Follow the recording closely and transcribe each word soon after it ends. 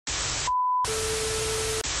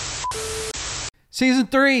Season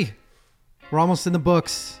 3. We're almost in the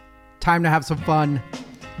books. Time to have some fun.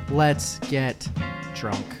 Let's get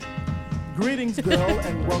drunk. Greetings, girl,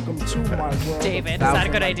 and welcome to my world. David, is that a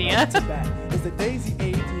good idea? It's the Daisy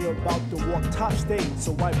Age, and you're about to walk top stage,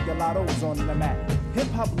 so wipe your lottos on the mat.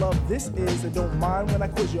 Hip-hop love this is, and don't mind when I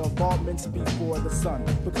quiz your involvements before the sun.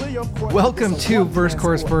 But clear your court, welcome to Verse,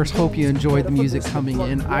 Chorus, Verse. Hope you enjoyed the music coming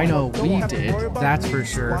in. I know we did, that's for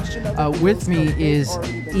sure. With me is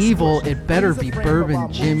Evil. It better be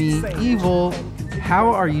Bourbon Jimmy. Evil, how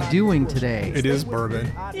are you doing today? It is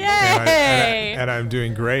bourbon. Yay! And I'm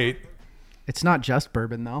doing great. It's not just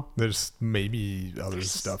bourbon, though. There's maybe other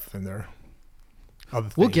stuff in there.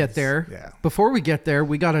 We'll get there. Yeah. Before we get there,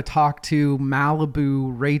 we got to talk to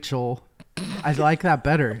Malibu Rachel. I like that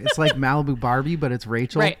better. It's like Malibu Barbie, but it's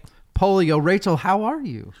Rachel. Right. Polio. Rachel, how are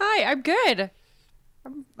you? Hi, I'm good.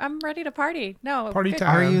 I'm ready to party. No, Party good.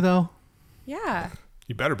 time. Are you, though? Yeah.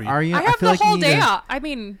 You better be. Are you? I have feel the like you whole need day a- off. I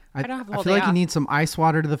mean, I don't have the whole I feel day like off. you need some ice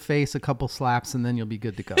water to the face, a couple slaps, and then you'll be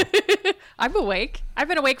good to go. I'm awake. I've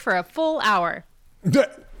been awake for a full hour.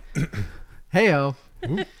 Heyo.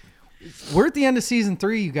 We're at the end of season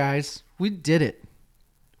 3, you guys. We did it.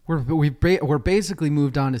 We're basically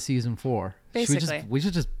moved on to season 4. Basically.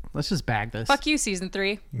 Let's just bag this. Fuck you, season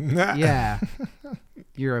 3. Yeah.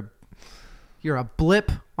 You're a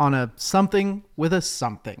blip on a something with a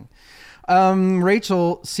something.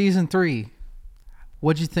 Rachel, season 3.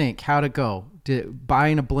 What'd you think? How'd it go? Did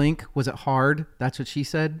buying a Blink, was it hard? That's what she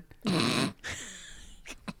said.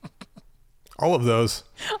 All of those.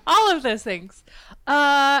 All of those things.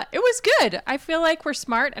 It was good. I feel like we're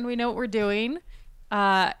smart and we know what we're doing.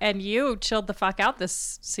 And you chilled the fuck out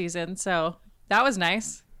this season, so that was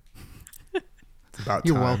nice. It's about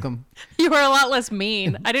You're time. welcome. You were a lot less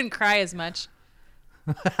mean. I didn't cry as much.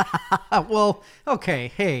 Well,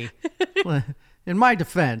 okay. Hey, in my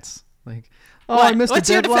defense, like, oh, What? I missed What's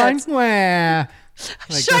a your deadline. defense? Wah.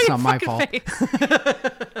 Like, Shut that's your not my fucking fault.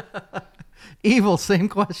 face. Evil, same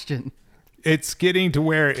question. It's getting to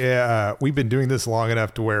where we've been doing this long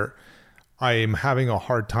enough to where I am having a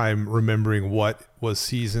hard time remembering what was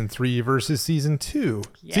season 3 versus season 2.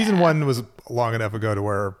 Yeah. Season 1 was long enough ago to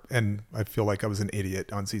where, and I feel like I was an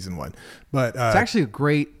idiot on season 1. But It's actually a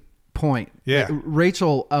great point. Yeah.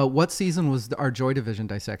 Rachel, what season was our Joy Division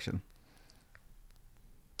dissection?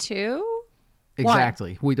 2?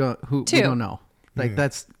 Exactly. We don't Two. know. Like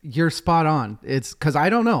you're spot on. It's because I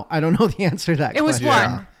don't know. I don't know the answer to that. It was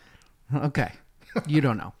question. 1. Okay. You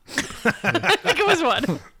don't know. I think it was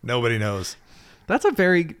 1. nobody knows. That's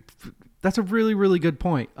a really, really good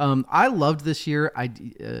point. I loved this year.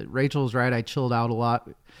 Rachel's right. I chilled out a lot.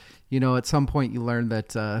 You know, at some point you learn that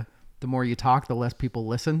the more you talk, the less people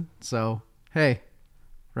listen. So, hey,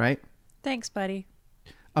 right? Thanks, buddy.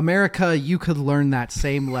 America, you could learn that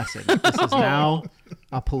same lesson. This is now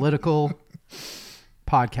a political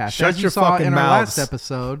podcast. Shut As you your saw fucking in our mouths. last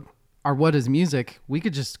episode, our What is Music, we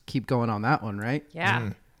could just keep going on that one, right?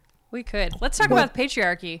 Yeah, we could. Let's talk about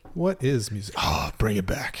patriarchy. What is music? Oh, bring it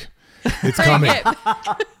back. It's Bring coming.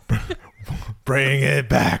 it. Bring it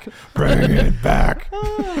back. Bring it back.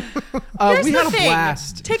 Here's We the had a thing.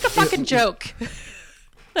 blast. Take a fucking joke.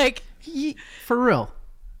 Like, For real.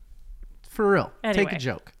 Take Anyway. a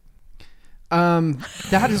joke.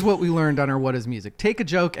 That is what we learned on our What is Music. Take a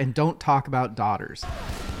joke and don't talk about daughters.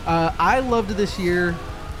 I loved this year.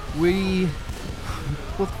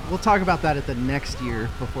 We'll talk about that at the next year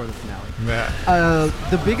before the finale. Nah.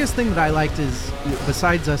 The biggest thing that I liked is,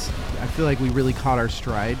 besides us, I feel like we really caught our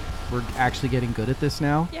stride. We're actually getting good at this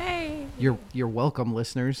now. yay. You're welcome,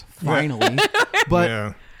 listeners. Finally, but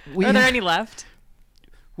Yeah. Are there any left?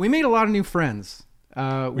 we made a lot of new friends,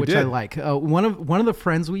 which I did. like. One of the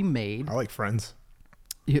friends we made. I like Friends.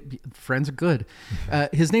 Friends are good.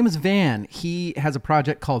 His name is Van. He has a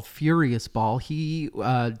project called Furious Ball. He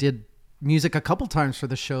did music a couple times for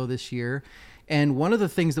the show this year. And one of the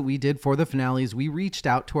things that we did for the finale is we reached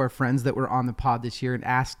out to our friends that were on the pod this year and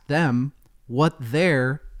asked them what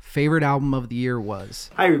their favorite album of the year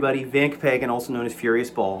was. Hi everybody, Van Capagan, also known as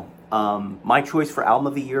Furious Ball. My choice for album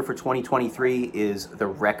of the year for 2023 is The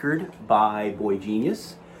Record by Boy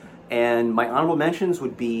Genius. And my honorable mentions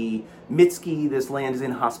would be Mitski, This Land is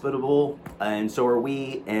Inhospitable, and So Are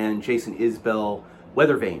We, and Jason Isbell,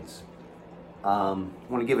 Weather Vanes. I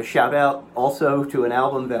want to give a shout out also to an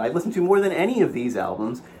album that I listened to more than any of these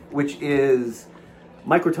albums, which is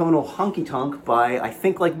Microtonal Honky Tonk by I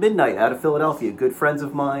Think Like Midnight out of Philadelphia. Good friends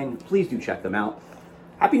of mine. Please do check them out.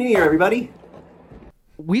 Happy New Year, everybody.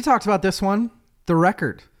 We talked about this one, The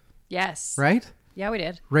Record, Yes. right? Yeah, we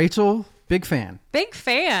did. Rachel, big fan. Big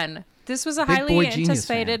fan. This was a Big highly Boy Genius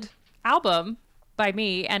anticipated album by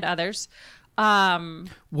me and others.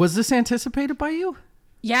 Was this anticipated by you?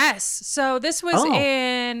 Yes. So this was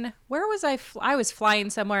in, where was I? I was flying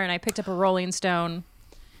somewhere and I picked up a Rolling Stone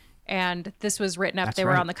and this was written up. That's They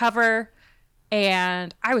were right. on the cover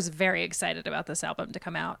and I was very excited about this album to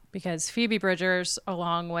come out because Phoebe Bridgers,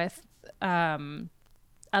 along with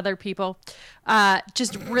other people,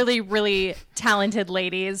 just really, really talented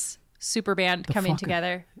ladies, super band coming fuck-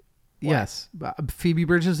 together. Yes. Phoebe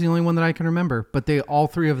Bridgers is the only one that I can remember, but all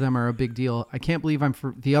three of them are a big deal. I can't believe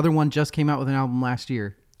the other one just came out with an album last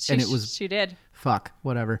year. And it was She did. fuck,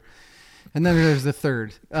 whatever. And then there's the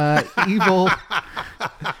third. Evil.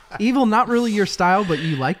 Evil, not really your style, but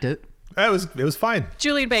you liked it. It was fine.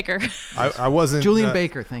 Julian Baker. I wasn't. Julian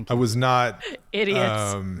Baker, thank you. I was not.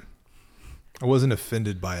 Idiots. I wasn't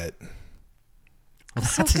offended by it.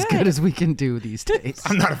 That's as good. good as we can do these days.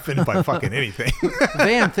 I'm not offended by fucking anything.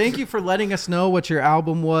 Van, thank you for letting us know what your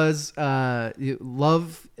album was.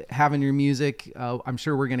 Love having your music. I'm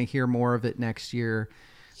sure we're going to hear more of it next year.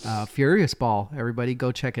 Furious Ball, everybody,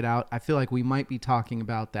 go check it out. I feel like we might be talking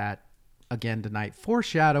about that again tonight.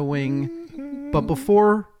 Foreshadowing. But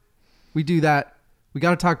before we do that, we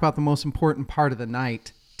got to talk about the most important part of the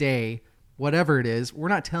night, day, whatever it is. We're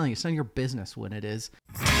not telling you. It's none of your business when it is.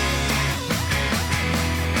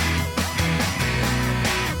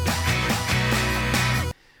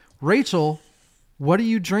 Rachel, what are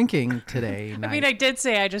you drinking today? I mean, I did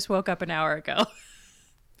say I just woke up an hour ago.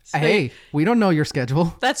 Hey, we don't know your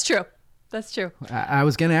schedule. That's true. That's true. I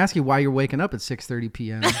was going to ask you why you're waking up at 6:30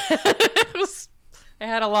 p.m. I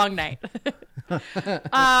had a long night.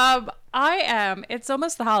 It's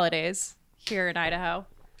almost the holidays here in Idaho.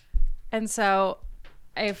 And so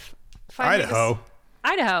I've finally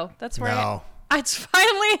Idaho. That's where No. it's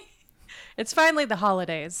finally the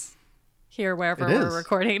holidays here wherever It we're is.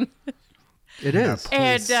 recording. It is.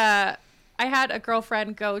 And I had a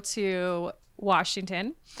girlfriend go to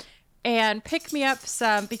Washington and pick me up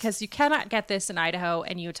some, because you cannot get this in Idaho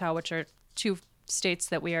and Utah, which are two states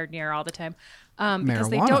that we are near all the time, because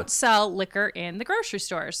they Marijuana. don't sell liquor in the grocery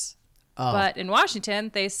stores. But in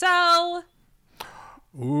Washington, they sell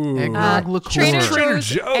Ooh. Eggnog liqueur. Trader Joe's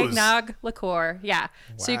Joe's. eggnog liqueur. Yeah.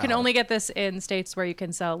 So you can Wow. only get this in states where you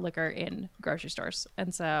can sell liquor in grocery stores.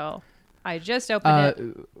 And so I just opened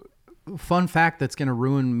it. Fun fact that's going to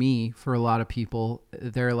ruin me for a lot of people.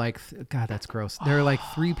 They're like, God, that's gross. They're like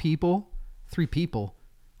three people.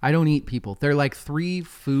 I don't eat people. They're like 3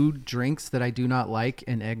 food drinks that I do not like,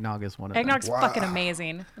 and eggnog is one of Eggnog's them. fucking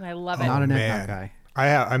amazing. And I love it. I'm not an Man. eggnog guy.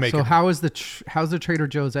 I make So it how's the Trader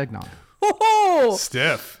Joe's eggnog? Oh,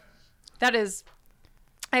 stiff. that is.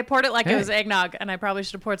 I poured it like Hey. it was eggnog, and I probably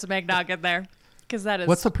should have poured some eggnog in there, because that is.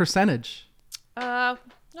 What's the percentage?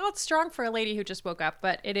 No, it's strong for a lady who just woke up,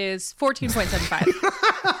 but it is 14.75.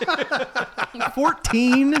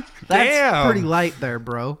 14? That's Damn. pretty light there,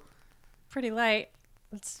 bro. Pretty light.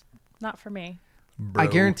 It's not for me. Bro. I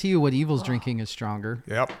guarantee you what Evil's drinking is stronger.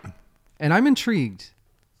 Yep. And I'm intrigued.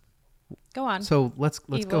 Go on. So let's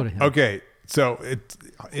go Evil. to him. Okay. So it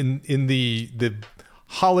in the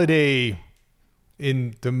holiday,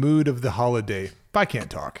 in the mood of the holiday. I can't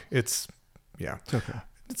talk. It's okay.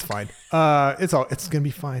 It's fine. It's gonna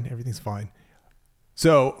be fine. Everything's fine.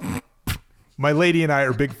 So, my lady and I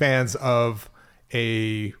are big fans of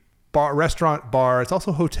a restaurant bar. It's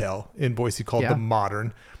also a hotel in Boise called Yeah. The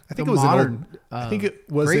Modern. I think The it was Modern, I think it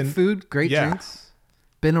was great in food, great yeah. drinks.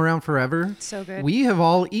 Been around forever. So good. We have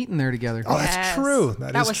all eaten there together. Oh, that's Yes. true.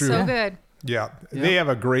 That is was true. so good. Yeah, they have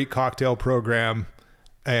a great cocktail program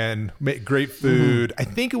and make great food. I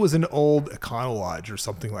think it was an old Econo Lodge or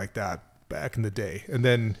something like that back in the day, and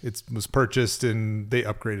then it was purchased and they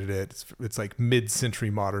upgraded it. It's like mid-century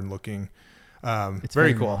modern looking. It's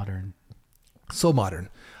very cool. modern. So modern.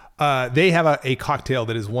 They have a cocktail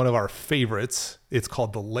that is one of our favorites. It's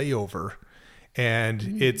called the Layover, and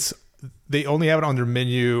they only have it on their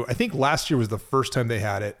menu. I think last year was the first time they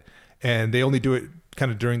had it, and they only do it kind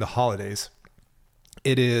of during the holidays.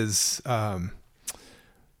 It is,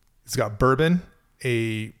 it's got bourbon,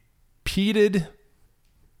 a peated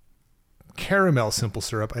caramel simple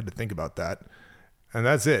syrup. I had to think about that, and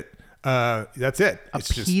that's it. That's it. A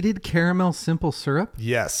It's just peated caramel simple syrup?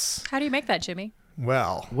 yes. How do you make that, Jimmy?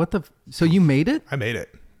 Well, What the? So you made it? I made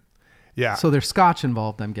it. Yeah. So there's scotch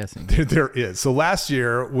involved, I'm guessing. There is. So last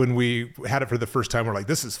year when we had it for the first time, we're like,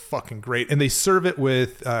 this is fucking great. And they serve it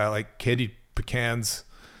with like candied pecans.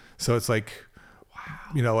 So it's like,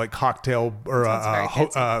 like cocktail or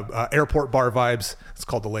Sounds very airport bar vibes. It's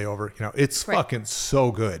called the Layover. It's Right. fucking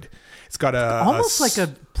so good. It's got Almost like a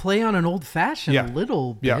play on an old fashioned, Yeah. a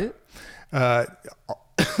little bit. Yeah.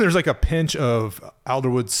 There's like a pinch of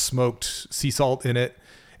Alderwood smoked sea salt in it.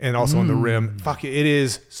 and also on the rim. Fuck it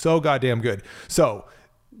is so goddamn good. So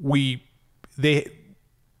they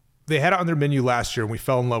had it on their menu last year and we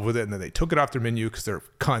fell in love with it, and then they took it off their menu because they're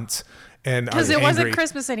cunts. And Because it wasn't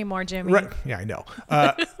Christmas anymore, Jimmy. Right. Yeah, I know.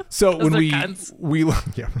 So when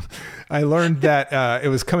I learned that it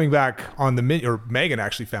was coming back on the menu, or Megan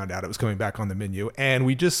actually found out it was coming back on the menu, and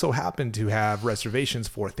we just so happened to have reservations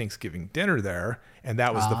for Thanksgiving dinner there, and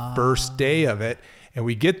that was the first day of it. And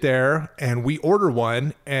we get there and we order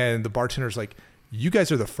one, and the bartender's like, "You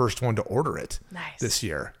guys are the first one to order it this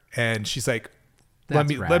year," and she's like,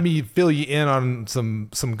 Let me fill you in on some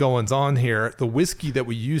goings on here. The whiskey that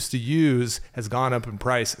we used to use has gone up in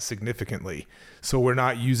price significantly, so we're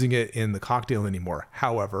not using it in the cocktail anymore.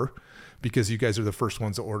 However, because you guys are the first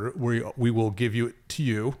ones to order, we will give you it to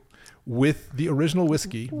you with the original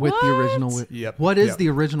whiskey. With the original. Yep. What is the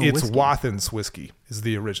original it's whiskey? It's Wathen's whiskey is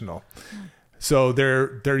the original. So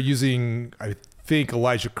they're using, I think,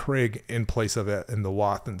 Elijah Craig in place of it in the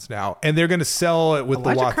Wathens now, and they're going to sell it with the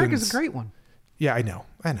Wathens. Elijah Craig is a great one. Yeah, I know.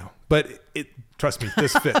 But trust me,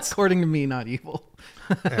 this fits. According to me, not evil.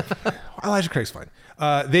 Yeah. Elijah Craig's fine.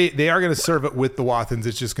 They are going to serve it with the Wathens.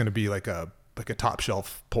 It's just going to be like a top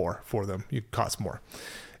shelf pour for them. It costs more.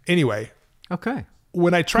 Anyway. Okay.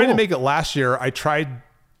 When I tried to make it last year, I tried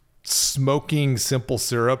smoking simple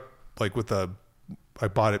syrup, like I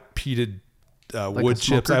bought it peated wood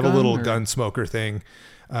chips. I have a little gun smoker thing.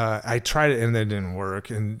 I tried it and it didn't work.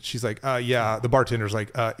 And she's like, yeah, the bartender's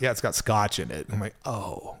like, yeah, it's got scotch in it. I'm like,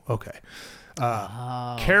 oh, okay.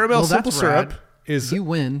 Caramel simple syrup is you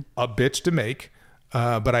win a bitch to make.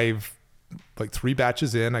 But I've like 3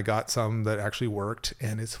 batches in, I got some that actually worked,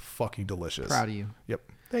 and it's fucking delicious. Proud of you. Yep.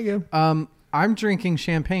 Thank you. I'm drinking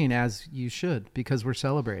champagne, as you should, because we're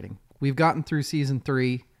celebrating. We've gotten through season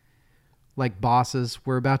 3 like bosses.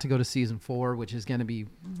 We're about to go to season 4, which is going to be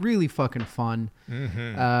really fucking fun.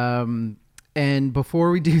 Mm-hmm. And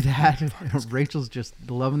before we do that, Rachel's just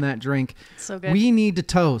loving that drink. So good. We need to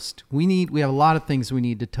toast. We have a lot of things we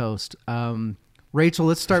need to toast. Rachel,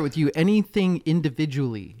 let's start with you. Anything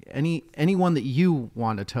individually, anyone that you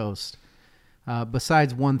want to toast,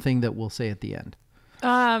 besides one thing that we'll say at the end.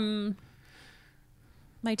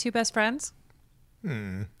 My 2 best friends.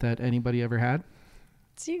 That anybody ever had?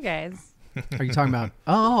 It's you guys. Are you talking about?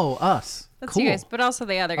 Oh, us. That's cool. you guys, but also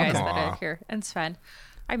the other guys that are here. And Sven.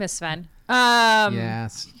 I miss Sven.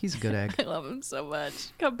 Yes, he's a good egg. I love him so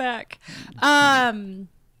much. Come back.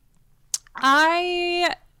 I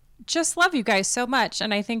just love you guys so much,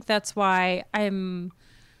 and I think that's why I'm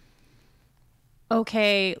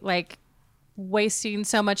okay, like, wasting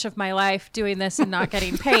so much of my life doing this and not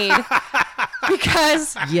getting paid.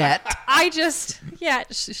 Because I just,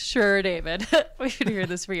 sure, David, we've been hearing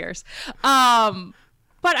this for years. But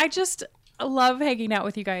I just love hanging out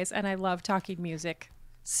with you guys, and I love talking music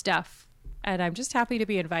stuff, and I'm just happy to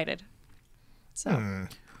be invited. So,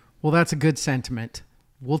 well, that's a good sentiment.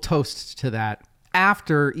 We'll toast to that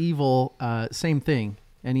after Evil. Same thing.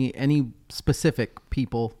 Any specific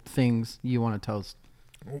people, things you want to toast?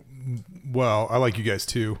 Well, I like you guys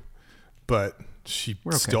too, but she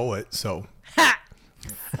stole it, so.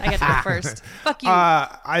 I get to go first. Fuck you.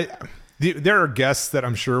 There are guests that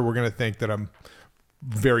I'm sure we're going to think that I'm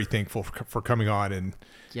very thankful for coming on, and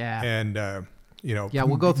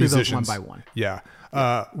we'll go through those one by one. Yeah.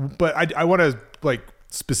 But I want to like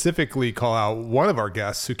specifically call out one of our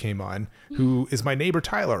guests who came on, who is my neighbor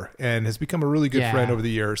Tyler, and has become a really good friend over the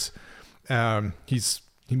years.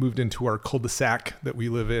 He moved into our cul-de-sac that we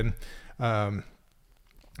live in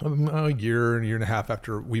a year and a half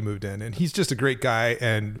after we moved in, and he's just a great guy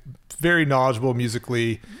and very knowledgeable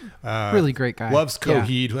musically. Really great guy. Loves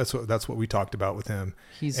Coheed. That's what we talked about with him.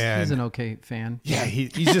 He's an okay fan. Yeah,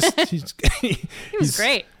 he's just he was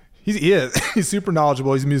great. He is. He's super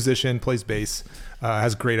knowledgeable. He's a musician, plays bass,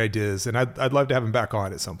 has great ideas, and I'd love to have him back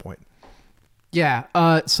on at some point. Yeah.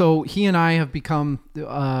 So he and I have become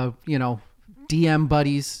DM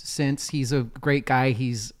buddies since. He's a great guy.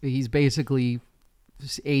 He's basically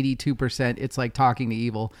 82%. It's like talking to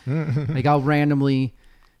Evil. Like I'll randomly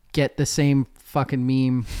get the same fucking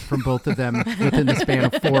meme from both of them within the span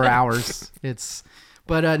of 4 hours.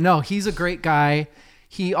 No, he's a great guy.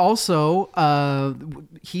 He also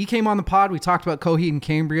he came on the pod. We talked about Coheed and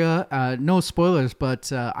Cambria. No spoilers,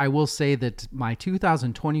 but I will say that my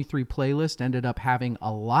 2023 playlist ended up having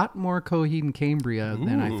a lot more Coheed and Cambria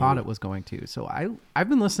than I thought it was going to. So I've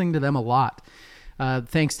been listening to them a lot,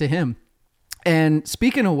 thanks to him. And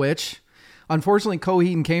speaking of which, unfortunately,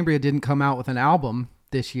 Coheed and Cambria didn't come out with an album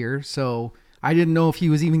this year, so I didn't know if he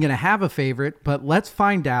was even going to have a favorite, but let's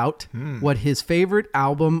find out what his favorite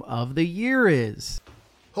album of the year is.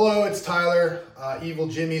 Hello, it's Tyler, Evil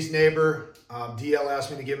Jimmy's neighbor. DL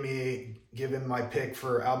asked me to give him my pick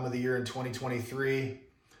for album of the year in 2023.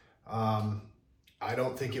 I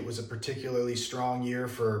don't think it was a particularly strong year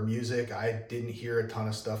for music. I didn't hear a ton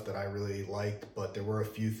of stuff that I really liked, but there were a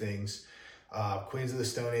few things. Queens of the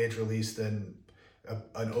Stone Age released an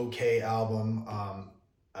okay album.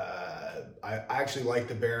 I actually like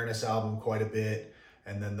the Baroness album quite a bit.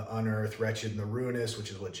 And then the Unearthed, Wretched, and the Ruinous,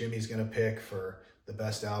 which is what Jimmy's going to pick for the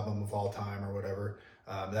best album of all time or whatever.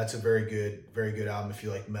 That's a very good album if you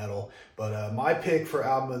like metal. But my pick for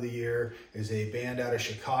album of the year is a band out of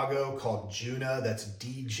Chicago called Junah. That's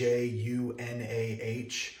DJUNAH.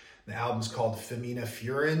 The album's called Femina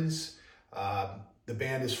Furens. The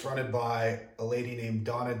band is fronted by a lady named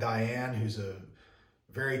Donna Diane, who's a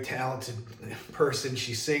very talented person.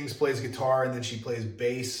 She sings, plays guitar, and then she plays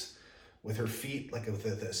bass with her feet, like with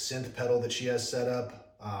a synth pedal that she has set up.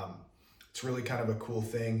 It's really kind of a cool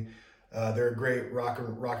thing. They're a great rock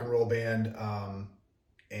and roll band.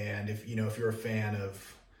 And if you're a fan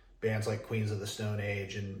of bands like Queens of the Stone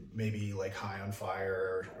Age and maybe like High on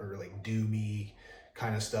Fire or like doomy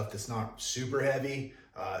kind of stuff that's not super heavy,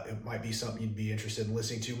 it might be something you'd be interested in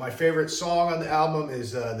listening to. My favorite song on the album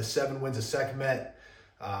is The Seven Winds of Sekhmet.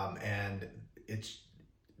 And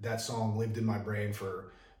that song lived in my brain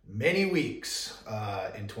for many weeks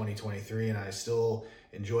in 2023, and I still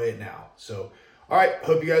enjoy it now. So, all right,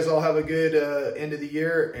 hope you guys all have a good end of the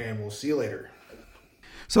year, and we'll see you later.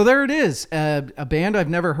 So there it is, a band I've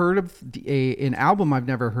never heard of, an album I've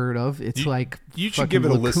never heard of. It's you should give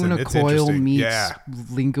it a listen. It's Coil interesting. meets Yeah.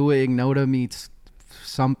 Lingua Ignota meets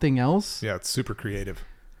something else. Yeah, it's super creative.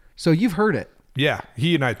 So you've heard it. Yeah,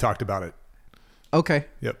 he and I talked about it. Okay.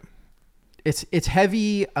 Yep. It's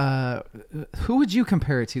heavy. Who would you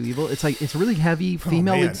compare it to, Evil? It's really heavy,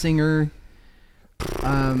 female lead singer.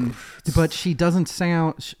 But she doesn't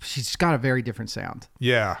sound. She's got a very different sound.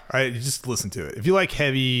 Yeah, you just listen to it. If you like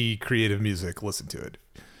heavy, creative music, listen to it.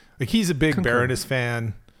 Like he's a big Baroness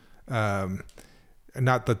fan.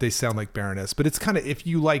 Not that they sound like Baroness, but it's kind of, if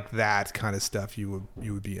you like that kind of stuff, you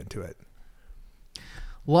would be into it.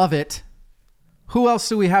 Love it. Who else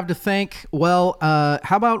do we have to thank? Well,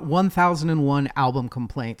 how about 1001 Album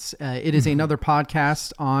Complaints? It is another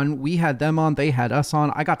podcast on. We had them on. They had us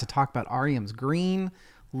on. I got to talk about R.E.M's Green.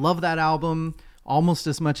 Love that album almost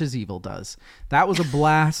as much as Evil does. That was a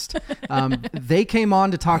blast. They came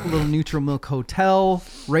on to talk a little Neutral Milk Hotel.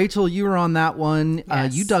 Rachel, you were on that one.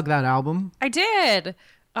 Yes. You dug that album. I did.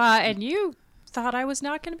 And you thought I was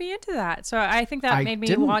not going to be into that. So I think that made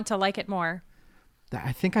me want to like it more.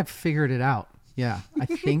 I think I've figured it out. Yeah, I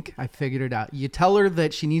think I figured it out. You tell her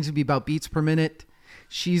that she needs to be about beats per minute.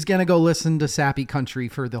 She's going to go listen to Sappy Country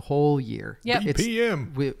for the whole year. Yep.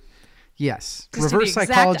 BPM. Yes. Just Reverse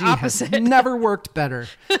psychology has never worked better.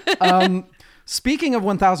 Speaking of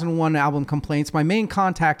 1001 Album Complaints, my main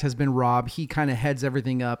contact has been Rob. He kind of heads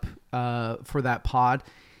everything up for that pod.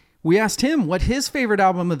 We asked him what his favorite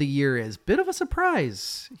album of the year is. Bit of a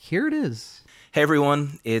surprise. Here it is. Hey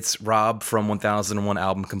everyone, it's Rob from 1001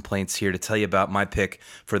 Album Complaints here to tell you about my pick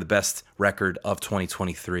for the best record of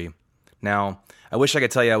 2023. Now, I wish I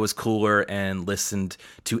could tell you I was cooler and listened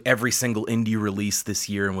to every single indie release this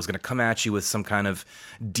year and was going to come at you with some kind of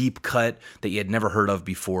deep cut that you had never heard of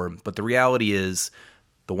before. But the reality is,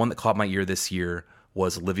 the one that caught my ear this year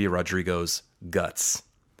was Olivia Rodrigo's Guts.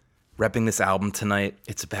 Repping this album tonight,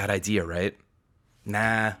 it's a bad idea, right?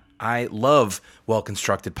 Nah. I love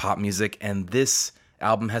well-constructed pop music, and this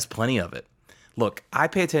album has plenty of it. Look, I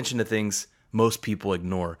pay attention to things most people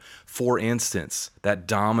ignore. For instance, that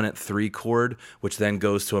dominant 3 chord, which then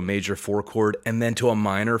goes to a major 4 chord, and then to a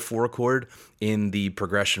minor 4 chord in the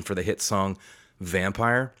progression for the hit song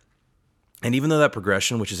Vampire. And even though that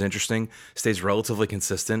progression, which is interesting, stays relatively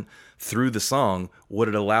consistent through the song, what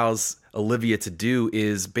it allows Olivia to do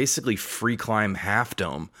is basically free climb Half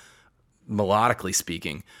Dome, melodically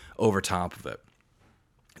speaking, over top of it.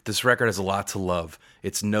 This record has a lot to love.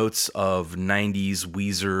 It's notes of 90s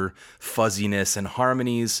Weezer fuzziness and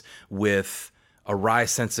harmonies with a wry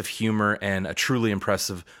sense of humor and a truly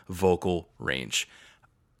impressive vocal range.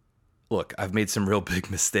 Look, I've made some real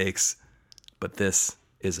big mistakes, but this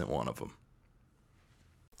isn't one of them.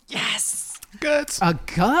 Yes. Guts.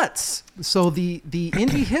 Guts. So the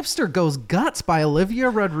indie hipster goes Guts by Olivia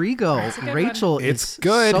Rodrigo. Rachel It's is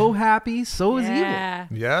good. so happy. So is Evil. Yeah.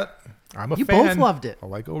 Yeah, I'm a You fan. both loved it. I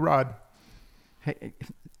like O-Rod. Hey,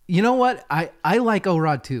 you know what? I like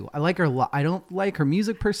O-Rod too. I like her a lot. I don't like her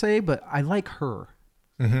music per se, but I like her.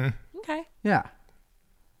 Okay. Yeah.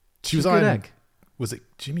 She was She's a good on, egg. was it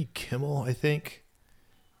Jimmy Kimmel, I think?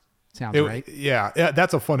 Sounds right. Yeah,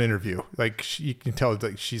 that's a fun interview. Like you can tell,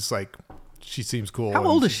 like she seems cool. How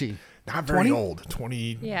old is she? Not very 20? old.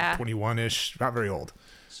 20, Yeah. 21-ish. Not very old.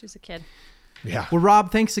 She's a kid. Yeah. Well,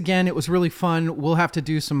 Rob, thanks again. It was really fun. We'll have to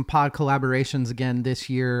do some pod collaborations again this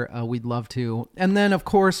year. We'd love to. And then, of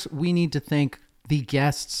course, we need to thank the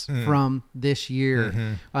guests from this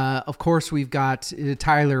year. Of course, we've got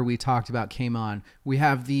Tyler, we talked about, came on. We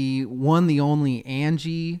have the one, the only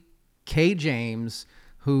Angie K. James,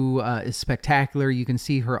 who is spectacular. You can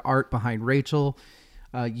see her art behind Rachel.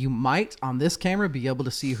 You might, on this camera, be able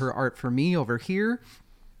to see her art for me over here.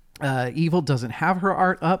 Evil doesn't have her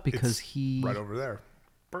art up because he... Right over there.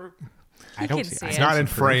 I don't can see see it. It's not in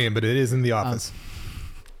frame, but it is in the office.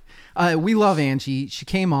 We love Angie. She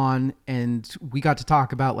came on and we got to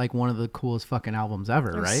talk about like one of the coolest fucking albums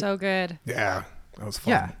ever, It was right? so good. Yeah. That was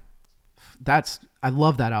fun. Yeah. I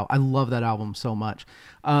love that album. I love that album so much.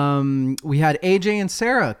 We had AJ and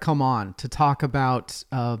Sarah come on to talk about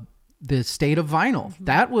the state of vinyl.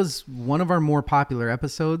 That was one of our more popular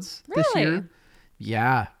episodes this Really? year.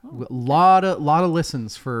 Yeah, a lot of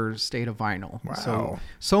listens for State of Vinyl. Wow.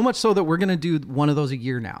 So much so that we're gonna do one of those a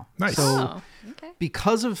year now. Nice. So Oh, okay.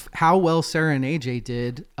 because of how well Sarah and AJ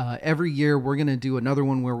did, every year we're gonna do another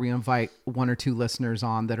one where we invite one or two listeners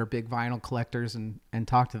on that are big vinyl collectors and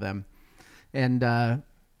talk to them. And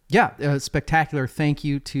spectacular. Thank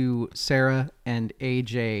you to Sarah and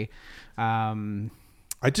AJ.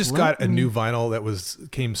 I just got a new vinyl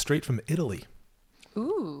that came straight from Italy.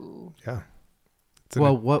 Ooh. Yeah.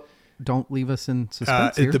 Well, what? Don't leave us in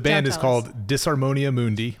suspense here. The band Don't is tell us. called Disharmonia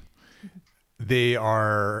Mundi.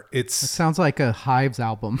 It sounds like a Hives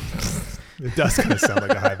album. It does kind of sound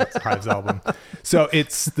like a Hives album. So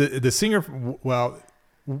it's the singer, well,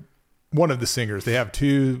 one of the singers. They have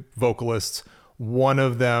two vocalists. One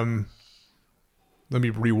of them, let me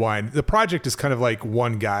rewind. The project is kind of like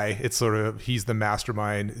one guy. It's sort of, he's the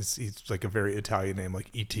mastermind. He's like a very Italian name, like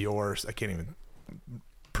E.T. Ors. I can't even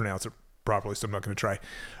pronounce it properly, so I'm not going to try.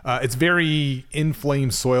 It's very In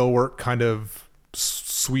Flame Soilwork, kind of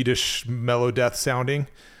Swedish Melodeath sounding.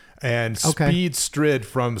 And Speed Strid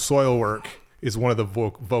from Soilwork is one of the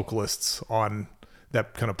vocalists on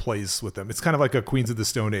that kind of plays with them. It's kind of like a Queens of the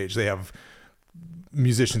Stone Age. They have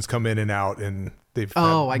musicians come in and out, and they've had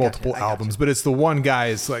multiple albums, but it's the one guy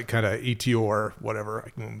is like kind of E.T. or whatever.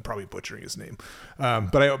 I'm probably butchering his name.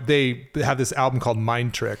 But they have this album called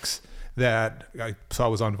Mind Tricks that I saw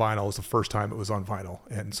was on vinyl. It was the first time it was on vinyl.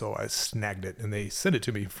 And so I snagged it and they sent it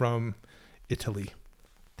to me from Italy.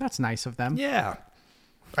 That's nice of them. Yeah.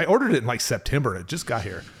 I ordered it in like September. It just got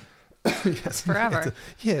here. Yes. Forever.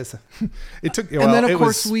 Yes. It took, and then of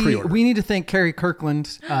course we need to thank Carrie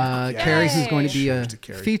Kirkland. Carrie, who's going to be a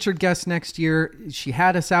featured guest next year. She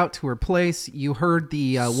had us out to her place. You heard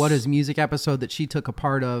the What Is Music episode that she took a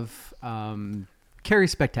part of.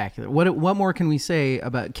 Carrie's spectacular. What more can we say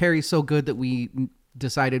about Carrie's so good that we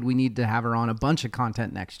decided we need to have her on a bunch of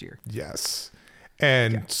content next year. Yes.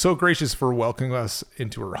 And so gracious for welcoming us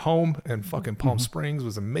into her home, and fucking Palm Springs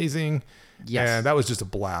was amazing. Yes. And that was just a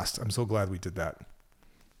blast. I'm so glad we did that.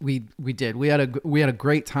 We did. We had a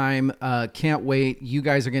great time. Can't wait. You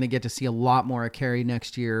guys are going to get to see a lot more of Carrie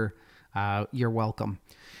next year. You're welcome.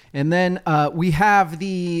 And then we have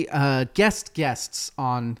the guests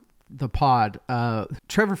on the pod.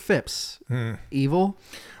 Trevor Phipps, Evil.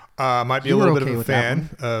 Might be a little bit of a fan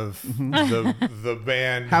of the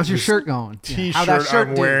band. How's your shirt going? T-shirt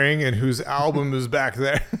I'm wearing and whose album is back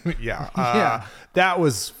there. Yeah. That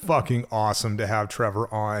was fucking awesome to have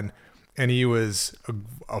Trevor on. And he was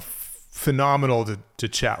a phenomenal to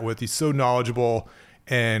chat with. He's so knowledgeable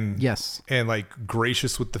and and like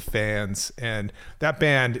gracious with the fans. And that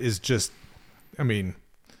band is just, I mean,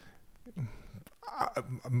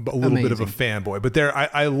 I'm a little bit of a fanboy, but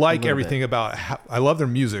I like everything about I love their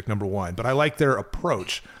music, number one, but I like their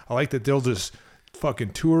approach. I like that they'll just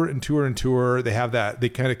fucking tour and tour and tour. They have that, they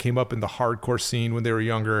kind of came up in the hardcore scene when they were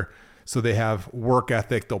younger. So they have work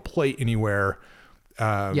ethic. They'll play anywhere.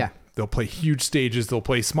 They'll play huge stages. They'll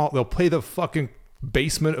play the fucking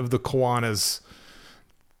basement of the Kiwanis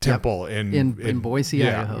temple in Boise,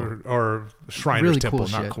 Idaho. Or Shriners really Temple, cool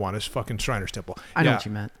not shit. Kiwanis, fucking Shriners Temple. I know what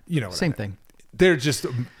you meant. You know what Same I meant. thing. They're just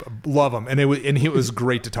love him, and it was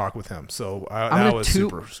great to talk with him. So that was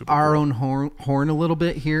super our cool. own horn a little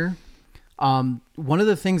bit here. One of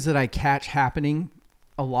the things that I catch happening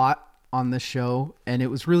a lot on this show, and it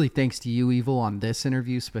was really thanks to you, Evil, on this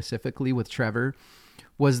interview specifically with Trevor,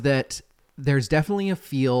 was that there's definitely a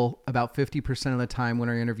feel about 50% of the time when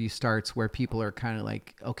our interview starts where people are kind of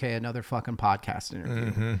like, okay, another fucking podcast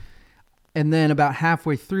interview. And then about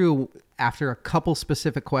halfway through, after a couple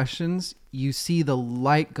specific questions, you see the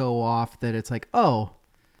light go off that it's like, oh,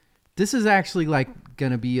 this is actually like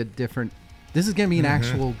going to be this is going to be an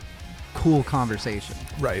actual cool conversation.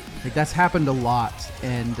 Right. Like that's happened a lot.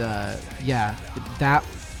 And that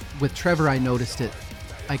with Trevor, I noticed it.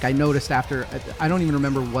 Like I noticed after, I don't even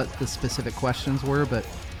remember what the specific questions were, but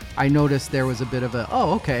I noticed there was a bit of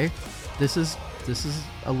okay, this is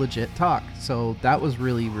a legit talk. So that was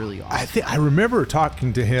really, really awesome. I remember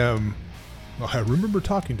talking to him.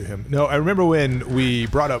 No, I remember when we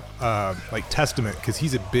brought up like Testament, because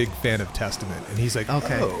he's a big fan of Testament, and he's like,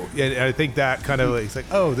 okay. Oh, and I think that kind of like, it's like,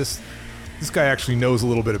 oh, this guy actually knows a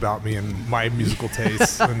little bit about me and my musical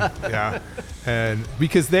tastes, and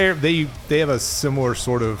because they have a similar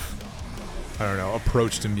sort of, I don't know,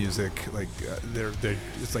 approach to music. Like they're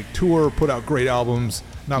it's like tour, put out great albums,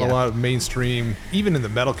 not a lot of mainstream, even in the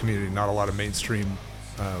metal community, not a lot of mainstream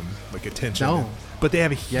like attention. No. But they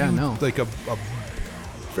have a huge, like a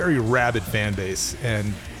very rabid fan base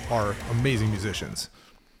and are amazing musicians.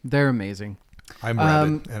 They're amazing. I'm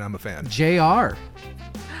rabid and I'm a fan. JR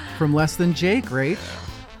from Less Than Jake, right?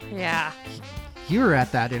 Yeah. You were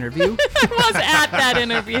at that interview. I was at that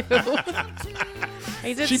interview.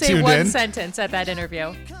 I did say one sentence at that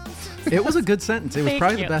interview. It was a good sentence. It was Thank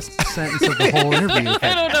probably you. the best sentence of the whole interview.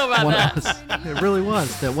 I don't know about that. It really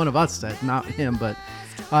was that one of us said, not him, but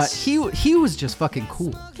he was just fucking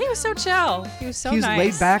cool. He was so chill. He was so nice. He was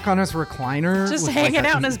laid back on his recliner, just hanging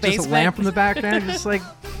out in his basement, just a lamp in the back there, just like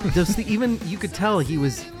even you could tell he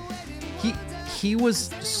was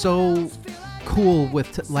so cool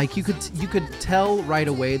with like you could tell right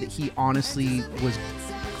away that he honestly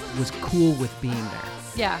was cool with being there.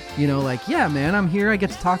 Yeah. You know, like, yeah, man, I'm here. I get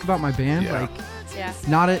to talk about my band. Yeah. Like, yeah.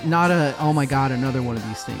 Not a oh my god, another one of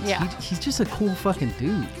these things. Yeah. He's just a cool fucking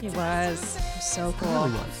dude. He was so cool. He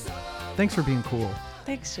really was. Thanks for being cool.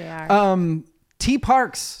 Thanks, JR.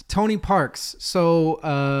 Tony Parks. So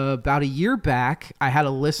about a year back, I had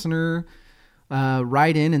a listener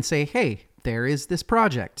write in and say, hey, there is this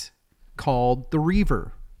project called The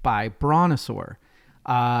Reaver by Brontosaur.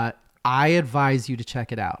 I advise you to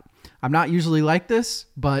check it out. I'm not usually like this,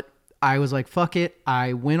 but I was like, fuck it.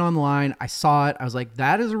 I went online. I saw it. I was like,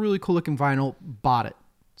 that is a really cool looking vinyl. Bought it.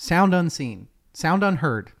 Sound unseen. Sound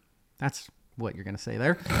unheard. That's what you're going to say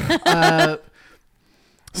there.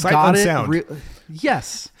 Sight unsound.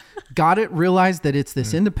 Yes. Got it. Realized that it's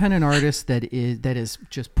this independent artist that is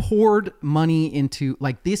just poured money into,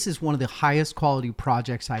 like, this is one of the highest quality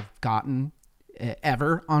projects I've gotten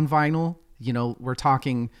ever on vinyl. You know, we're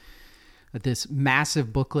talking this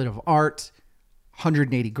massive booklet of art,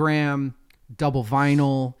 180 gram, double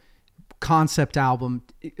vinyl, concept album.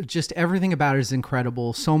 Just everything about it is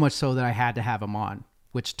incredible. So much so that I had to have him on,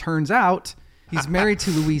 which turns out he's married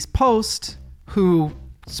to Louise Post, who,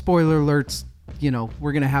 spoiler alerts, you know,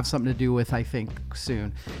 we're going to have something to do with, I think,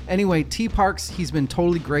 soon. Anyway, T Parks, he's been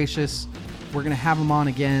totally gracious. We're going to have him on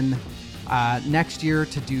again next year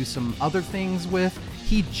to do some other things with.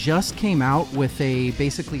 He just came out with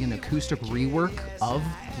basically an acoustic rework of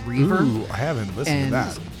Reaver. Ooh, I haven't listened to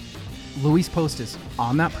that. Louise Post is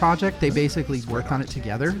on that project. They basically work on it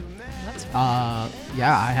together. Yeah,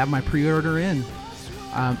 I have my pre-order in.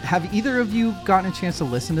 Have either of you gotten a chance to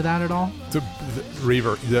listen to that at all? The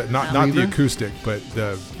Reaver, not Reaver? the acoustic, but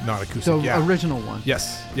the not acoustic. The original one.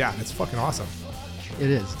 Yes, yeah, it's fucking awesome. It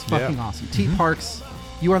is. It's fucking awesome. T Parks,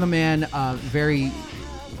 you are the man. Very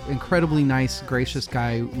incredibly nice, gracious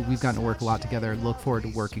guy. We've gotten to work a lot together. Look forward to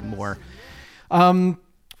working more.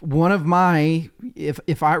 One of my,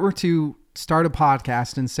 if I were to start a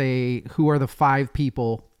podcast and say who are the 5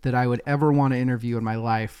 people that I would ever want to interview in my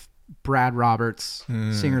life, Brad Roberts,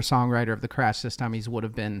 singer-songwriter of the Crash Test Dummies, would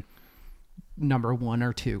have been number 1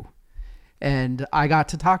 or 2. And I got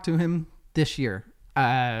to talk to him this year.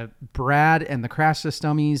 Brad and the Crash Test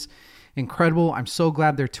Dummies, incredible. I'm so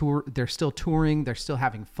glad they're still touring. They're still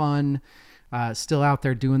having fun. Still out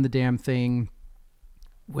there doing the damn thing.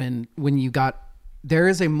 There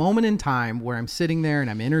is a moment in time where I'm sitting there and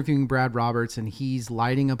I'm interviewing Brad Roberts and he's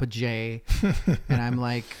lighting up a J and I'm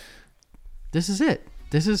like, this is it.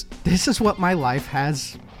 This is what my life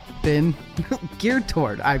has been geared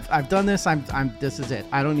toward. I've done this. This is it.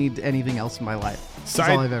 I don't need anything else in my life. That's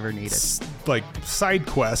all I've ever needed. Like side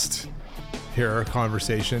quest here,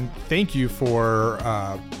 conversation. Thank you for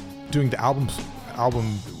doing the album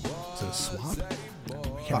swap.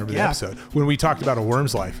 I can't remember the episode when we talked about A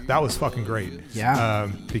Worm's Life. That was fucking great. Yeah.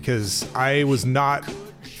 Because I was not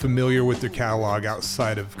familiar with their catalog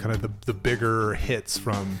outside of kind of the bigger hits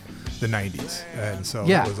from the 90s, and so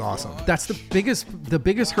Yeah, that was awesome. That's the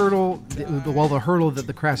biggest hurdle. The hurdle that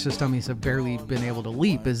the Crash Test Dummies have barely been able to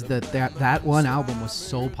leap is that one album was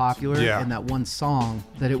so popular and that one song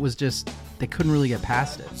that it was just they couldn't really get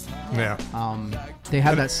past it. Yeah. They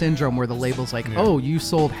had that syndrome where the label's like, oh, you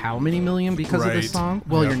sold how many million because of this song?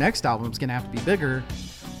 Well, your next album's gonna have to be bigger.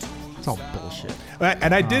 It's all bullshit.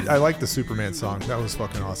 And I like the Superman song. That was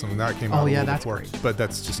fucking awesome. That came out a little that's before, great. but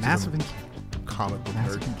that's just Massive and comic book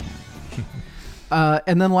Massive nerd.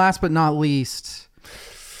 and then last but not least,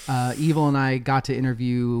 Evil and I got to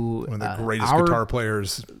interview One of the greatest guitar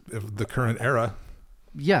players of the current era.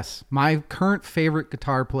 Yes, my current favorite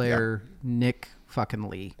guitar player, Nick fucking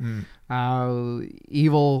Lee.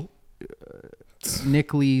 Evil,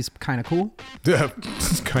 Nick Lee's kind of cool. Yeah,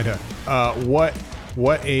 kind of. What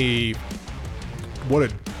a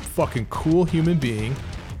fucking cool human being.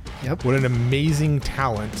 Yep. What an amazing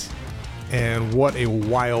talent, and what a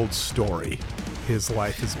wild story his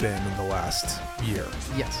life has been in the last year.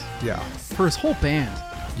 Yes. Yeah. For his whole band.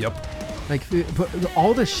 Yep. Like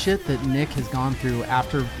all the shit that Nick has gone through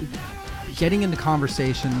after getting into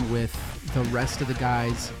conversation with the rest of the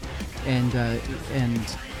guys, and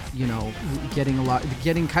you know,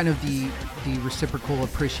 getting kind of the reciprocal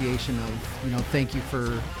appreciation of, you know, thank you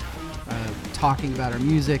for talking about our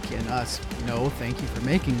music, and us, no, thank you for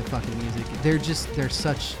making the fucking music. They're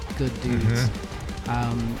such good dudes.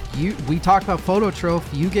 We talked about Phototroph.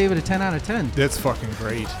 You gave it a 10 out of 10. That's fucking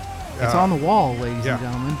great. It's on the wall, ladies and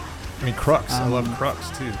gentlemen. I mean, Crux. I love Crux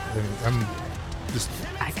too. I'm just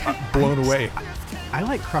blown away. I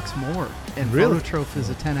like Crux more, and Really? Phototroph is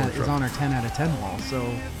on our 10 out of 10 wall. So,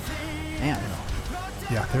 man.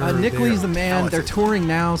 Yeah, Nick they're Lee's the man. talented. They're touring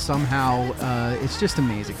now somehow. It's just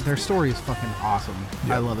amazing. Their story is fucking awesome.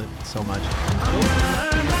 Yeah. I love it so much.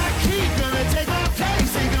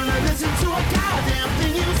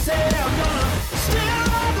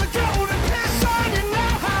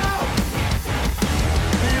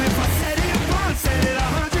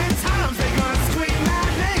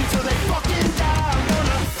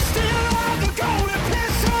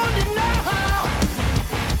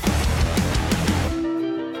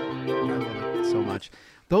 So much.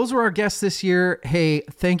 Those were our guests this year. Hey,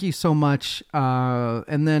 thank you so much.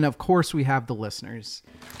 And then, of course, we have the listeners.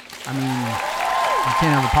 I mean, you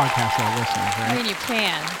can't have a podcast without listeners, right? I mean, you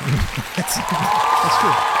can. That's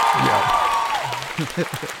true.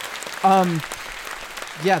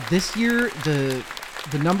 Yeah, this year the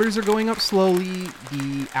numbers are going up slowly.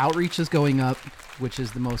 The outreach is going up, which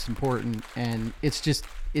is the most important, and it's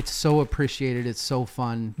so appreciated. It's so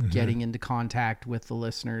fun getting into contact with the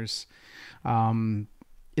listeners.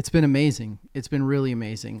 It's been amazing. It's been really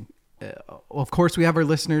amazing. Of course, we have our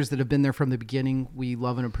listeners that have been there from the beginning. We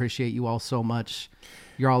love and appreciate you all so much.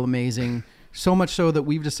 You're all amazing. So much so that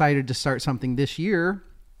we've decided to start something this year,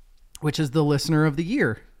 which is the Listener of the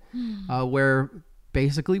Year, where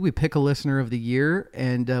basically we pick a Listener of the Year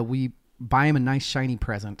and we buy him a nice shiny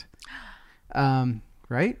present.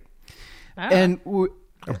 Right? Oh. And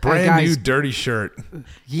a brand guys, new dirty shirt.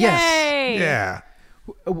 Yes. Yay! Yeah.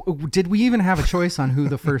 Did we even have a choice on who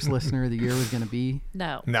the first Listener of the Year was going to be?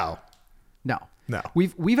 No. No.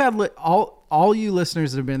 We've had all you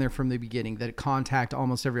listeners that have been there from the beginning that contact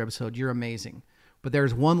almost every episode. You're amazing. But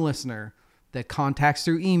there's one listener that contacts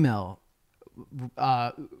through email,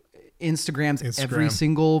 Instagrams every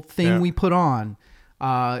single thing we put on,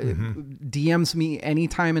 DMs me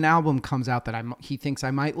anytime an album comes out that he thinks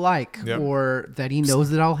I might like, or that he knows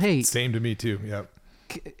that I'll hate. Same to me too. Yep.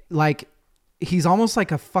 Like, he's almost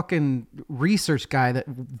like a fucking research guy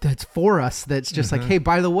that's for us. That's just like, hey,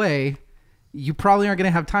 by the way, you probably aren't going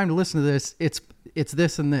to have time to listen to this. It's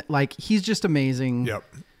this and that. Like, he's just amazing. Yep.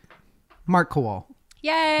 Mark Kowal.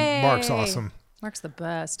 Yay! Mark's awesome. Mark's the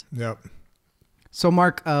best. Yep. So,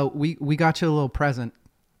 Mark, we got you a little present.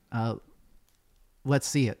 Let's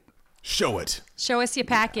see it. Show it. Show us your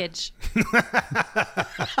package.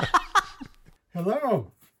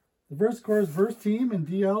 Hello. The Verse Chorus Verse team and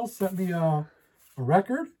DL sent me a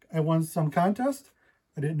record. I won some contest.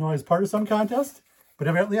 I didn't know I was part of some contest, but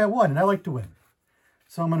evidently I won, and I like to win.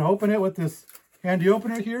 So I'm going to open it with this handy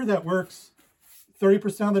opener here that works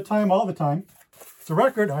 30% of the time, all the time. It's a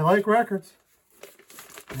record. I like records.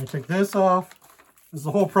 I'm going to take this off. This is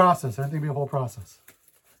the whole process. I think it'll be a whole process.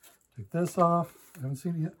 Take this off. I haven't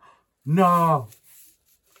seen it yet. No.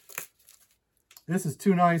 This is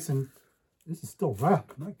too nice, and this is still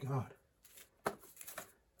wrapped. My God.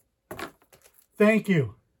 Thank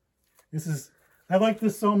you. I like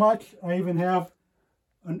this so much. I even have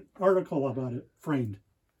an article about it framed.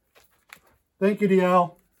 Thank you,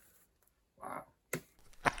 DL. Wow.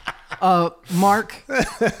 Mark,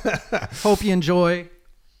 hope you enjoy.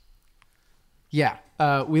 Yeah,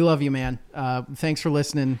 we love you, man. Thanks for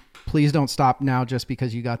listening. Please don't stop now just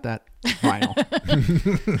because you got that vinyl.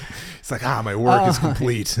 It's like, my work is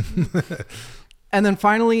complete. And then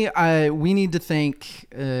finally, we need to thank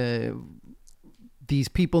these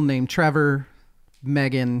people named Trevor,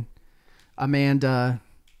 Megan, Amanda,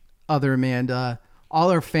 other Amanda,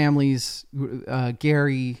 all our families,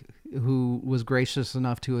 Gary, who was gracious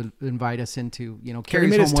enough to invite us into, Gary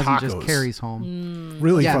Carrie's made home us wasn't tacos. just Carrie's home.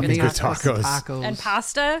 Really Yeah, fucking made good us tacos. tacos. And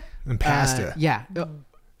pasta. And pasta. Yeah.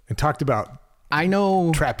 And talked about I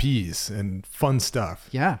know. trapeze and fun stuff.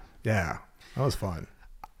 Yeah. Yeah. That was fun.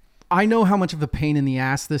 I know how much of a pain in the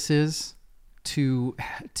ass this is to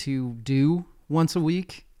do once a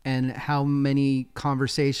week, and how many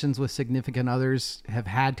conversations with significant others have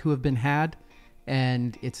been had.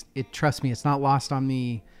 And trust me, it's not lost on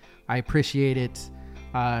me. I appreciate it.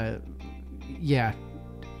 Yeah.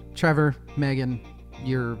 Trevor, Megan,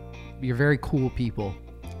 you're very cool people.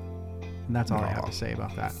 And that's all I have to say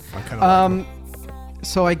about that. I kind of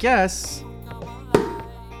So I guess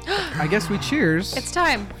we cheers. It's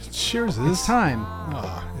time. Cheers. It's time.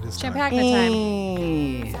 It is time.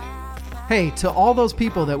 Champagne time. Hey, to all those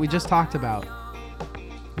people that we just talked about.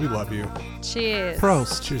 We love you. Cheers.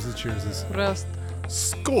 Prost. Cheers. Cheers. Prost.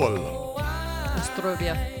 Skål.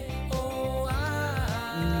 Zdrowia.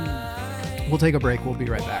 We'll take a break. We'll be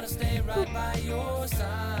right back.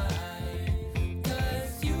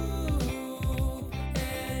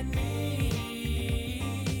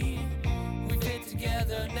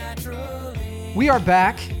 We are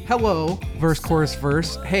back. Hello, verse, chorus,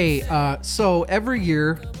 verse. Hey, so every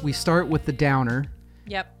year we start with the downer.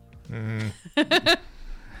 Yep. Get it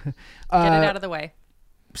out of the way.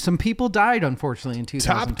 Some people died, unfortunately, in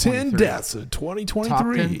 2023. Top 10 deaths of 2023.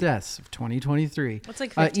 Top 10 deaths of 2023. What's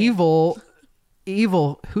like 15?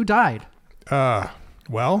 Evil, who died?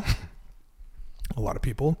 Well, a lot of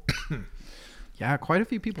people. Yeah, quite a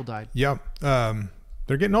few people died. Yeah.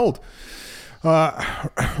 They're getting old.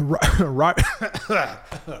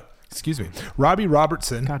 Excuse me. Robbie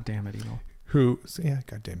Robertson. God damn it, Evil.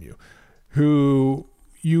 God damn you. Who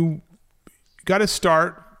you got to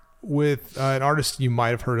start with an artist you might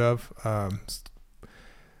have heard of. A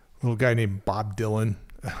little guy named Bob Dylan.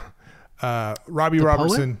 Robbie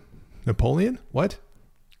Robertson. Napoleon? What?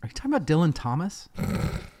 Are you talking about Dylan Thomas?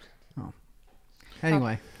 Oh.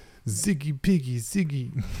 Anyway. Ziggy Piggy,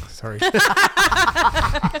 Ziggy. Sorry.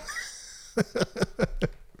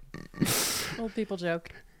 Old people joke.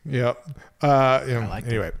 Yeah.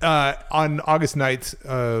 Anyway, on August 9th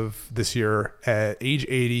of this year, at age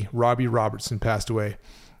 80, Robbie Robertson passed away.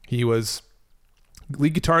 He was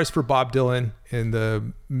lead guitarist for Bob Dylan in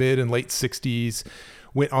the mid and late 60s,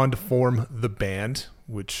 went on to form The Band,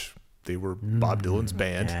 which they were Bob Dylan's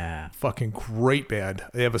band. Yeah. Fucking great band.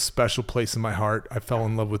 They have a special place in my heart. I fell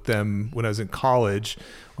in love with them when I was in college.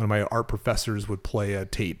 One of my art professors would play a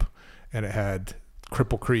tape, and it had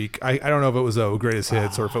Cripple Creek. I don't know if it was a Greatest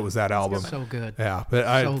Hits or if it was that album. So good. Yeah, but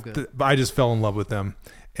I just fell in love with them.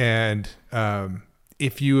 And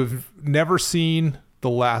if you have never seen The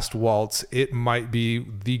Last Waltz, it might be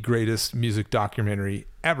the greatest music documentary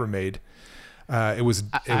ever made. I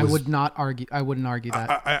would not argue. I wouldn't argue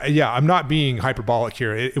that. I'm not being hyperbolic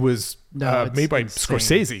here. It was made by insane.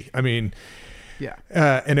 Scorsese. I mean, yeah.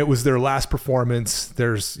 And it was their last performance.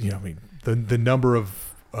 There's, the number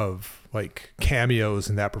of like cameos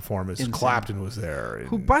in that performance. Insane. Clapton was there.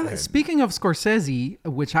 Speaking of Scorsese,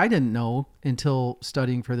 which I didn't know until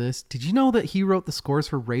studying for this, did you know that he wrote the scores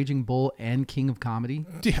for Raging Bull and King of Comedy?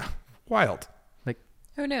 Yeah, wild.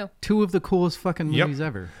 Who knew? Two of the coolest fucking movies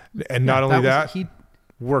ever. And not only that, he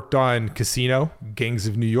worked on Casino, Gangs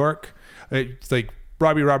of New York. It's like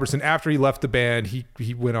Robbie Robertson, after he left the band,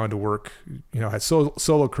 he went on to work, had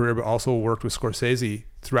solo career, but also worked with Scorsese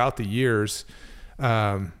throughout the years.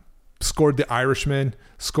 Scored The Irishman,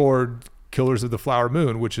 scored Killers of the Flower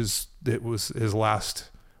Moon, which it was his last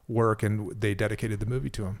work, and they dedicated the movie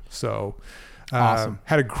to him. So awesome.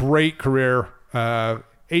 Had a great career.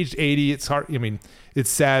 Aged 80, it's hard. I mean, it's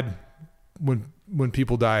sad when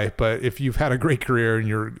people die, but if you've had a great career and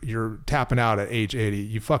you're tapping out at age 80,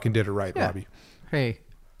 you fucking did it right, Robbie. Hey,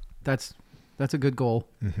 that's a good goal.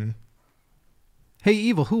 Mm-hmm. Hey,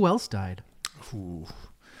 Evil, who else died? Ooh.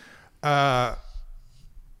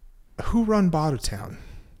 Who run Bartertown?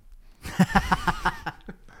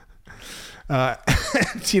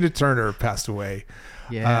 Tina Turner passed away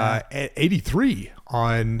at 83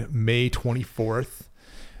 on May 24th.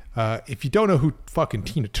 If you don't know who fucking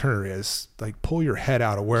Tina Turner is, like pull your head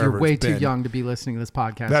out of wherever. You're way it's too been. young to be listening to this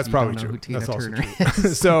podcast. That's if you probably don't know true. Who Tina That's also Turner true.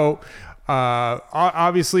 is. So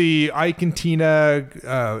obviously Ike and Tina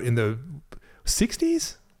in the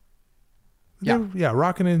 60s. Yeah,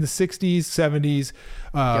 rocking in the 60s,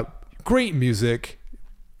 70s. Great music.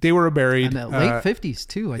 They were married. And the late 50s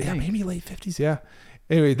too, I think. Maybe late 50s, yeah.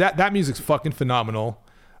 Anyway, that music's fucking phenomenal.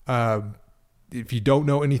 If you don't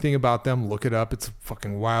know anything about them, look it up. It's a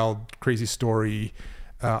fucking wild, crazy story.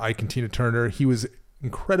 Ike and Tina Turner. He was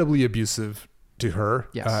incredibly abusive to her.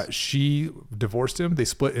 Yes. She divorced him. They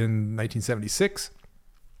split in 1976.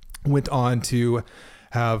 Went on to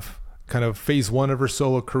have kind of phase one of her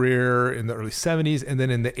solo career in the early 70s. And then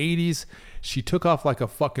in the 80s, she took off like a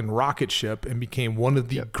fucking rocket ship and became one of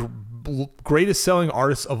the greatest selling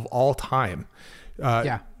artists of all time.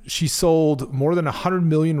 She sold more than 100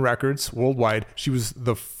 million records worldwide. She was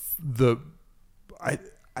I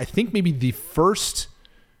think maybe the first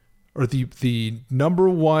or the number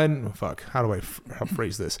one, how do I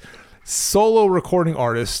phrase this? Solo recording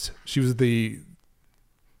artist. She was the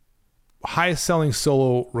highest selling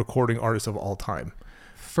solo recording artist of all time.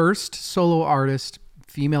 First solo artist,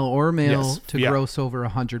 female or male, Yes. to gross over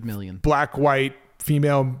 100 million. Black, white,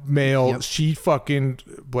 female, male. Yep. She fucking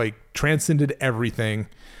like transcended everything.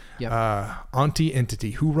 Yep. Auntie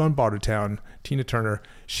Entity, Who Run Bartertown, Tina Turner.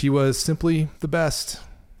 She was simply the best.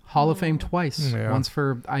 Hall of Fame twice. Yeah. Once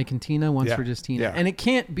for Ike and Tina, once for just Tina. Yeah. And it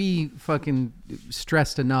can't be fucking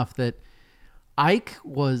stressed enough that Ike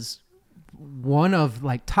was one of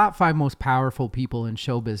like top 5 most powerful people in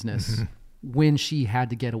show business when she had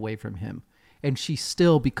to get away from him. And she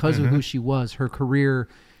still, because of who she was, her career,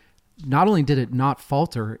 not only did it not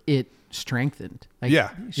falter, it strengthened. Like,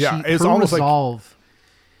 It's her almost resolve,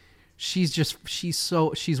 she's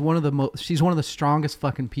one of the strongest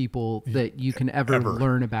fucking people that you can ever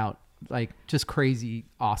learn about. Like, just crazy,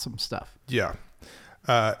 awesome stuff. Yeah.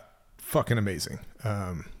 Fucking amazing.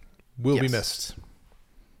 Will be missed.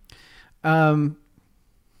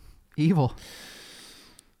 Evil.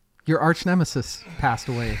 Your arch nemesis passed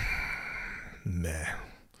away. Meh.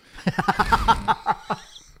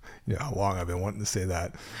 You know how long I've been wanting to say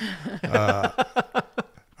that.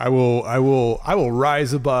 I will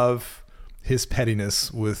rise above his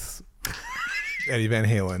pettiness with Eddie Van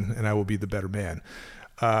Halen, and I will be the better man.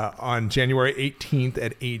 On January 18th,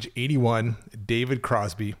 at age 81, David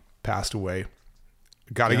Crosby passed away.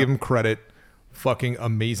 Got to give him credit. Fucking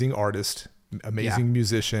amazing artist, amazing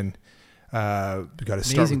musician. We got to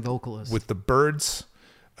start vocalist with the Byrds.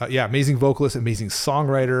 Amazing vocalist, amazing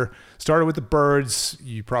songwriter. Started with the Byrds.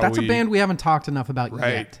 That's a band we haven't talked enough about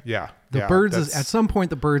yet. Yeah. The Byrds is at some point.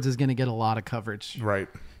 The Byrds is going to get a lot of coverage. Right.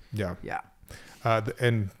 Yeah. Yeah.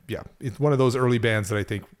 It's one of those early bands that I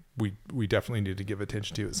think we definitely need to give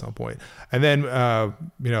attention to at some point. And then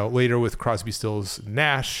later with Crosby, Stills,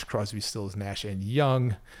 Nash, and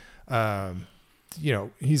Young.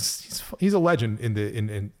 He's a legend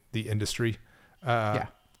in the industry.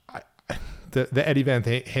 The Eddie Van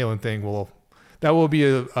Halen thing will be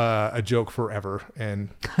a joke forever. And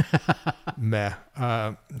meh.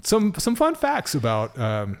 Some fun facts about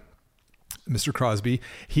Mr. Crosby.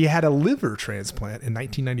 He had a liver transplant in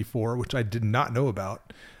 1994, which I did not know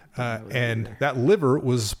about. And that liver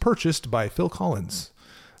was purchased by Phil Collins.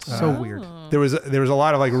 So weird. There was a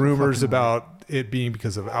lot of like rumors about it being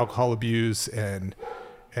because of alcohol abuse and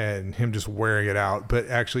him just wearing it out, but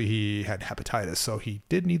actually he had hepatitis, so he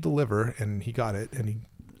did need the liver, and he got it, and he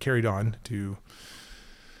carried on to,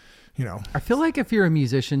 I feel like if you're a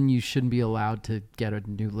musician, you shouldn't be allowed to get a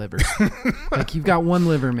new liver. Like, you've got one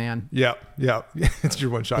liver, man. Yeah, it's your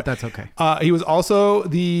one shot. But that's okay. He was also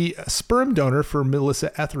the sperm donor for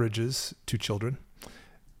Melissa Etheridge's 2 children.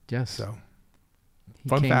 Yes. So, he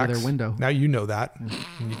fun came facts. to their window. Now you know that, and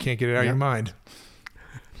you can't get it out of your mind.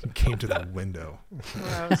 He came to the window.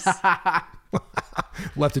 Gross.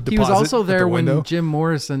 Left a deposit. He was also there when window. Jim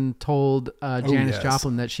Morrison told Janis yes.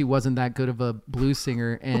 Joplin that she wasn't that good of a blues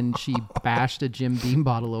singer, and she bashed a Jim Beam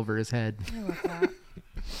bottle over his head. I love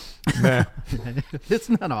Meh. that.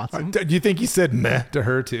 Isn't that awesome? Do you think he said meh to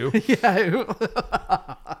her too? Yeah.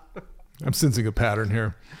 I'm sensing a pattern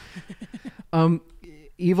here.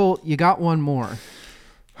 Evil, you got one more,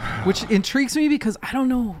 which intrigues me because I don't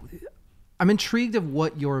know. I'm intrigued of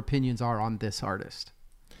what your opinions are on this artist.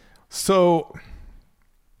 So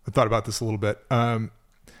I thought about this a little bit. I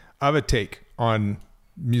have a take on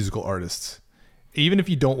musical artists. Even if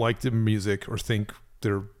you don't like their music or think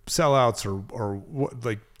they're sellouts or what,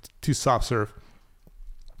 like too soft serve,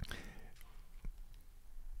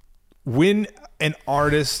 when an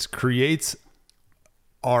artist creates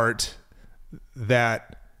art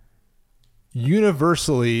that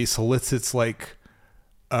universally solicits like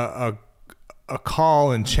a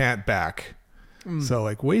call and chant back. So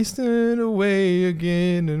like wasting away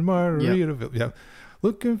again in Margaritaville. Yeah.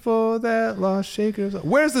 Looking for that lost shaker.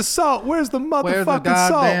 Where's the salt? Where's the motherfucking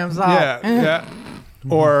goddamn salt? Yeah.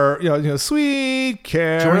 Or you know, sweet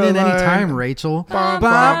Caroline. Join in anytime, Rachel. Bum,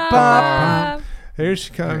 Bum, bum, bum. bum. Here she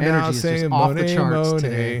comes Her now energy is just singing off the Monet, charts Monet.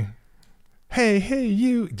 today. Hey,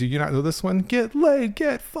 you. Do you not know this one? Get laid,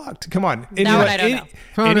 get fucked. Come on. That one I don't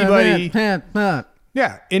know. Anybody.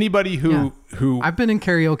 Yeah, anybody who I've been in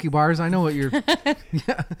karaoke bars. I know what you're.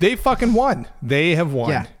 they fucking won. They have won.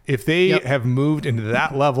 Yeah. If they Yep. have moved into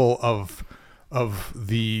that level of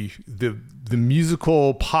the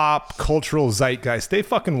musical pop cultural zeitgeist, they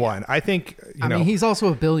fucking won. I think I mean, he's also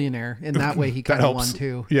a billionaire. In that way, he that kind of helps. won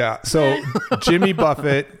too. Yeah. So Jimmy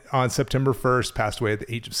Buffett on September 1st passed away at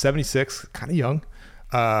the age of 76, kind of young.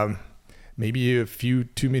 Maybe a few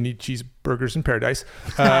too many cheeseburgers in paradise.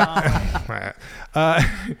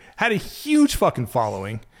 Had a huge fucking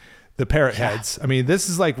following. The Parrot Heads. I mean, this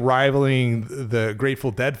is like rivaling the Grateful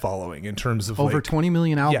Dead following in terms of Over like, 20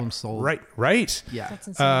 million albums sold. Right. Yeah. That's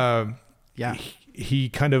insane. Yeah. He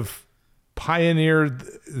kind of pioneered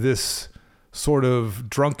this sort of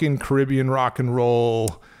drunken Caribbean rock and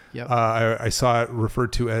roll. Yep. I saw it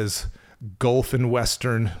referred to as Gulf and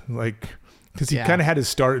Western, like, because he Yeah. kind of had his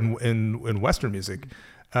start in Western music.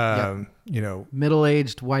 Yep. You know,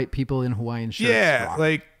 Middle-aged white people in Hawaiian shirts. yeah, rock.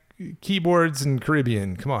 like keyboards and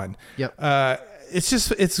Caribbean. Come on. Yep.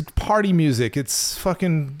 It's party music. It's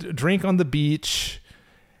fucking drink on the beach.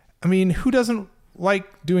 I mean, who doesn't like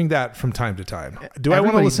doing that from time to time? Do I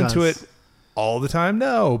want to Everybody listen to does. it all the time?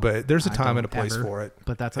 No, but there's a I time and a don't place ever, for it.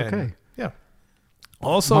 but that's And, okay. yeah.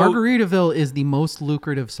 Also, Margaritaville is the most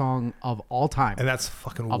lucrative song of all time. and that's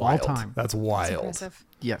fucking Of all wild. time. That's That's wild. impressive.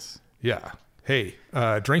 Yes. Yeah. Hey,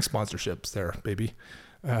 drink sponsorships there, baby.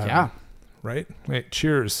 Yeah. Right? Wait,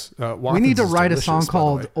 cheers. We Watkins need to is write a delicious, song by the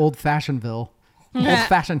called way. Old Fashionedville. Old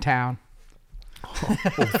Fashioned Town.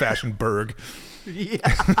 Old Fashioned Berg.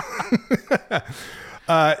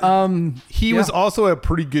 He was also a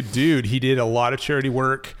pretty good dude. He did a lot of charity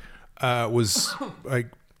work. Was like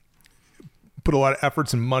put a lot of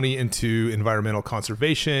efforts and money into environmental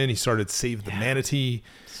conservation. He started Save the Manatee.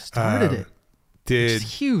 Started it. Did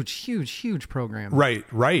It's huge program.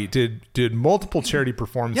 right. Did multiple charity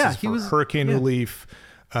performances Yeah, he for was- hurricane yeah. relief.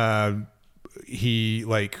 He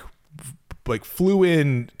like flew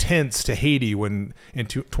in tents to Haiti when in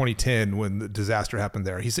 2010 when the disaster happened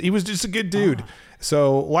there. He was just a good dude.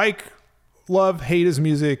 So like, love, hate his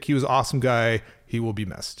music. He was an awesome guy. He will be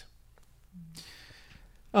missed.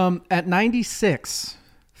 At 96,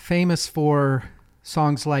 famous for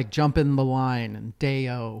songs like Jumpin' the Line and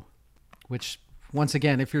Day-O, which, once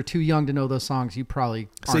again, if you're too young to know those songs, you probably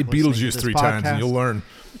Say aren't listening to Beetlejuice this 3 times and podcast. you'll learn.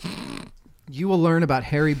 You will learn about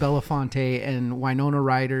Harry Belafonte and Winona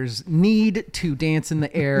Ryder's need to dance in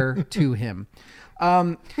the air to him.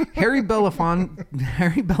 Harry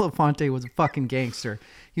Belafonte was a fucking gangster.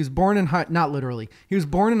 He was born in not literally. He was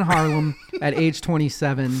born in Harlem at age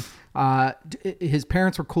 27. His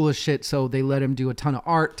parents were cool as shit, so they let him do a ton of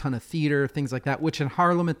art, ton of theater, things like that. Which in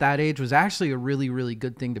Harlem at that age was actually a really, really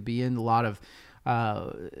good thing to be in. A lot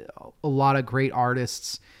of great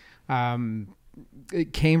artists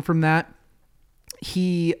it came from that.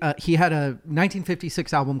 He had a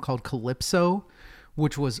 1956 album called Calypso,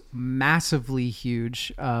 which was massively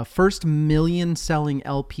huge. First million-selling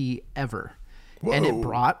LP ever. And it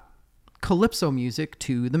brought Calypso music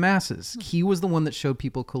to the masses. He was the one that showed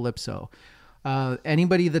people Calypso.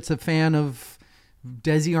 Anybody that's a fan of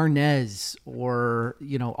Desi Arnaz or,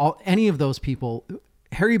 any of those people,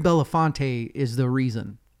 Harry Belafonte is the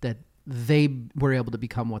reason that they were able to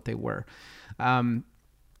become what they were.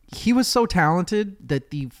 He was so talented that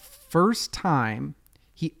the first time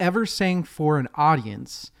he ever sang for an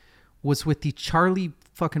audience was with the Charlie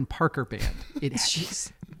fucking Parker band. It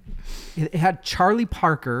had Charlie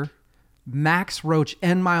Parker, Max Roach,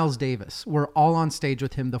 and Miles Davis were all on stage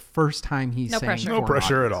with him the first time he sang. pressure. for No an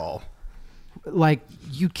pressure at audience. all. Like,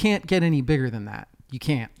 you can't get any bigger than that. You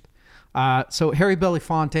can't. So Harry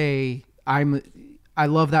Belafonte, I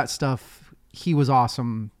love that stuff. He was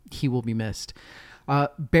awesome. He will be missed.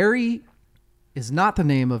 Barry is not the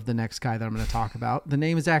name of the next guy that I'm going to talk about. The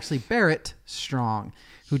name is actually Barrett Strong,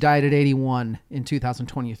 who died at 81 in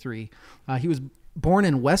 2023. He was born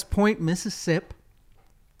in West Point, Mississippi.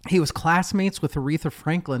 He was classmates with Aretha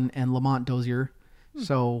Franklin and Lamont Dozier.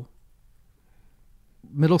 So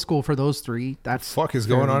middle school for those three. That's Fuck is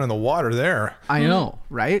going on in the water there? I know,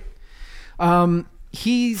 right?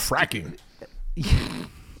 He's Fracking.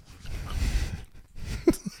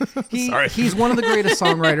 He's one of the greatest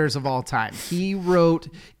songwriters of all time. He wrote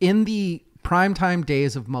in the primetime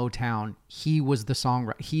days of Motown. He was the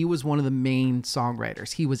songwriter. He was one of the main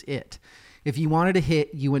songwriters. He was it. If you wanted a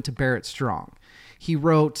hit, you went to Barrett Strong. He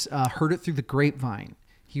wrote Heard It Through the Grapevine.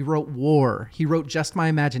 He wrote War. He wrote Just My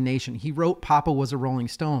Imagination. He wrote Papa Was a Rolling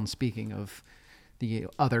Stone, speaking of the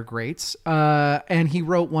other greats. And he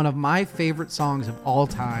wrote one of my favorite songs of all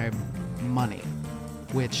time, Money,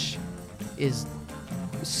 which is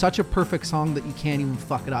such a perfect song that you can't even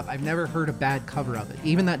fuck it up. I've never heard a bad cover of it.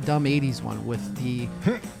 Even that dumb 80s one with the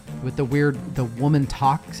woman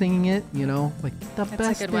singing it, you know, like the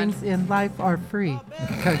best things in life are free.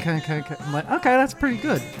 I'm like, okay, that's pretty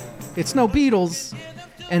good. It's no Beatles.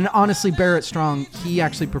 And honestly, Barrett Strong, he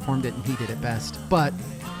actually performed it and he did it best. But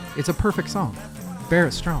it's a perfect song.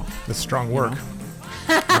 Barrett Strong. That's strong work.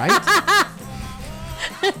 You know? Right?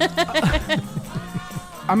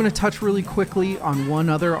 I'm going to touch really quickly on one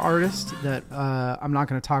other artist that I'm not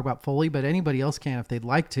going to talk about fully, but anybody else can if they'd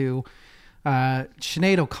like to.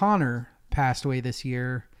 Sinead O'Connor passed away this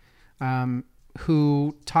year,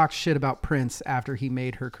 who talked shit about Prince after he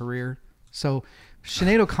made her career. So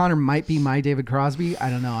Sinead O'Connor might be my David Crosby. I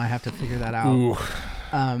don't know. I have to figure that out.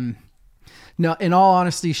 No, in all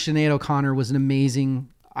honesty, Sinead O'Connor was an amazing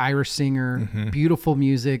Irish singer, beautiful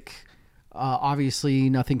music. Obviously,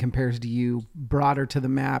 Nothing Compares to You brought her to the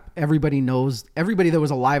map. Everybody that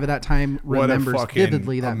was alive at that time remembers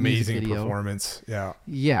vividly that amazing music video. Performance. Yeah.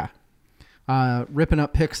 Yeah. Ripping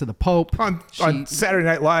up pics of the Pope. On Saturday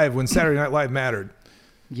Night Live when Saturday Night Live mattered.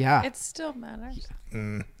 Yeah. It still matters.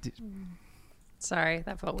 Sorry,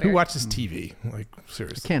 that felt weird. Who watches TV? Like,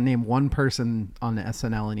 seriously. I can't name one person on the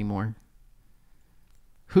SNL anymore.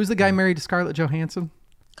 Who's the guy married to Scarlett Johansson?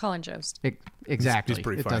 Colin Jost. Exactly. He's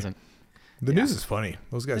pretty it funny. doesn't. The news is funny.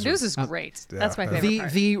 Those guys. The news is great. yeah. That's my favorite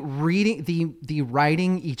part. The reading, the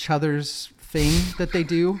writing each other's thing that they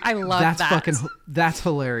do. I love that's that. That's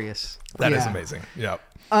hilarious. That is amazing. Yeah.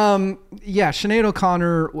 Yeah, Sinead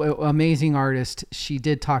O'Connor, amazing artist. She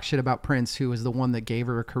did talk shit about Prince, who was the one that gave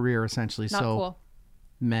her a career, essentially. Not cool.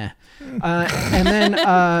 Meh. And then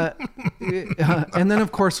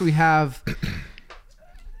of course we have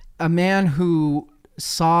a man who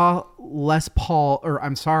saw who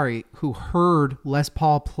heard Les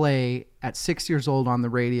Paul play at 6 years old on the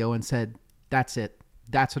radio and said, "That's it.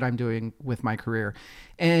 That's what I'm doing with my career."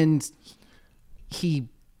 And he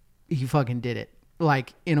fucking did it,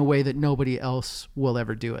 like in a way that nobody else will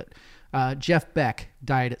ever do it. Jeff Beck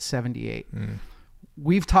died at 78.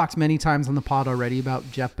 We've talked many times on the pod already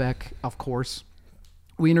about Jeff Beck, of course.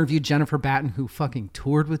 We interviewed Jennifer Batten, who fucking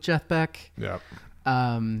toured with Jeff Beck. Yeah.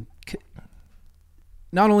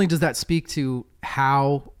 Not only does that speak to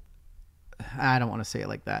how, I don't want to say it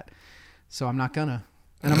like that, so I'm not gonna,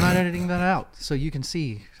 and I'm not editing that out, so you can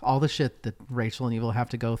see all the shit that Rachel and Evil have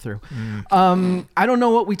to go through. I don't know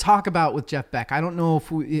what we talk about with Jeff Beck. I don't know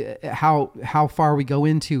if how far we go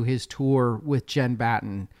into his tour with Jen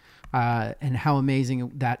Batten, and how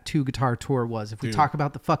amazing that 2-guitar tour was. If we talk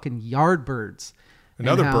about the fucking Yardbirds.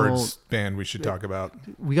 Another Birds band we should talk about.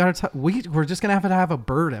 We gotta we're just gonna have a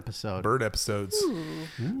bird episode. Bird episodes.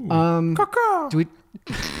 Do we?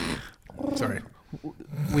 Sorry.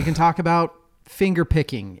 We can talk about finger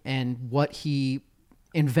picking and what he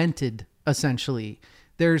invented. Essentially,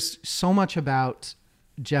 there's so much about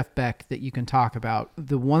Jeff Beck that you can talk about.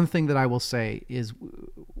 The one thing that I will say is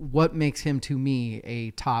what makes him to me a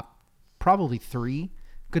top, probably 3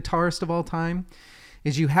 guitarist of all time,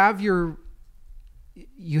 is you have your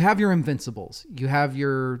Invincibles. You have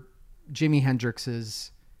your Jimi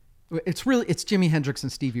Hendrixes. It's Jimi Hendrix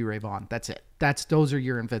and Stevie Ray Vaughan. That's it. Those are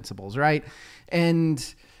your Invincibles, right?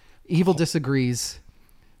 And Evil disagrees.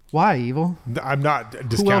 Why, Evil? I'm not Who else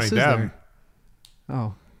discounting is them. there?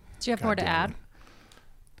 Oh, Do you have more to add?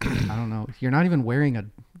 I don't know. You're not even wearing a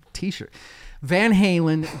t-shirt. Van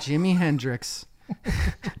Halen, Jimi Hendrix,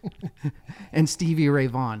 and Stevie Ray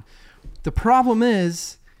Vaughan. The problem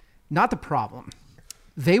is, not the problem.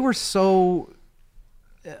 They were so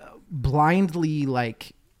blindly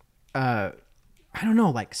like, I don't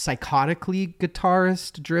know, like psychotically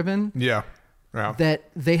guitarist driven. Yeah. Yeah.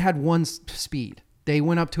 That they had one speed. They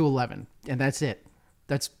went up to 11 and that's it.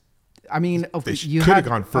 I mean, They you could have had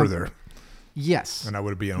gone further. Yes. And I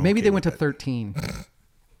would be maybe okay they went to with it. 13.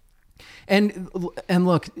 And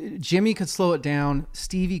look, Jimmy could slow it down.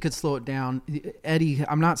 Stevie could slow it down. Eddie,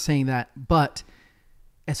 I'm not saying that, but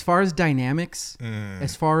as far as dynamics,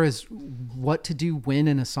 as far as what to do when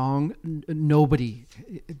in a song, nobody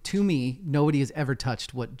has ever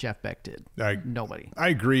touched what Jeff Beck did. Nobody. I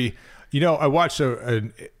agree. You know, I watched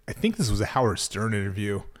I think this was a Howard Stern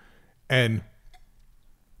interview, and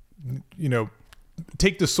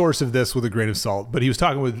take the source of this with a grain of salt, but he was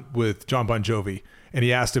talking with John Bon Jovi, and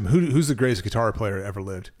he asked him, who's the greatest guitar player that ever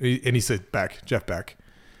lived? And he said, Jeff Beck.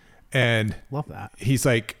 And love that. He's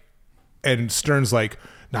like, and Stern's like,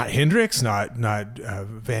 not Hendrix, not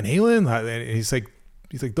Van Halen. And he's like,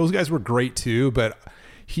 those guys were great too, but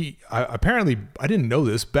apparently, I didn't know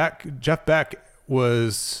this. Jeff Beck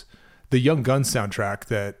was the Young Guns soundtrack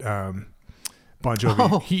that Bon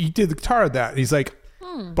Jovi, he did the guitar of that. And he's like,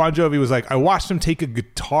 Bon Jovi was like, I watched him take a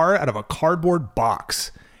guitar out of a cardboard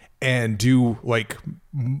box and do like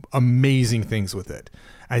amazing things with it.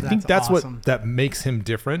 I think that's awesome. What that makes him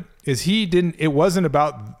different is it wasn't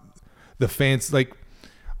about the fans. Like,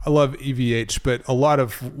 I love EVH, but a lot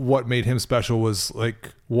of what made him special was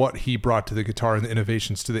like what he brought to the guitar and the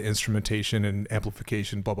innovations to the instrumentation and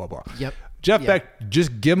amplification, blah, blah, blah. Yep. Jeff Beck,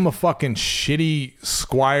 just give him a fucking shitty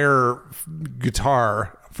Squier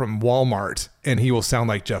guitar from Walmart and he will sound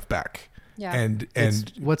like Jeff Beck. Yeah.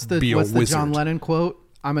 And what's be a the wizard. John Lennon quote?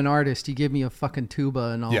 I'm an artist. You give me a fucking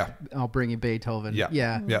tuba and I'll bring you Beethoven. Yeah.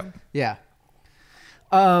 Yeah. Yeah.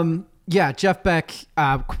 Yeah. Jeff Beck.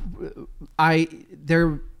 A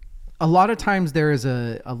lot of times there is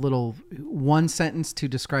a little one sentence to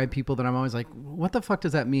describe people that I'm always like, what the fuck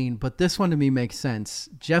does that mean? But this one to me makes sense.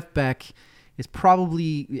 Jeff Beck is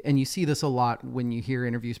probably, and you see this a lot when you hear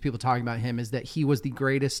interviews, people talking about him, is that he was the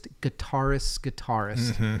greatest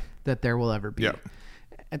guitarist that there will ever be. Yeah.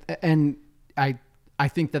 And I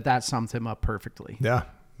think that sums him up perfectly. Yeah,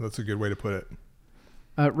 that's a good way to put it.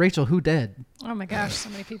 Rachel, who dead? Oh my gosh, so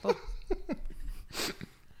many people.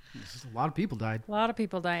 A lot of people died. A lot of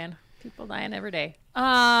people dying. People dying every day.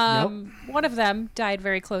 One of them died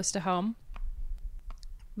very close to home.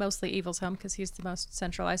 Mostly Evil's home because he's the most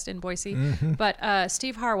centralized in Boise. But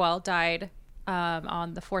Steve Harwell died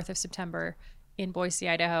on the 4th of September in Boise,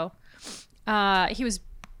 Idaho. He was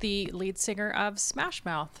the lead singer of Smash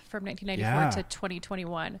Mouth from 1994 to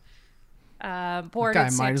 2021. Born that guy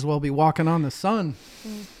might as well be walking on the sun.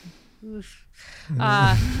 You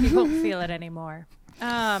won't feel it anymore. He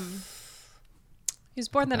was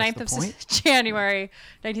born the 9th of January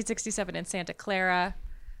 1967 in Santa Clara.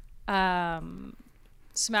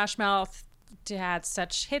 Smash Mouth had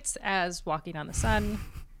such hits as Walking on the Sun,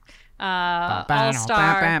 All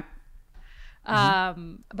Star,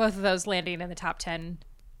 both of those landing in the top 10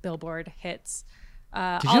 Billboard hits.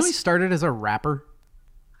 Did you know he started as a rapper?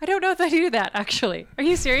 I don't know if I knew that, actually. Are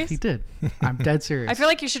you serious? He did. I'm dead serious. I feel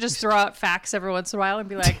like you should just throw out facts every once in a while and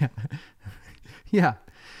be like... Yeah.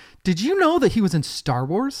 Did you know that he was in Star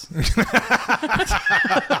Wars?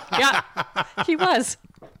 Yeah, he was.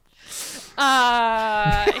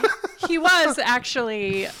 He was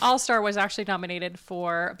actually... All-Star was actually nominated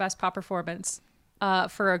for Best Pop Performance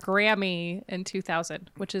for a Grammy in 2000,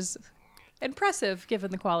 which is... impressive given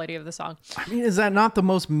the quality of the song. I mean, is that not the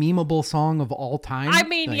most memeable song of all time? I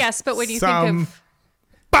mean, yes, but when you think of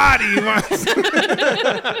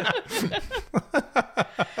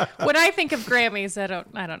when I think of Grammys, I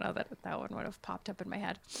don't know that one would have popped up in my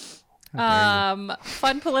head.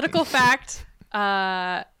 Fun political fact.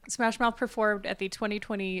 Smash Mouth performed at the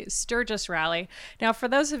 2020 Sturgis Rally. Now, for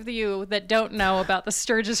those of you that don't know about the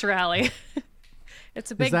Sturgis Rally, it's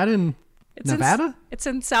a big... Is that in... Nevada? It's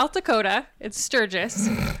in South Dakota. It's Sturgis.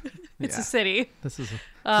 It's a city. This is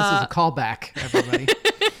a callback, everybody.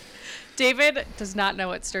 David does not know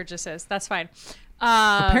what Sturgis is. That's fine.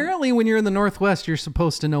 Apparently, when you're in the Northwest, you're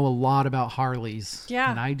supposed to know a lot about Harleys. Yeah.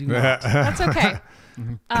 And I do not. That's okay.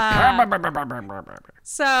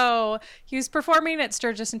 So he was performing at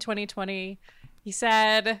Sturgis in 2020. He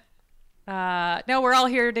said, no, we're all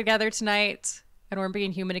here together tonight and we're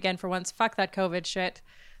being human again for once. Fuck that COVID shit.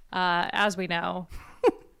 As we know,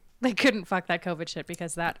 they couldn't fuck that COVID shit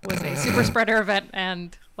because that was a super spreader event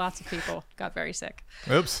and lots of people got very sick.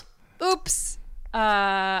 Oops. He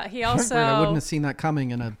also... I wouldn't have seen that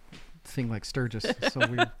coming in a thing like Sturgis. It's so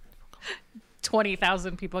weird.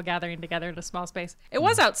 20,000 people gathering together in a small space. It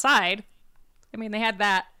was outside. I mean, they had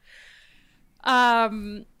that.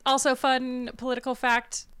 Also, fun political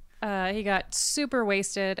fact. He got super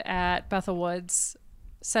wasted at Bethel Woods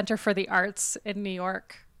Center for the Arts in New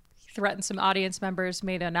York. He threatened some audience members,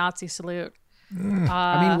 made a Nazi salute.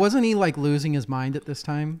 I mean, wasn't he like losing his mind at this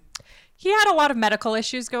time? He had a lot of medical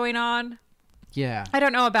issues going on. Yeah. I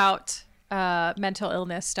don't know about mental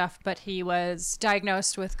illness stuff, but he was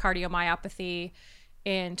diagnosed with cardiomyopathy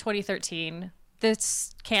in 2013.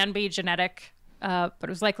 This can be genetic, but it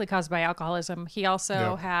was likely caused by alcoholism. He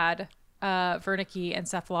also had Wernicke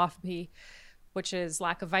encephalopathy, which is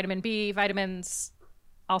lack of vitamin B. Vitamins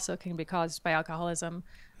also can be caused by alcoholism.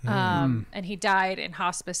 And he died in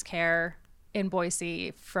hospice care in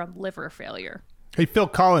Boise from liver failure. Hey, Phil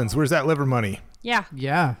Collins, where's that liver money? Yeah.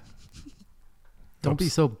 Yeah. Don't be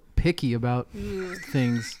so picky about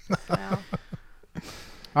things. Well,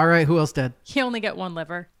 All right, who else dead? you only get one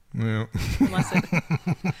liver. Yeah. Unless it...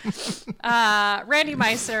 Randy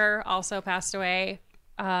Meisner also passed away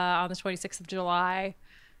on the 26th of July.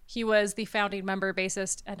 He was the founding member,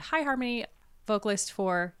 bassist, and high harmony vocalist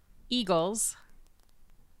for Eagles.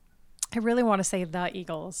 I really want to say the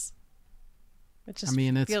Eagles. It just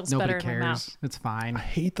feels nobody better in my mouth. cares. It's fine. I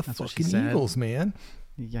hate the That's what she fucking said. Eagles, man.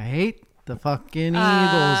 You hate the fucking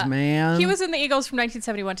Eagles, man. He was in the Eagles from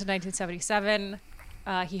 1971 to 1977.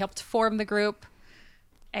 He helped form the group.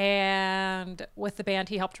 And with the band,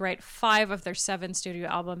 he helped write 5 of their 7 studio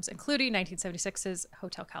albums, including 1976's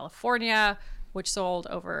Hotel California, which sold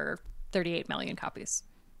over 38 million copies.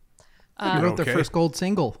 He wrote their first gold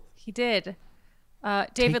single. He did.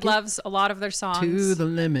 David loves a lot of their songs. To the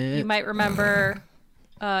limit. You might remember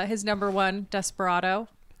his number one, Desperado.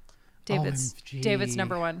 OMG. David's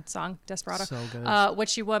number one song, Desperado. So good.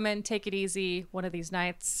 Witchy Woman, Take It Easy, One of These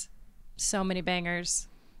Nights. So many bangers.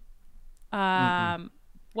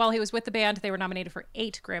 While he was with the band, they were nominated for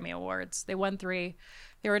 8 Grammy Awards. They won 3.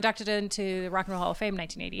 They were inducted into the Rock and Roll Hall of Fame in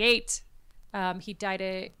 1988.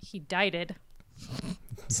 He died.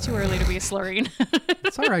 It's too early to be slurring.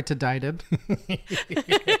 It's all right to die, Dib.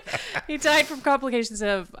 He died from complications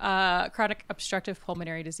of chronic obstructive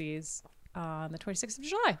pulmonary disease on the 26th of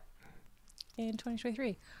July in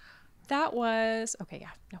 2023. That was... Okay,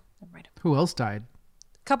 yeah. No, never mind. Who else died?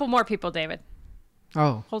 A couple more people, David.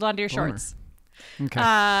 Oh. Hold on to your bummer. shorts.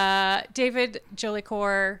 Okay. David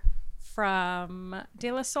Jolicoeur from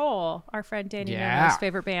De La Soul, our friend Danny Yeah. Nono's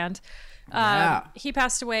favorite band. Yeah. He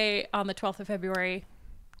passed away on the 12th of February.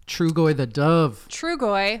 Trugoy the Dove.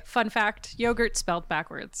 Trugoy, fun fact, yogurt spelled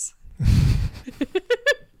backwards.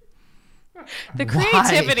 The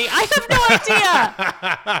creativity. I have no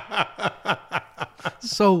idea.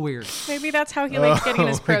 So weird. Maybe that's how he likes getting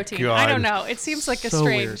his my protein. I don't God. know. It seems like a So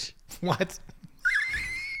strange What?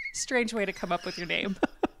 way to come up with your name.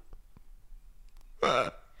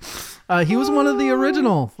 He was one of the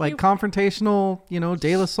original, confrontational,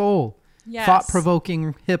 De La Soul. Yes.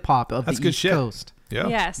 Thought-provoking hip-hop of That's the good East shit. Coast. Yeah.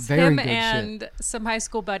 Yes, Very him good shit. and some high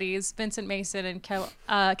school buddies, Vincent Mason and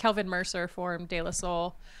Kelvin Mercer, formed De La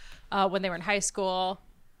Soul when they were in high school.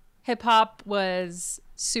 Hip hop was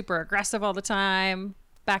super aggressive all the time.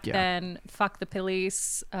 Back then, fuck the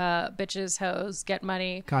police, bitches, hoes, get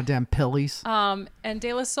money. Goddamn pillies. And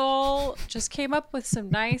De La Soul just came up with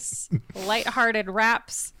some nice, lighthearted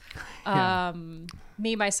raps.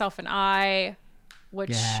 Me, Myself, and I,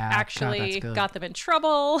 which Yeah, God, actually that's good. got them in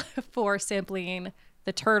trouble for sampling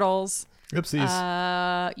the Turtles.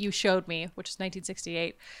 Oopsies. You Showed Me, which is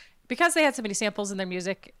 1968. Because they had so many samples in their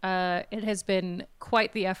music, it has been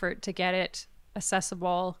quite the effort to get it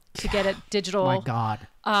accessible, to get it digital. My God.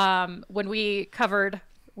 When we covered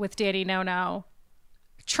with Danny No,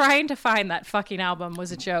 trying to find that fucking album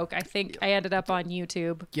was a joke. I think I ended up on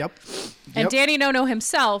YouTube. Yep. And Danny No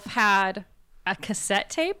himself had a cassette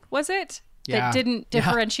tape, was it? Yeah. That didn't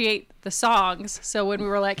differentiate the songs. So when we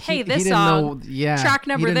were like, hey, this he didn't song, know, track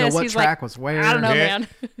number he didn't this, know what he's track like, was where. I don't know, Yeah. man.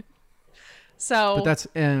 So But that's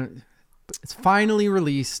it's finally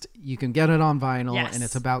released. You can get it on vinyl, Yes. and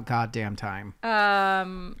it's about goddamn time.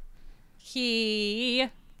 he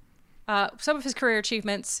some of his career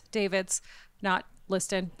achievements, David's not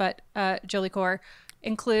listed, but Jolicoeur,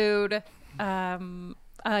 include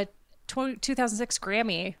a 2006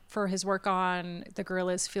 Grammy for his work on the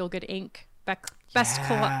Gorillaz Feel Good Inc. Best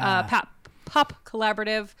pop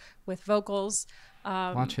collaborative with vocals.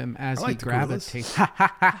 Watch him as I he like the gravitates.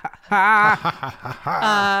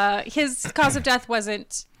 His cause of death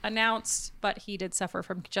wasn't announced, but he did suffer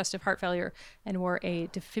from congestive heart failure and wore a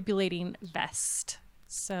defibrillating vest.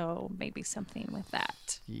 So maybe something with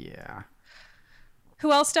that. Yeah.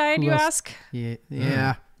 Who else died, Who you else? ask?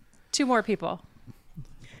 Yeah. 2 more people.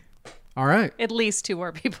 All right. At least 2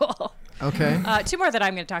 more people. Okay. 2 more that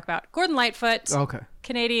I'm going to talk about. Gordon Lightfoot, Okay.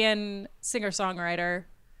 Canadian singer-songwriter,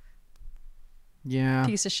 Yeah.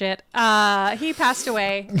 piece of shit. He passed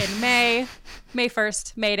away in May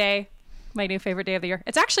 1st, May Day, my new favorite day of the year.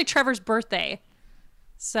 It's actually Trevor's birthday.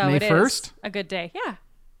 So May it is 1st? a good day. Yeah.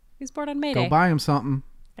 He was born on May Go Day. buy him something.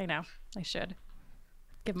 I know. I should.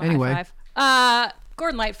 Give him a Anyway. high five.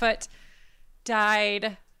 Gordon Lightfoot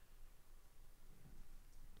died.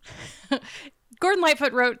 Gordon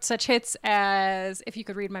Lightfoot wrote such hits as If You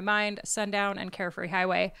Could Read My Mind, Sundown, and Carefree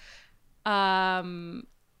Highway. Gordon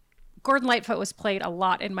Lightfoot was played a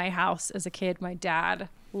lot in my house as a kid. My dad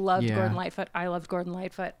loved Yeah. Gordon Lightfoot. I loved Gordon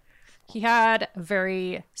Lightfoot. He had a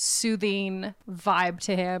very soothing vibe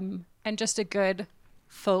to him and just a good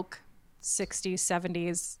folk 60s,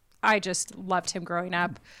 70s. I just loved him growing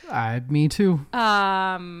up. Me too.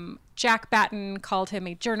 Jack Batten called him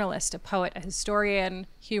a journalist, a poet, a historian,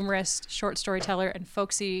 humorist, short storyteller, and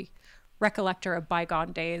folksy recollector of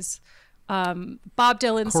bygone days. Bob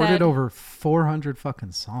Dylan Recorded said over 400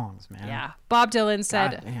 fucking songs, man. Yeah. Bob Dylan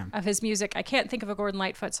said damn. of his music, I can't think of a Gordon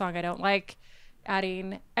Lightfoot song I don't like,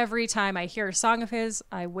 adding, every time I hear a song of his,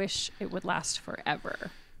 I wish it would last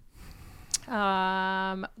forever.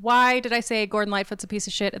 Why did I say Gordon Lightfoot's a piece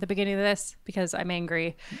of shit at the beginning of this? Because I'm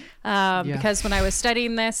angry. Because when I was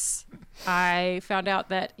studying this, I found out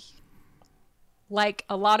that, like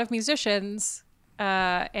a lot of musicians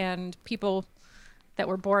and people that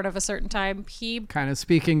were born of a certain time, he Kind of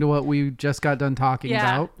speaking to what we just got done talking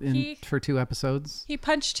Yeah, about for 2 episodes. he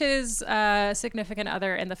punched his significant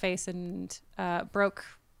other in the face and broke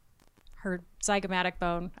her zygomatic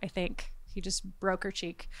bone, I think. He just broke her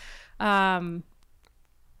cheek. Because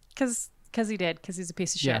he did, because he's a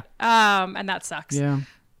piece of shit. And that sucks. Yeah.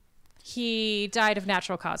 He died of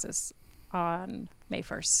natural causes on May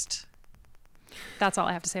 1st. That's all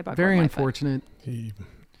I have to say about Very Gordon Lightfoot. unfortunate. He,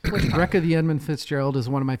 Wreck of the Edmund Fitzgerald is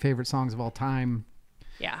one of my favorite songs of all time.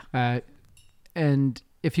 Yeah, And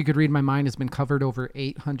If You Could Read My Mind has been covered over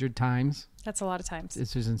 800 times. that's a lot of times.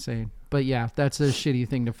 It's just insane. But yeah, that's a shitty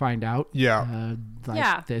thing to find out. Yeah.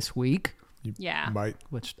 This week, Yeah. might.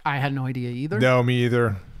 which I had no idea either. No, me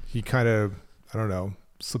either. He kind of, I don't know,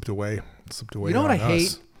 slipped away. You know what I on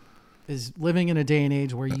us. hate is living in a day and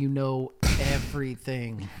age where you know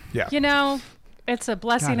everything. Yeah. You know, it's a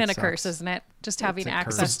blessing God, it and a curse, sucks. isn't it? Just having a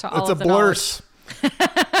access curse. to all It's of a the knowledge. blurse.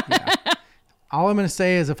 All I'm going to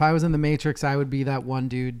say is if I was in the Matrix, I would be that one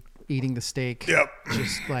dude eating the steak. Yep.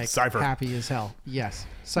 Just like Cypher. happy as hell. Yes.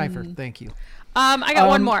 Cypher. Thank you. I got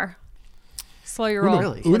one more. Slow your roll.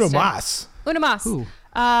 really? Uno Listen. mas. Una mas. Who?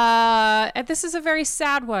 And this is a very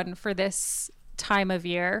sad one for this time of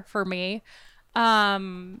year for me.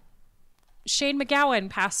 Shane McGowan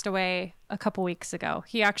passed away a couple weeks ago.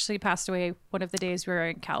 He actually passed away one of the days we were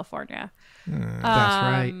in California. That's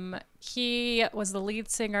right. He was the lead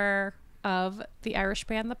singer of the Irish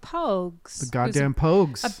band The Pogues. The goddamn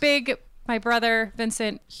Pogues. My brother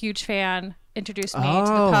Vincent, huge fan, introduced me to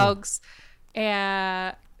the Oh. Pogues.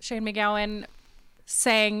 And Shane McGowan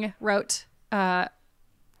wrote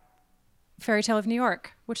Fairy Tale of New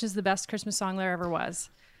York, which is the best Christmas song there ever was.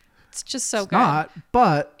 It's just so good. Not,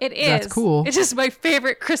 but It is. That's cool. It's just my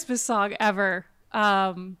favorite Christmas song ever.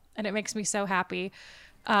 And it makes me so happy.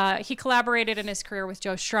 He collaborated in his career with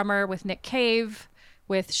Joe Strummer, with Nick Cave,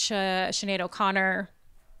 with Sinead O'Connor.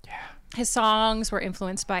 Yeah. His songs were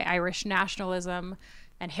influenced by Irish nationalism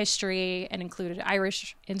and history and included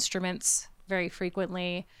Irish instruments very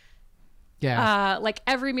frequently. Yeah. Like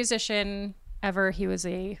every musician ever, he was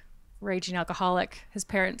a raging alcoholic. His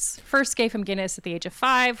parents first gave him Guinness at the age of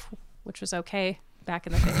 5, which was okay back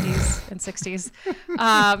in the 50s and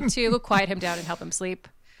 60s, to quiet him down and help him sleep.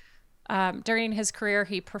 During his career,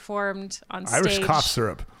 he performed on stage. Irish cough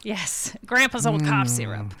syrup. Yes, Grandpa's old cough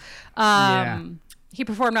syrup. Yeah. He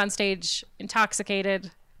performed on stage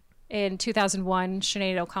intoxicated. In 2001,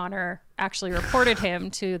 Sinead O'Connor actually reported him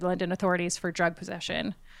to the London authorities for drug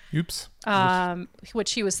possession. Oops.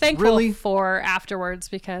 Which he was thankful Really? for afterwards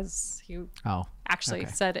because he Oh. actually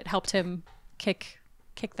okay. said it helped him kick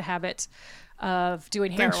the habit of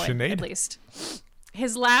doing Thanks, heroin, Sinead. at least.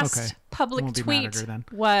 His last Okay. public Won't be mad at tweet her then.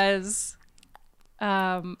 was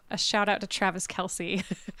a shout out to Travis Kelce,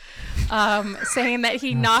 saying that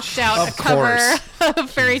he knocked out Of a cover course. of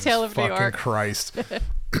Fairy Tale of New Fucking York. Christ.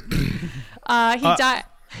 He died.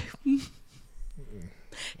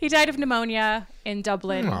 He died of pneumonia in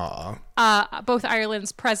Dublin. Aw. Both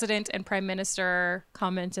Ireland's president and prime minister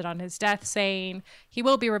commented on his death, saying he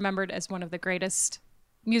will be remembered as one of the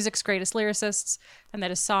music's greatest lyricists, and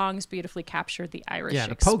that his songs beautifully captured the Irish Yeah,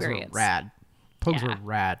 the Pogues experience. were rad. Pogues Yeah. were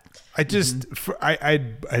rad. I just,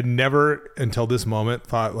 I never until this moment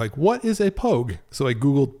thought like, what is a pogue? So I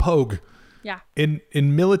Googled pogue. Yeah. In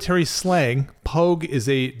military slang, pogue is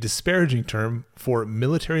a disparaging term for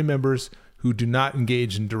military members who do not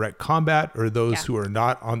engage in direct combat or those Yeah. who are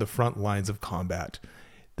not on the front lines of combat.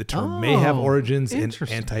 The term may have origins in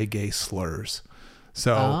interesting. anti-gay slurs.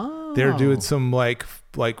 So they're doing some like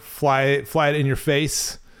fly it in your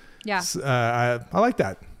face. Yeah. I like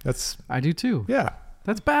that. That's I do too. yeah.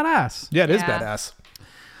 That's badass. Yeah, it is Yeah. badass.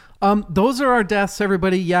 Those are our deaths,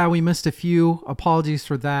 everybody. Yeah, we missed a few. Apologies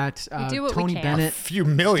for that. do what we Tony can. Bennett. Few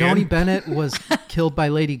million. Tony Bennett was killed by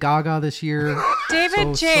Lady Gaga this year.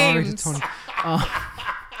 David So sorry to James. Tony.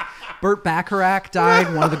 Burt Bacharach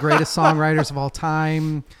died, one of the greatest songwriters of all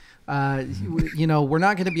time. We're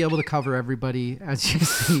not going to be able to cover everybody, as you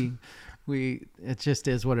see. It just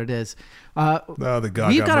is what it is. The Gaga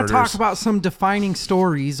we've got to murders. talk about some defining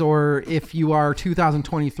stories, or if you are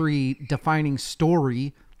 2023 defining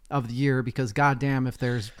story of the year, because goddamn if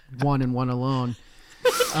there's one and one alone.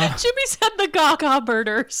 Jimmy said the Gaga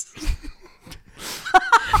murders.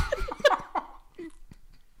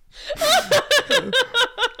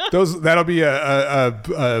 That'll be a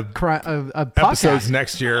podcast. episodes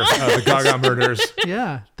next year. The Gaga murders.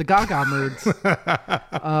 Yeah, the Gaga merds.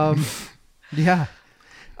 Yeah.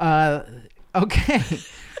 Okay.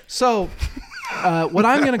 So, what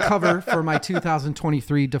I'm going to cover for my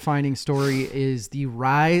 2023 defining story is the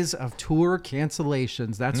rise of tour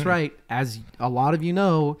cancellations. That's right. As a lot of you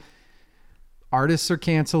know, artists are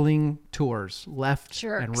canceling tours left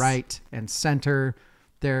Jerks. and right and center.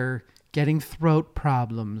 They're getting throat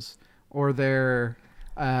problems, or they're,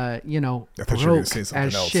 thought you were broke gonna say something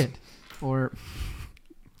as else. shit. Or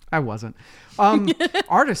I wasn't.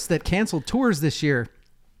 Artists that canceled tours this year: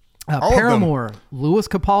 of them. Paramore, Louis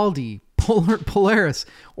Capaldi, Polaris,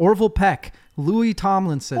 Orville Peck, Louis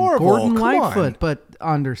Tomlinson, Orville, Gordon come Lightfoot, on. but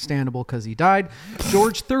understandable because he died.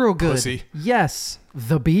 George Thorogood, Pussy. yes,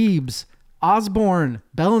 The Biebs, Osborne,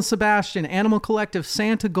 Bell and Sebastian, Animal Collective,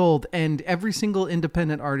 Santa Gold, and every single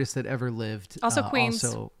independent artist that ever lived. Also, Queens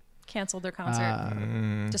canceled their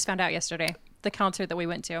concert. Just found out yesterday. The concert that we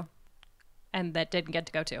went to, and that didn't get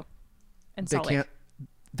to go to. In Salt Lake.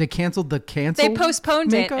 They canceled the cancel. They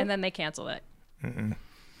postponed makeup? it, and then they canceled it.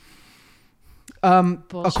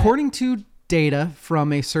 Bullshit. According to data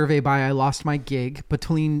from a survey by I Lost My Gig,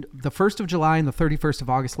 between the 1st of July and the 31st of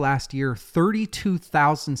August last year,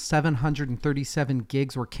 32,737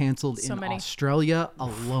 gigs were canceled So in many. Australia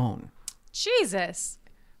alone. Jesus.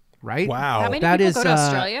 Right? Wow. How many That people is, go to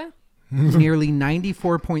Australia? Nearly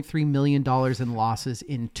 $94.3 million in losses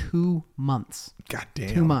in 2 months. God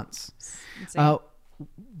damn. 2 months. Insane.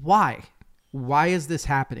 Why? Why is this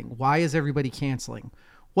happening? Why is everybody canceling?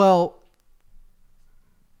 Well,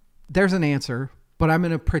 there's an answer, but I'm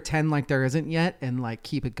going to pretend like there isn't yet and like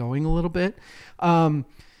keep it going a little bit.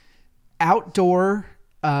 Outdoor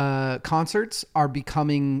concerts are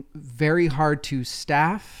becoming very hard to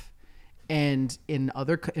staff. And in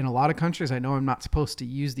a lot of countries, I know I'm not supposed to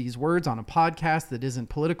use these words on a podcast that isn't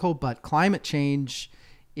political, but climate change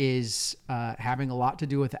is having a lot to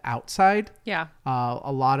do with outside. Yeah.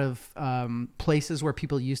 A lot of places where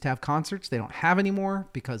people used to have concerts, they don't have anymore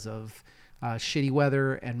because of shitty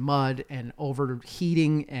weather and mud and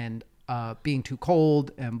overheating and being too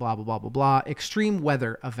cold and blah, blah, blah, blah, blah. Extreme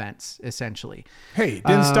weather events, essentially. Hey,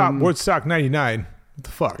 didn't stop Woodstock 99. What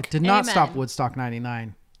the fuck? Did not Amen. stop Woodstock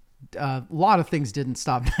 99. A lot of things didn't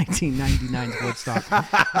stop 1999's Woodstock.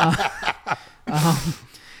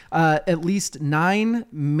 At least 9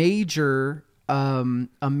 major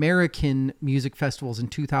American music festivals in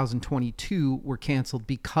 2022 were canceled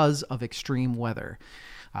because of extreme weather.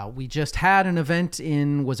 We just had an event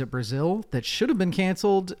in, was it Brazil, that should have been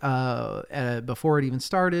canceled before it even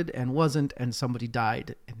started and wasn't, and somebody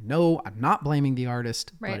died. And no, I'm not blaming the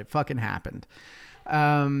artist, Right. but it fucking happened.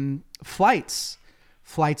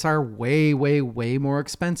 Flights are way, way, way more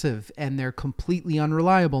expensive, and they're completely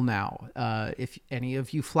unreliable now. If any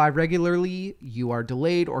of you fly regularly, you are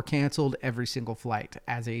delayed or canceled every single flight.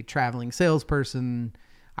 As a traveling salesperson,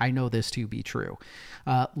 I know this to be true.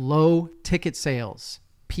 Low ticket sales.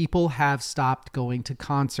 People have stopped going to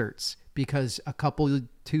concerts because a couple,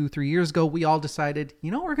 2-3 years ago, we all decided, you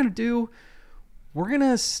know what we're going to do? We're going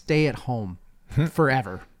to stay at home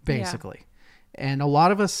forever, basically. And a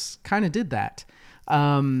lot of us kind of did that.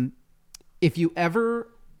 If you ever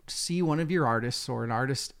see one of your artists or an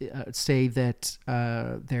artist say that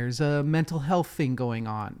there's a mental health thing going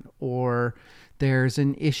on, or there's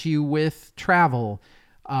an issue with travel,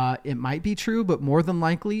 it might be true, but more than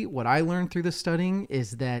likely what I learned through the studying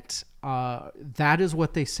is that that is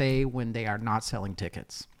what they say when they are not selling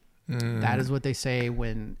tickets. That is what they say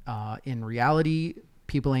when in reality,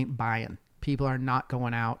 people ain't buying. People are not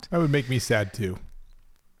going out. That would make me sad too.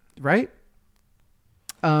 Right?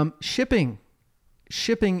 Shipping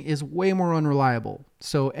is way more unreliable.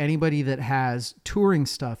 So anybody that has touring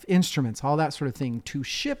stuff, instruments, all that sort of thing to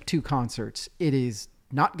ship to concerts, it is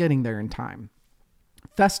not getting there in time.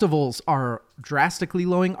 Festivals are drastically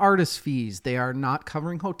lowering artist fees. They are not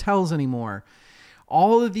covering hotels anymore.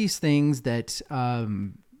 All of these things that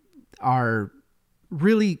are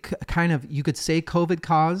really kind of, you could say COVID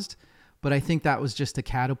caused, but I think that was just a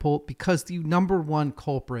catapult because the number one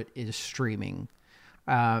culprit is streaming.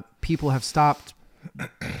 People have stopped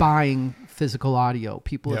buying physical audio.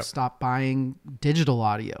 People Yep. have stopped buying digital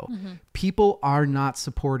audio. People are not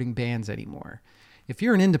supporting bands anymore. If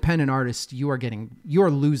you're an independent artist, you're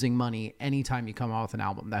losing money anytime you come out with an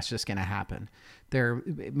album. That's just going to happen.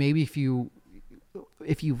 Maybe if you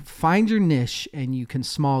find your niche and you can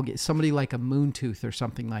get somebody like a Moontooth or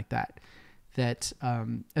something like that,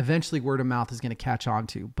 eventually word of mouth is going to catch on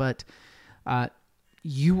to. But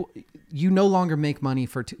you no longer make money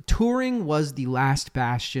for touring. Was the last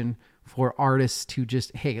bastion for artists to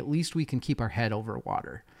just, hey, at least we can keep our head over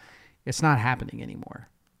water. It's not happening anymore.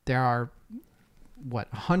 There are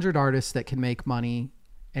 100 artists that can make money,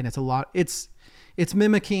 and it's a lot. It's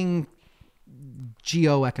mimicking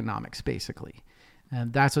geoeconomics basically,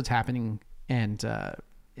 and that's what's happening. And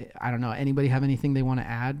I don't know, anybody have anything they want to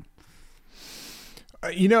add?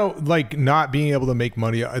 Like not being able to make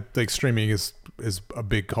money, like streaming is a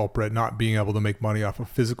big culprit. Not being able to make money off of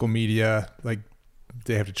physical media, like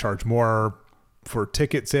they have to charge more for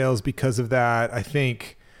ticket sales because of that. I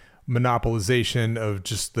think monopolization of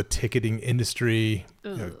just the ticketing industry,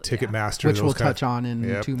 Ticketmaster, which we'll touch on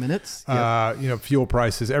in 2 minutes. Fuel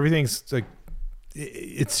prices, everything's like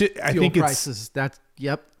I think prices. That's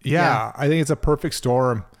I think it's a perfect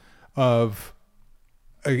storm of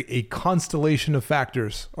a constellation of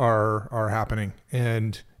factors are happening,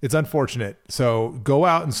 and it's unfortunate. So go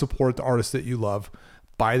out and support the artists that you love,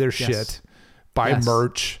 buy their shit, buy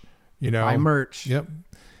merch, buy merch. Yep.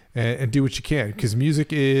 And do what you can, because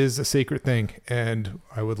music is a sacred thing, and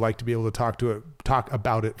I would like to be able to talk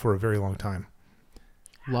about it for a very long time.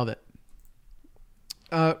 Love it.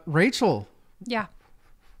 Rachel. Yeah.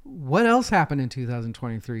 What else happened in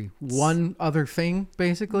 2023? One other thing,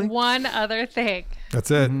 basically. One other thing.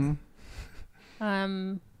 That's it.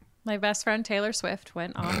 My best friend Taylor Swift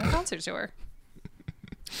went on a concert tour.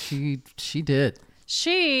 She did.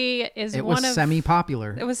 She is It was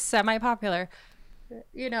semi-popular. It was semi-popular.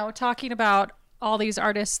 Talking about all these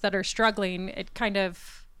artists that are struggling, it kind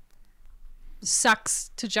of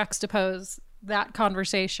sucks to juxtapose that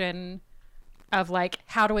conversation of like,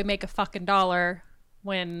 how do we make a fucking dollar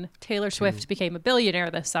when Taylor Swift became a billionaire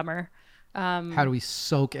this summer? How do we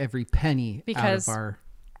soak every penny out of our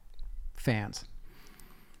fans?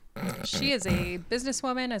 She is a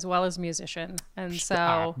businesswoman as well as musician. And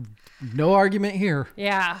so... no argument here.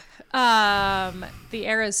 Yeah. The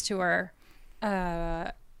Eras Tour...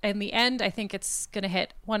 in the end, I think it's going to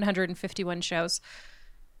hit 151 shows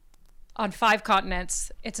on 5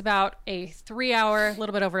 continents. It's about a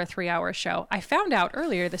little bit over a 3-hour show. I found out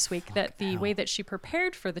earlier this week that the way that she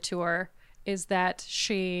prepared for the tour is that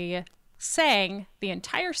she sang the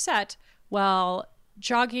entire set while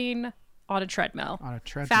jogging on a treadmill.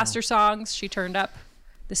 Faster songs, she turned up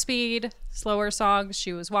the speed. Slower songs,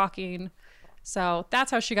 she was walking. So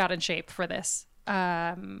that's how she got in shape for this.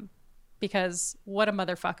 Because what a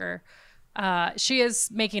motherfucker. She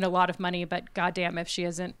is making a lot of money, but goddamn if she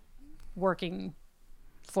isn't working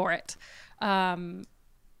for it.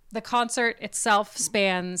 The concert itself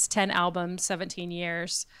spans 10 albums, 17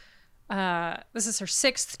 years. This is her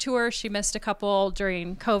 6th tour. She missed a couple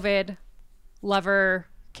during COVID. Lover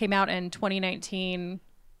came out in 2019.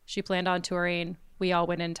 She planned on touring. We all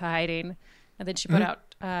went into hiding. And then she put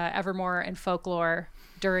out Evermore and Folklore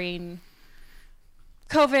during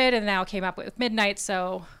COVID, and now came up with Midnight.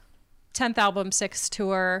 So 10th album, 6th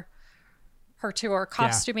tour. Her tour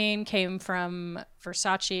costuming came from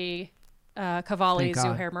Versace, Cavalli,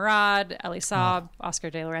 Zuhair Murad, Elie Saab, Oscar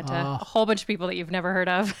de la Renta, a whole bunch of people that you've never heard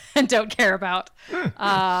of and don't care about.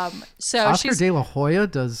 So Oscar de la Hoya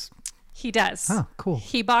does. He does. Oh, cool.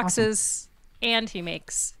 He boxes and he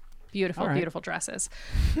makes beautiful, beautiful dresses.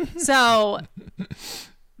 So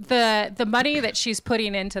the money that she's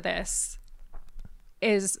putting into this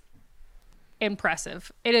is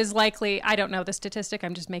impressive. It is likely, I don't know the statistic,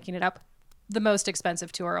 I'm just making it up, the most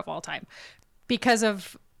expensive tour of all time because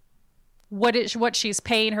of what she's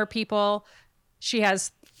paying her people. She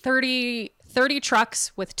has 30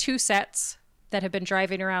 trucks with 2 sets that have been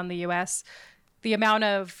driving around the US. The amount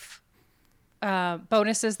of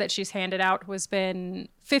bonuses that she's handed out has been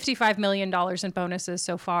 $55 million in bonuses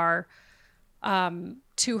so far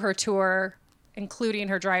to her tour, including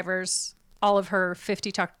her drivers. All of her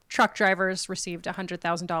 50 truck drivers received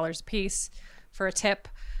 $100,000 a piece for a tip.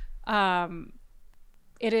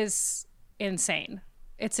 It is insane.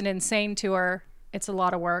 It's an insane tour. It's a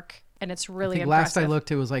lot of work, and it's really impressive. Last I looked,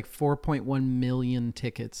 it was like 4.1 million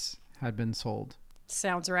tickets had been sold.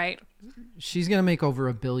 Sounds right. She's going to make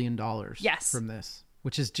over $1 billion from this,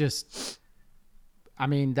 which is just, I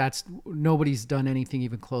mean, nobody's done anything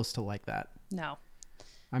even close to like that. No.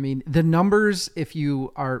 I mean, the numbers, if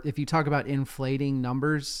you talk about inflating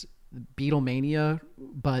numbers, Beatlemania,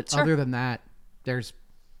 but Sure. other than that, that's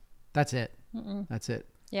it. That's it.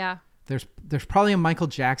 Yeah. There's probably a Michael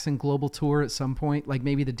Jackson global tour at some point, like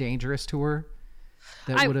maybe the Dangerous tour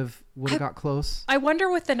that would have got close. I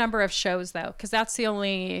wonder with the number of shows though, because that's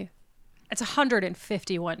it's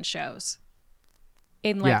 151 shows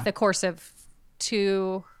in like the course of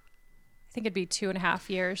I think it'd be 2.5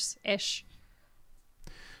 years ish.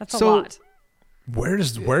 That's a lot. Where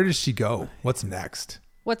does she go? What's next?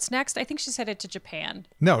 What's next? I think she's headed to Japan.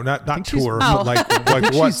 No, not tour. Oh. But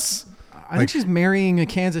like what's? I think she's marrying a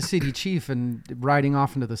Kansas City chief and riding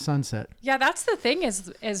off into the sunset. Yeah, that's the thing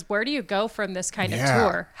is where do you go from this kind of Yeah.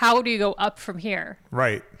 tour? How do you go up from here?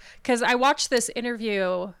 Right. Because I watched this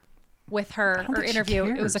interview with her, don't think she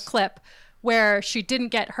it was a cares. clip where she didn't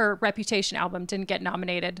get her Reputation album, didn't get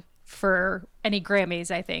nominated for any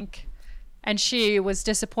Grammys, I think. And she was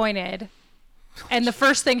disappointed. And the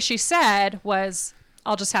first thing she said was,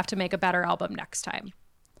 I'll just have to make a better album next time.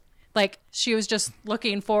 Like, she was just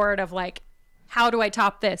looking forward of like, how do I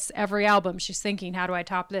top this? Every album she's thinking, how do I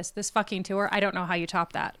top this? This fucking tour, I don't know how you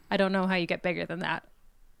top that. I don't know how you get bigger than that.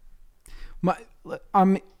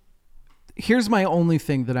 Here's my only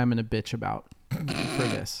thing that I'm going to bitch about for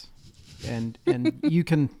this. And you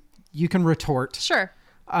can retort. Sure.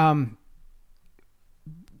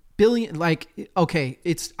 Billion, like, okay,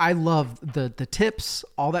 I love the tips,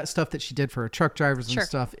 all that stuff that she did for her truck drivers and Sure.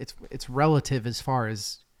 stuff. It's relative as far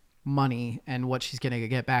as money and what she's going to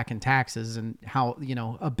get back in taxes and how,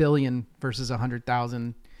 $1 billion versus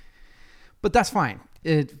 100,000. But that's fine.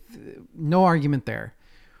 No argument there.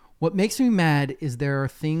 What makes me mad is there are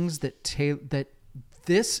things that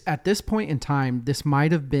at this point in time, this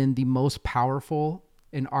might have been the most powerful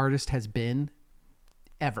an artist has been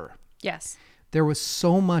ever. Yes. There was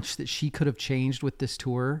so much that she could have changed with this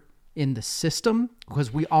tour in the system,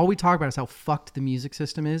 because all we talk about is how fucked the music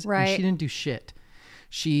system is. Right. And she didn't do shit.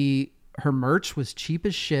 Her merch was cheap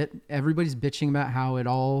as shit. Everybody's bitching about how it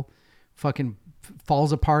all fucking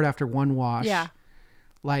falls apart after one wash. Yeah.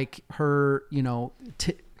 Like her, 2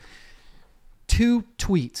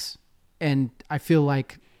 tweets, and I feel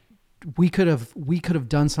like we could have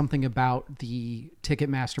done something about the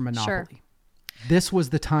Ticketmaster monopoly. Sure. This was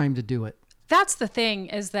the time to do it. That's the thing,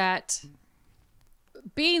 is that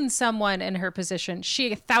being someone in her position,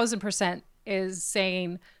 she 1,000% is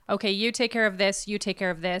saying, okay, you take care of this, you take care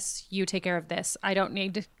of this, you take care of this. I don't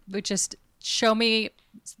need to, but just show me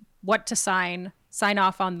what to sign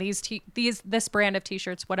off on this brand of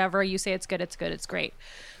t-shirts, whatever you say, it's good, it's great.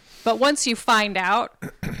 But once you find out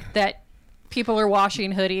that people are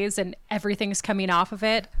washing hoodies and everything's coming off of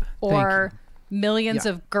it, or millions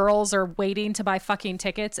of girls are waiting to buy fucking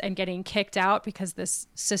tickets and getting kicked out because this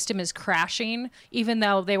system is crashing, even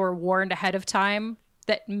though they were warned ahead of time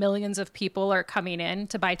that millions of people are coming in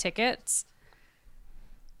to buy tickets.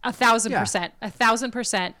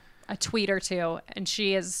 1,000%, a tweet or two, and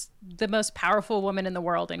she is the most powerful woman in the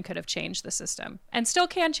world and could have changed the system and still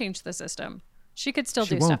can change the system. She could still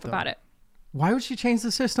She do won't, stuff though. about it. Why would she change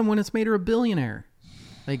the system when it's made her a billionaire?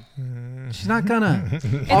 Like, she's not gonna.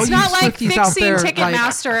 It's not like fixing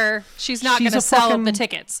Ticketmaster. She's not going to sell the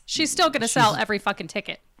tickets. She's still going to sell every fucking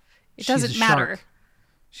ticket. It doesn't matter.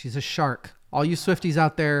 She's a shark. All you Swifties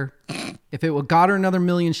out there, if it would got her another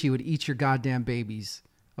million, she would eat your goddamn babies.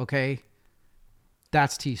 Okay?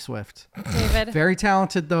 That's T Swift. David. Very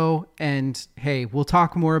talented though, and hey, we'll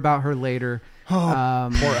talk more about her later. Poor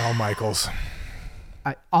Al Michaels.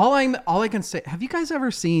 All I can say, have you guys ever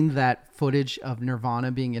seen that footage of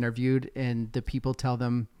Nirvana being interviewed and the people tell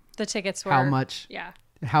them The tickets were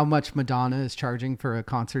how much Madonna is charging for a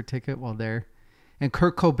concert ticket while there? And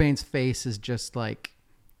Kurt Cobain's face is just like,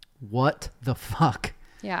 what the fuck?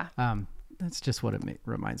 Yeah. That's just what it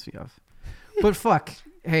reminds me of. But fuck,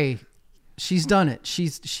 hey, she's done it.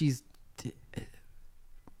 She's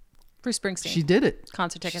Bruce Springsteen. she did it.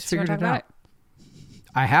 Concert tickets. She's You want figured to talk it about out. it?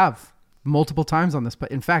 I have multiple times on this,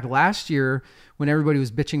 but in fact, last year when everybody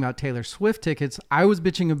was bitching about Taylor Swift tickets, I was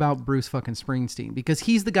bitching about Bruce fucking Springsteen because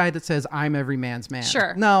he's the guy that says I'm every man's man.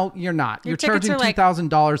 Sure. No, you're not. Your You're tickets charging are like-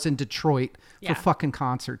 $2,000 in Detroit Yeah. for fucking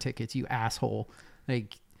concert tickets, you asshole.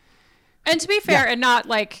 Like, And to be fair, and not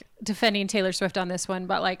like defending Taylor Swift on this one,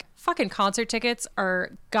 but like fucking concert tickets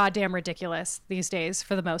are goddamn ridiculous these days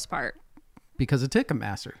for the most part. because of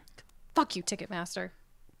Ticketmaster. Fuck you, Ticketmaster.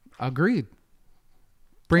 Agreed.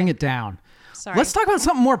 Bring it down. Sorry. Let's talk about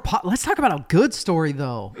something more. Let's talk about a good story,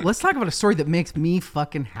 though. Let's talk about a story that makes me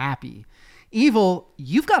fucking happy. Evil,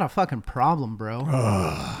 you've got a fucking problem, bro.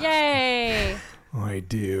 Yay. I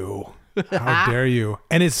do. How dare you?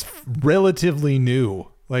 And it's relatively new.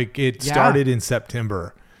 Like it started in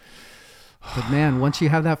September. But man, once you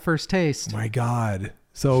have that first taste, My God.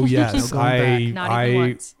 So yes, No going back. Not even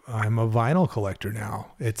once. I'm a vinyl collector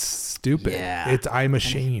now. It's stupid. Yeah. I'm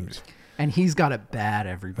ashamed. and he's got it bad,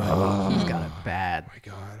 everybody. He's got it bad. My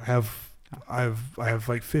God, I have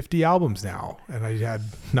like 50 albums now, and I had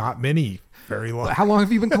not many very long. How long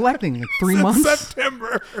have you been collecting? Like 3 months?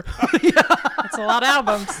 September. That's a lot of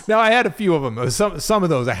albums. Now I had a few of them. Some of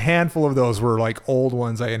those, a handful of those were like old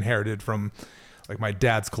ones I inherited from like my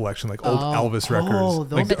dad's collection, like old Elvis records. Oh,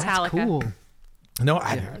 those, Like, that's Metallica. cool. no,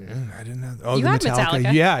 I didn't have. Oh, You the had Metallica.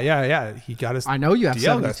 Metallica. Yeah. He got us. I know you have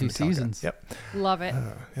DL got 72 some Metallica. seasons. Yep. Love it.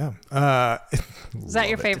 Yeah. Is that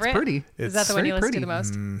your favorite? It's pretty. Is that the one very you listen to pretty. the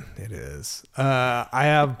most? It is. I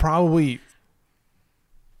have probably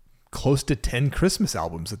close to 10 Christmas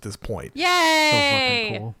albums at this point. So Yay!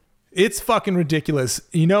 fucking cool. It's fucking ridiculous.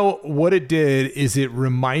 You know what it did is it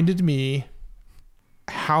reminded me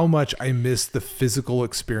how much I miss the physical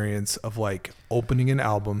experience of like opening an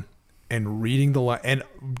album and reading and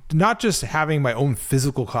not just having my own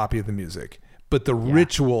physical copy of the music, but the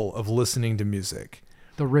ritual of listening to music.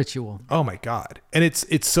 The ritual. Oh my God. And it's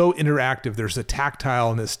so interactive. There's a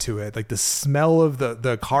tactileness to it. Like the smell of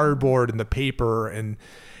the cardboard and the paper and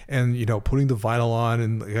you know, putting the vinyl on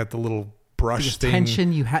and you got the little brush The thing.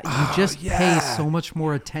 attention you just pay yeah. so much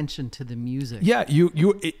more attention to the music. Yeah,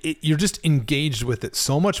 you're just engaged with it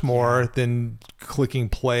so much more than clicking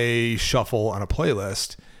play, shuffle on a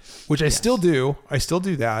playlist, which I still do. I still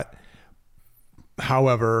do that.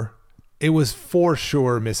 However, it was for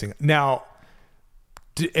sure missing. Now,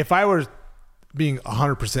 if I were being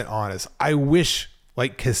 100% honest, I wish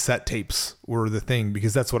like cassette tapes were the thing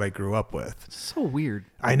because that's what I grew up with. So weird.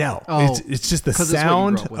 I know. Oh, It's just the 'cause it's what you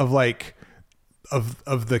sound grew up with. of like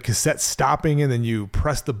of the cassette stopping and then you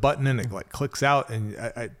press the button and it like clicks out and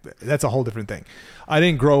I that's a whole different thing. I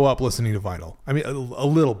didn't grow up listening to vinyl. I mean a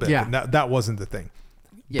little bit, Yeah. but that wasn't the thing.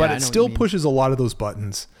 Yeah, But I know it what still you mean. pushes a lot of those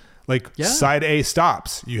buttons. Like Yeah. side A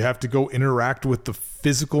stops. You have to go interact with the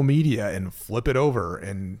physical media and flip it over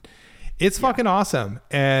and it's fucking awesome.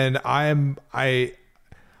 And I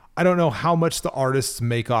don't know how much the artists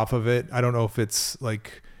make off of it. I don't know if it's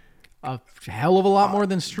like A hell of a lot more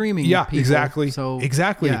than streaming. yeah, people. exactly. So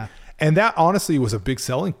exactly. yeah. And that honestly was a big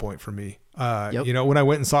selling point for me. Yep. You know, when I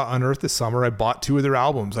went and saw Unearthed this summer, I bought 2 of their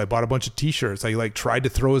albums. I bought a bunch of t-shirts. I like tried to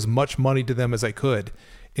throw as much money to them as I could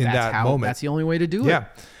in that moment. That's the only way to do it. Yeah.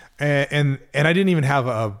 And I didn't even have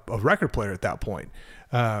a record player at that point.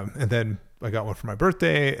 And then I got one for my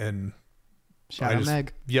birthday and Shout out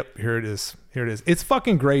Meg. Yep. Here it is. It's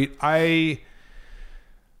fucking great.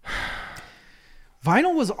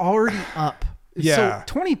 Vinyl was already up. Yeah. So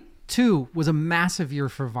 22 was a massive year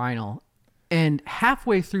for vinyl. And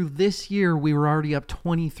halfway through this year, we were already up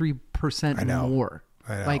 23% more.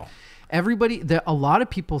 I know. Like everybody, a lot of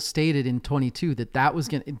people stated in 22 that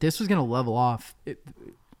this was going to level off.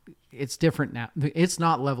 It's different now. It's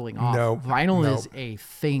not leveling off. No, Vinyl no. is a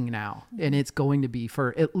thing now, and it's going to be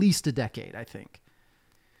for at least a decade, I think.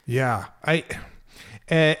 Yeah.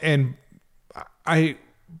 And I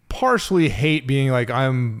partially hate being like,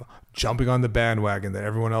 I'm jumping on the bandwagon that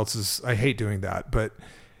everyone else is. I hate doing that. But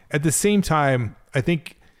at the same time, I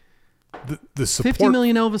think the support. 50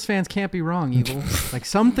 million Elvis fans can't be wrong, Evil. Like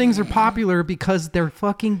some things are popular because they're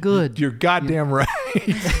fucking good. You're goddamn right.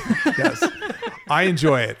 Yes. I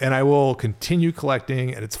enjoy it and I will continue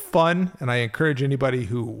collecting and it's fun. And I encourage anybody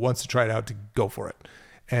who wants to try it out to go for it.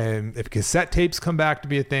 And if cassette tapes come back to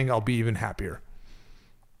be a thing, I'll be even happier.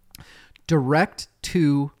 Direct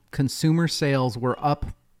to consumer sales were up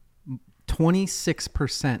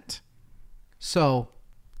 26%. So,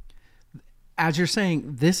 as you're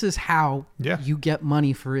saying, this is how you get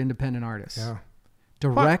money for independent artists. Yeah.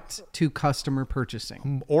 Direct to customer purchasing.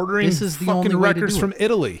 I'm ordering This is the only fucking way to records do from it.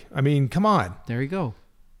 Italy. I mean, come on. There you go.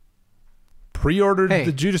 Pre-ordered Hey.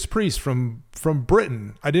 the Judas Priest from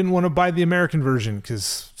Britain. I didn't want to buy the American version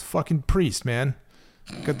because fucking Priest, man.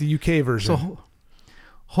 Got the UK version. So,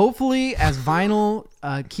 hopefully, as vinyl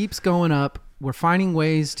keeps going up, we're finding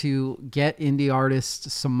ways to get indie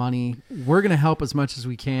artists some money. We're going to help as much as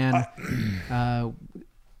we can.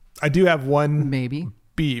 I do have one Maybe.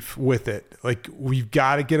 beef with it. Like, we've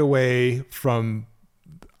got to get away from.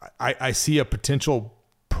 I see a potential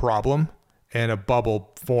problem and a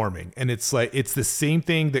bubble forming, and it's like it's the same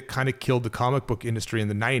thing that kind of killed the comic book industry in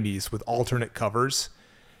the 90s with alternate covers.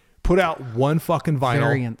 Put out one fucking vinyl.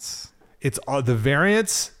 Variants. It's the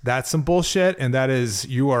variants. That's some bullshit, and that is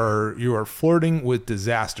you are flirting with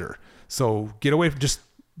disaster. So get away from just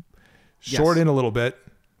short in a little bit.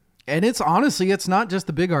 And it's honestly, it's not just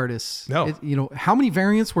the big artists. No. You know, how many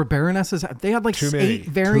variants were Baronesses? They had like Too 8 many.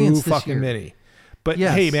 variants Too this fucking year. many. But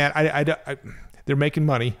Yes. hey, man, I they're making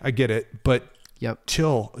money. I get it, but Yep.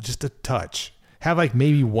 chill just a touch. Have like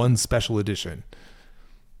maybe one special edition.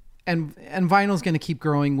 And vinyl's going to keep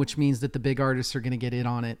growing, which means that the big artists are going to get in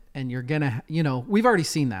on it, and you're going to, we've already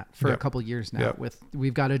seen that for a Yep. couple of years now. Yep.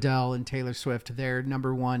 We've got Adele and Taylor Swift. They're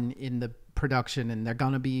number one in the production, and they're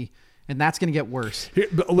going to be, and that's going to get worse. Here,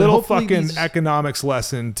 a little hopefully fucking these- economics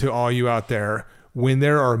lesson to all you out there. When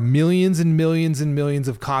there are millions and millions and millions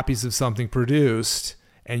of copies of something produced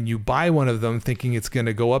and you buy one of them thinking it's going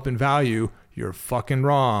to go up in value, you're fucking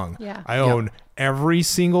wrong. Yeah. I own every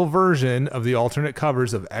single version of the alternate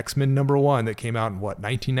covers of X-Men #1 that came out in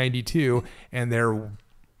 1992, and they're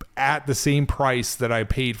at the same price that I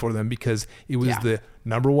paid for them because it was the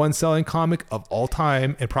 #1 selling comic of all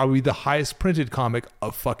time and probably the highest printed comic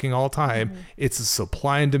of fucking all time. It's a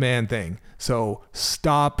supply and demand thing. So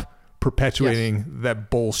stop perpetuating that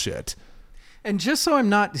bullshit. And just so I'm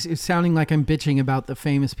not sounding like I'm bitching about the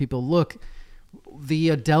famous people, look, the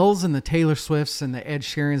Adeles and the Taylor Swifts and the Ed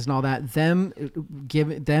Sheerans and all that,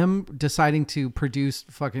 them deciding to produce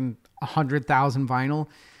fucking 100,000 vinyl,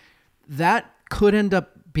 that could end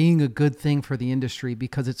up being a good thing for the industry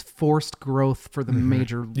because it's forced growth for the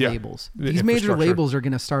major labels. The These major infrastructure. labels are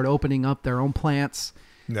going to start opening up their own plants.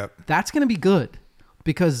 Yep. That's going to be good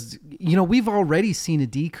because, we've already seen a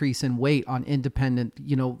decrease in weight on independent,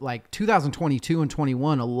 like 2022 and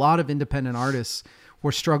 21, a lot of independent artists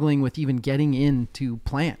were struggling with even getting into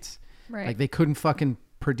plants. Right. Like they couldn't fucking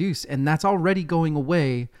produce, and that's already going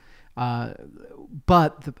away.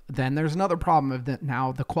 But then there's another problem of that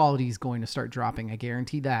now the quality is going to start dropping. I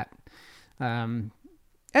guarantee that.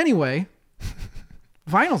 Anyway,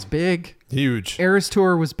 vinyl's big. Huge. Eras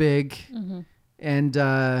Tour was big, and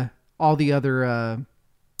all the other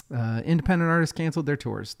independent artists canceled their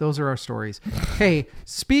tours. Those are our stories. Hey,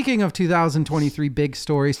 speaking of 2023 big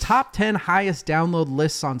stories, top 10 highest download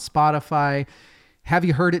lists on Spotify. Have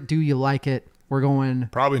you heard it? Do you like it? We're going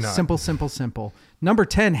Probably not. Simple. Number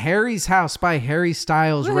 10, Harry's House by Harry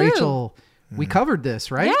Styles. Woohoo. Rachel, we covered this,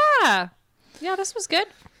 right? Yeah. Yeah, this was good.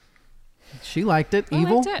 She liked it. I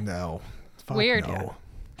Evil? liked it. No. Fuck Weird. No.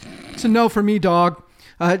 It's a no for me, dog.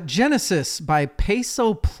 Genesis by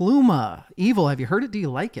Peso Pluma. Evil, have you heard it? Do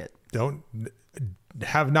you like it? I don't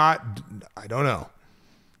know.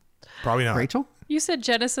 Probably not. Rachel? You said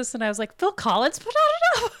Genesis, and I was like, Phil Collins put out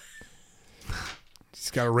an album.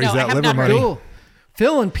 He's got to raise No, I that have liver not heard money. Cool.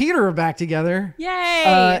 Phil and Peter are back together.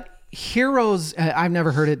 Yay! Heroes. I've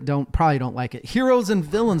never heard it. Probably don't like it. Heroes and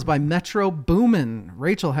Villains by Metro Boomin.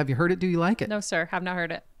 Rachel, have you heard it? Do you like it? No, sir. Have not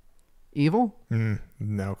heard it. Evil?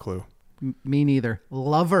 No clue. Me neither.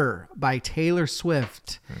 Lover by Taylor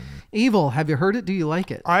Swift. Evil, have you heard it? Do you like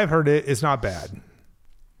it? I've heard it. It's not bad.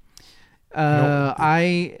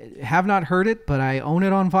 I have not heard it, but I own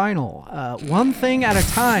it on vinyl. One Thing at a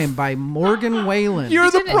Time by Morgan Wallen.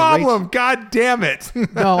 You're the didn't. problem. God damn it.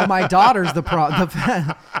 No, my daughter's the problem.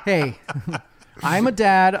 Hey, I'm a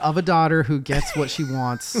dad of a daughter who gets what she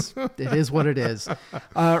wants. It is what it is.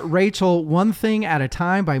 Rachel, One Thing at a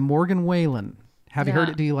Time by Morgan Wallen. Have you heard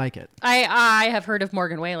Yeah. it? Do you like it? I have heard of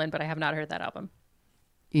Morgan Wallen, but I have not heard that album.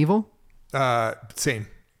 Evil? Same.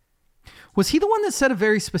 Was he the one that said a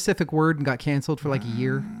very specific word and got canceled for like a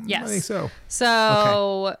year? Yes. I think so.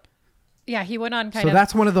 So, yeah, he went on kind So of.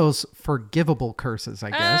 that's one of those forgivable curses,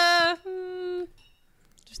 I guess.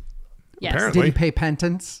 Yes. Apparently. Did he pay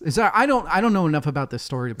penance? Is that I don't know enough about this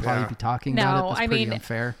story to probably Yeah. be talking No, about it. That's I pretty mean,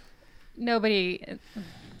 unfair. Nobody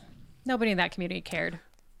in that community cared.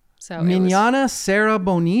 So Minana Sarah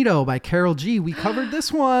Bonito by Carol G. We covered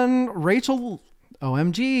this one. Rachel,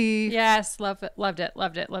 OMG. Yes, loved it.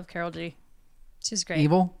 Love Carol G. She's great.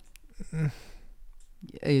 Evil.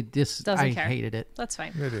 I Doesn't care. hated it. That's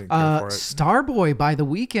fine. I didn't care for it. Starboy by The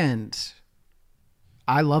Weeknd.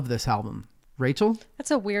 I love this album. Rachel?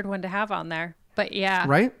 That's a weird one to have on there, but yeah.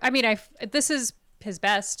 Right? I mean, this is his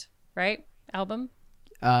best, right? Album.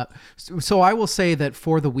 So I will say that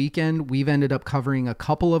for The Weeknd, we've ended up covering a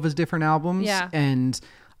couple of his different albums. Yeah. And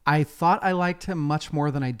I thought I liked him much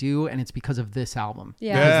more than I do, and it's because of this album.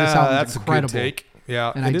 Yeah. Because this album's that's incredible. a good take.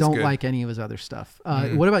 Yeah, And it I is don't good. like any of his other stuff.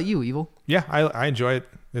 What about you, Evil? Yeah, I enjoy it.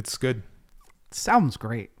 It's good. This album's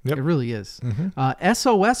great. Yep. It really is.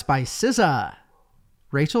 SOS by SZA.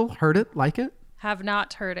 Rachel, heard it? Like it? Have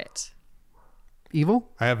not heard it. Evil?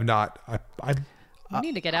 I have not. I You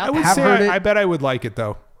need to get I out would there. have say heard it. I bet I would like it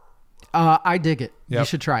though. I dig it. You Yep.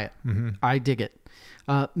 should try it. I dig it.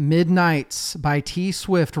 Midnights by T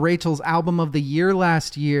Swift, Rachel's album of the year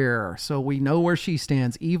last year. So we know where she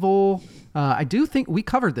stands. Evil. I do think we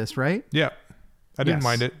covered this, right? Yeah, I didn't Yes.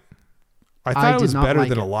 mind it. I I thought it did was not better like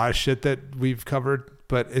than it. a lot of shit that we've covered,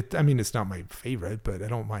 but it's not my favorite, but I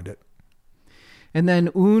don't mind it. And then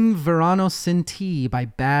Un Verano Sin Ti by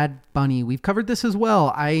Bad Bunny. We've covered this as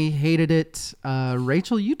well. I hated it.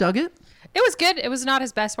 Rachel, you dug it? It was good. It was not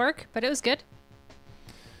his best work, but it was good.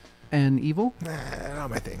 And Evil? Not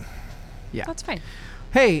my thing. Yeah. That's fine.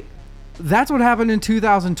 Hey, that's what happened in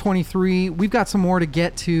 2023. We've got some more to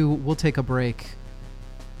get to. We'll take a break.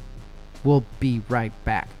 We'll be right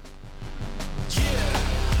back.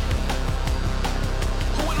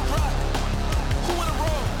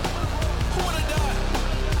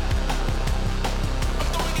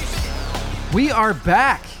 We are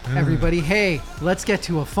back, everybody. Hey, let's get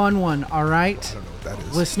to a fun one, all right? I don't know what that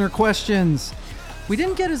is. Listener questions. We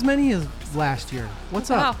didn't get as many as last year.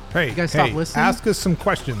 What's up? Hey, you guys stop listening? ask us some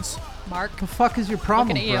questions. Mark. The fuck is your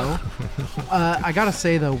problem, Looking at bro? I gotta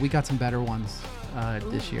say, though, we got some better ones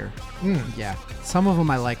this year. Yeah, some of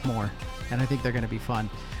them I like more, and I think they're gonna be fun.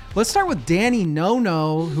 Let's start with Danny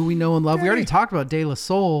No, who we know and love. We already talked about De La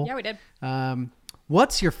Soul. Yeah, we did.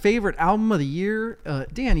 What's your favorite album of the year?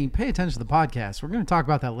 Danny, pay attention to the podcast. We're going to talk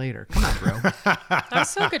about that later. Come on, bro.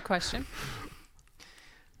 That's still a good question.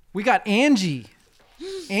 We got Angie.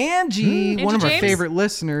 Angie, one of our James? favorite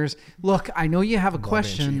listeners. Look, I know you have a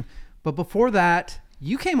question, Angie. but before that,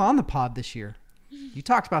 you came on the pod this year. You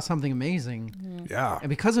talked about something amazing. Yeah. And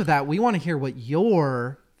because of that, we want to hear what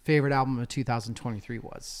your favorite album of 2023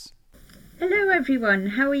 was. Hello everyone,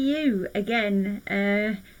 how are you? Again,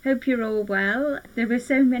 hope you're all well. There were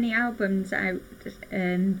so many albums out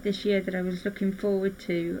this year that I was looking forward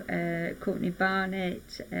to. Courtney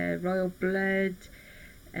Barnett, Royal Blood,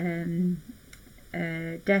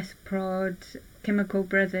 Death Prod, Chemical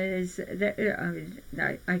Brothers.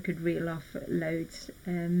 I could reel off loads.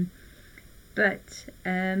 But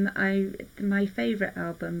my favourite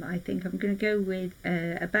album, I think I'm going to go with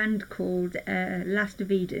a band called Last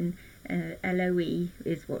of Eden. LOE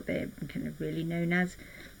is what they're kind of really known as,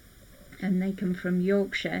 and they come from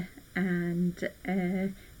Yorkshire, and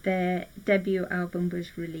their debut album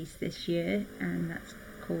was released this year, and that's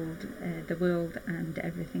called The World and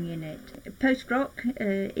Everything in It. Post-rock,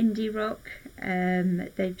 indie rock.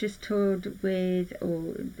 They've just toured with,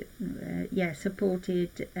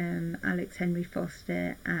 supported Alex Henry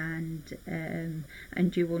Foster,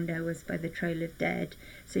 and you will know us by the Trail of Dead,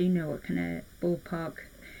 so you know what kind of ballpark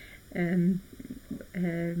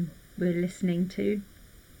we're listening to.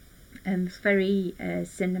 It's very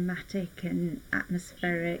cinematic and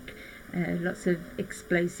atmospheric, lots of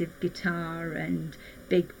explosive guitar and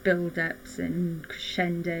big build-ups and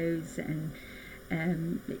crescendos, and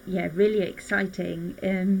really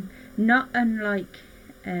exciting. Not unlike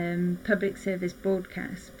Public Service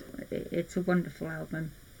Broadcast, it's a wonderful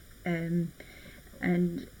album. And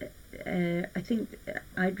I think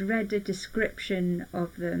I'd read a description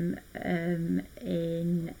of them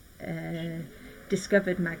in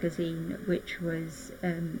Discovered magazine, which was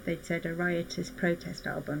they'd said a riotous protest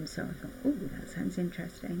album. So I thought, oh, that sounds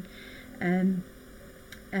interesting. And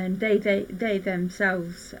they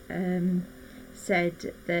themselves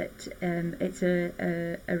said that it's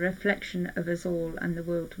a reflection of us all and the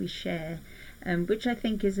world we share, which I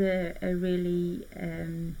think is a really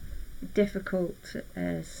difficult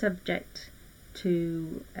subject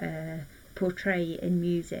to portray in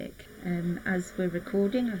music. As we're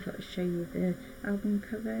recording, I thought I'd show you the album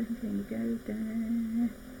cover. There you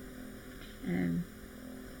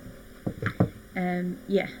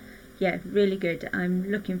go. Really good. I'm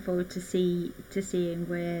looking forward to seeing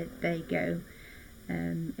where they go.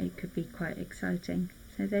 It could be quite exciting.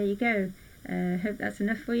 So there you go. Hope that's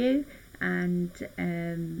enough for you. And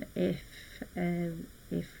if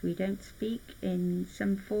we don't speak in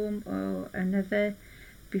some form or another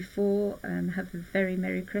before, have a very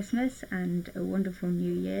Merry Christmas and a wonderful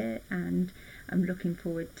New Year, and I'm looking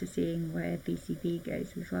forward to seeing where BCB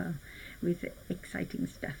goes as well, with exciting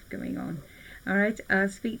stuff going on. Alright, I'll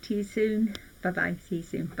speak to you soon. Bye-bye. See you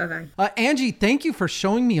soon. Bye-bye. Angie, thank you for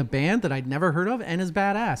showing me a band that I'd never heard of and is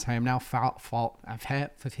badass. I am now following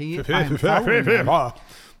them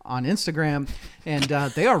on Instagram, and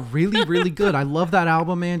they are really, really good. I love that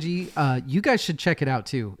album, Angie. You guys should check it out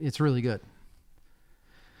too. It's really good.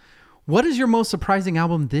 What is your most surprising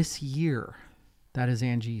album this year? That is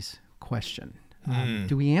Angie's question.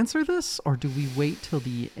 Do we answer this or do we wait till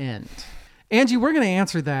the end? Angie, we're going to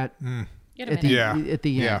answer that at the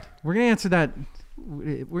end. We're going to answer that.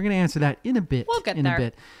 We're going to answer that in a bit. We'll get in there. a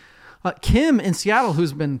bit. Kim in Seattle,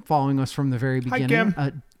 who's been following us from the very beginning.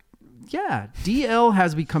 Hi, Kim. DL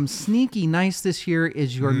has become sneaky nice this year.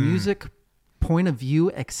 Is your music point of view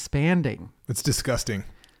expanding? It's disgusting.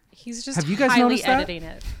 He's just Have you guys highly noticed that? editing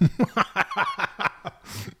it.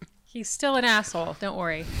 He's still an asshole. Don't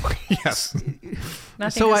worry. Yes.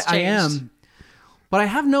 Nothing So has I changed. am, but I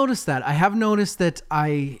have noticed that. I have noticed that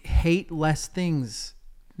I hate less things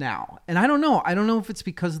now, and I don't know. I don't know if it's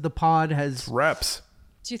because the pod has. Reps.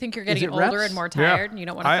 Do you think you're getting it older reps? and more tired and you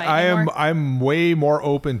don't want to fight I anymore? I'm way more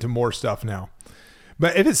open to more stuff now.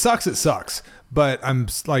 But if it sucks, it sucks. But I'm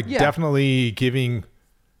like Yeah. definitely giving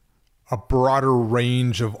a broader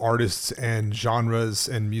range of artists and genres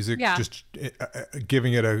and music, Yeah. just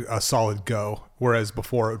giving it a solid go. Whereas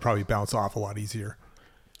before it would probably bounce off a lot easier.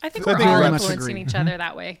 I think I we're think all very much influeing agree. each other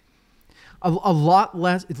that way. A lot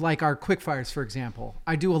less. It's like our quickfires, for example.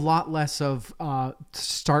 I do a lot less of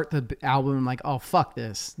start the album and like, oh fuck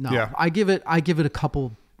this. No, Yeah. I give it a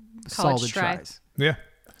couple solid try. tries. Yeah.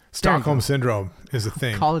 Stockholm Syndrome is a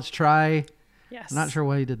thing. College try. Yes. I'm not sure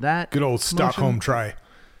why you did that. Good old motion. Stockholm try.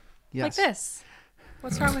 Yes. Like this.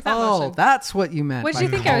 What's wrong with that Oh, motion? that's what you meant. What by did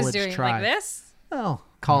you think I was college doing? try. Like this? Oh,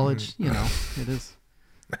 college. You know, it is.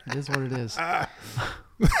 It is what it is.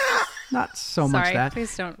 Not so much Sorry, that.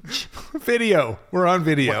 please don't. Video. We're on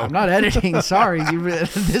video. I'm not editing. Sorry.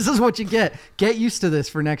 This is what you get. Get used to this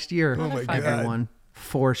for next year. Oh my God. Everyone.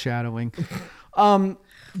 Foreshadowing.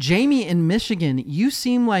 Jamie in Michigan, you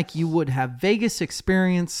seem like you would have Vegas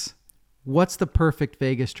experience. What's the perfect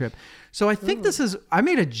Vegas trip? So I think I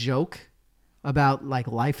made a joke about like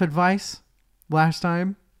life advice last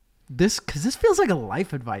time. Because this feels like a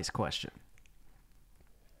life advice question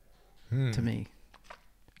to me.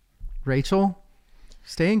 Rachel,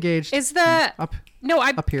 stay engaged. Is the up no?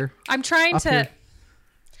 I'm up here? I'm trying Up to. here.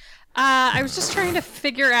 I was just trying to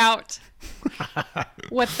figure out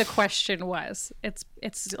what the question was.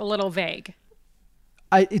 It's a little vague.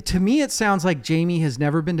 To me, it sounds like Jamie has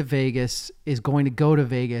never been to Vegas, is going to go to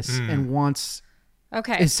Vegas, and wants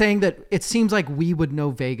Okay, is saying that it seems like we would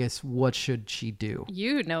know Vegas. What should she do?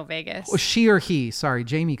 you know Vegas Or she or he? Sorry,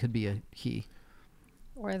 Jamie could be a he.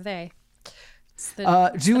 or they. It's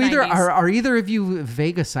the, it's Do the either 90s. are either of you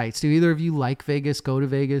Vegasites? Do either of you like Vegas? Go to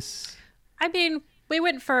Vegas? I mean, we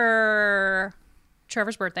went for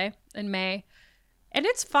Trevor's birthday in May, and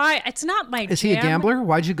it's fine. It's not my Is he a jam. gambler?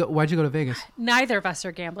 Why'd you go to Vegas? Neither of us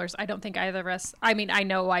are gamblers. I don't think either of us. I mean, I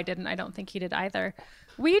know I didn't. I don't think he did either.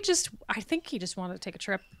 I think he just wanted to take a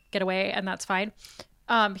trip, get away, and that's fine.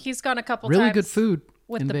 He's gone a couple Really times good food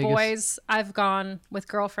with in the Vegas. boys. I've gone with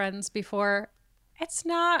girlfriends before. It's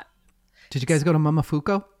not. Did you guys go to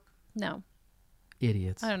Momofuku? No,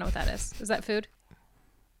 Idiots. I don't know what that is. Is that food?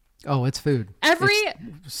 Oh, it's food. Every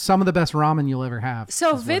It's some of the best ramen you'll ever have.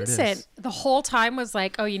 So is what it is. Vincent, the whole time was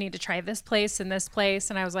like, "Oh, you need to try this place and this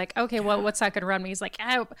place," and I was like, "Okay, well, what's that going to run me?" He's like,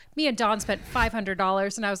 "Oh, me and Don spent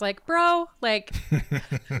 $500," and I was like, "Bro, like,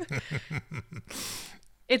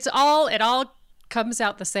 it all comes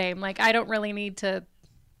out the same. Like, I don't really need to,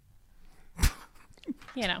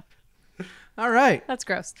 you know, All right. that's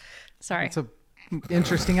gross. Sorry. It's a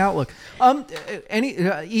interesting outlook. Any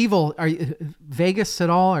Evil? Are you Vegas at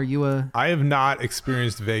all? Are you a? I have not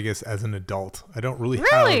experienced Vegas as an adult. I don't really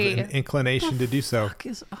Really? have an inclination to do so. What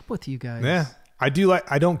is up with you guys? Yeah. I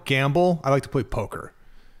don't gamble. I like to play poker.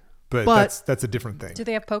 But that's a different thing. Do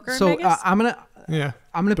they have poker in So Vegas? I'm gonna Yeah.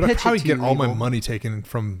 I'm gonna But I pitch probably it to get you, all my Evil. money taken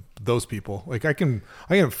from those people. Like I can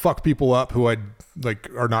fuck people up who I like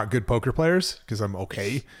are not good poker players because I'm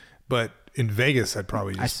okay. But in Vegas, I'd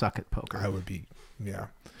probably I just suck at poker. I would be yeah.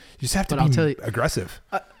 You just have to But I'll be tell you- aggressive.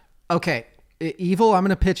 Okay, Evil. I'm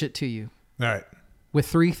gonna pitch it to you All right. with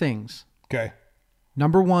 3 things. Okay.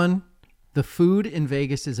 Number 1, the food in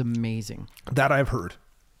Vegas is amazing. That I've heard.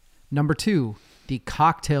 Number 2, the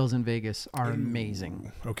cocktails in Vegas are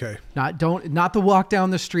amazing. Okay. Not the walk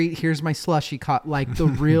down the street. Here's my slushy, like the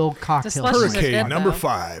real cocktail. slushies are Hurricane good, number though.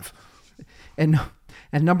 5. And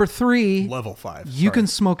number 3, Level 5. you Sorry. can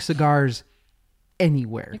smoke cigars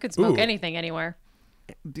anywhere. you could smoke Ooh. anything anywhere.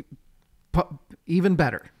 Even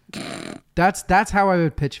better. That's how I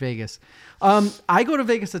would pitch Vegas. I go to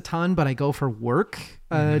Vegas a ton, but I go for work.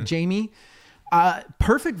 Jamie,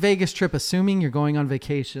 perfect Vegas trip, assuming you're going on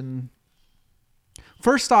vacation.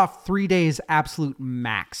 First off, 3 days absolute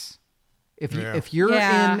max. If you're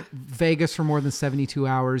Yeah. in Vegas for more than 72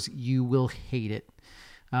 hours, you will hate it.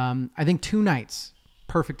 I think 2 nights,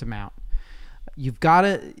 perfect amount. You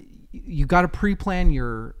gotta pre-plan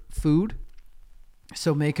your food.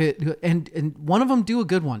 So make it, and one of them do a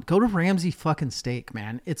good one. Go to Ramsey fucking Steak,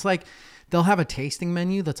 man. It's like they'll have a tasting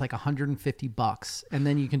menu that's like $150, and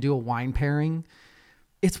then you can do a wine pairing.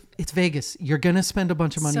 It's Vegas. You're gonna spend a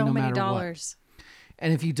bunch of money So no many matter dollars. what.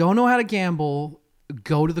 And if you don't know how to gamble,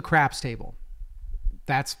 go to the craps table.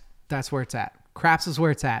 That's where it's at. Craps is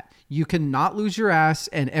where it's at. You cannot lose your ass,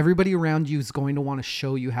 and everybody around you is going to want to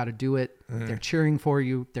show you how to do it. They're cheering for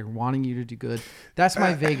you. They're wanting you to do good. That's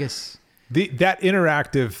my Vegas. That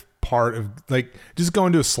interactive part of like just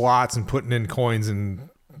going to slots and putting in coins and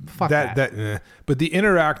Fuck that. that. But the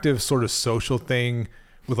interactive sort of social thing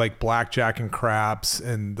with like blackjack and craps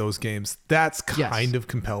and those games, that's kind of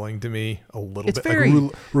compelling to me a little It's bit. very-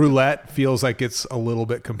 Like roulette feels like it's a little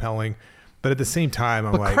bit compelling, but at the same time,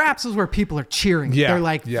 I'm But like, craps is where people are cheering. Yeah, They're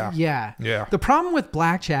like, yeah, yeah. The problem with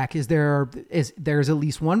blackjack is there's at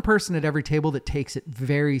least one person at every table that takes it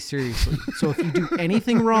very seriously. So if you do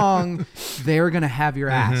anything wrong, they're gonna have your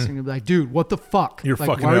ass, and you'll be like, dude, what the fuck? You're like,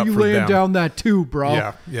 fucking why it are up you for laying them. down that too, bro?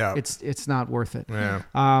 Yeah, yeah. It's not worth it. Yeah.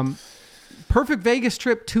 Perfect Vegas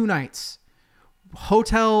trip, 2 nights.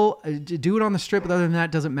 Hotel, do it on the strip, but other than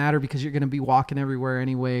that, doesn't matter because you're going to be walking everywhere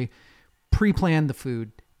anyway. Pre-plan the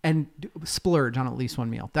food and splurge on at least one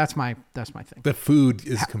meal. That's my thing. The food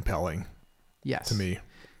is compelling. Yes. To me.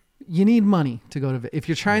 You need money to go to. If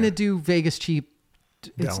you're trying to do Vegas cheap,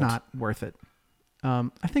 it's Don't. not worth it. I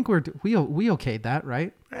think we okayed that,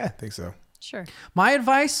 right? I think so. Sure. My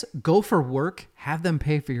advice: go for work. Have them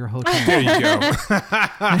pay for your hotel. There you go.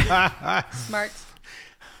 Smart.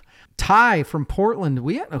 Ty from Portland.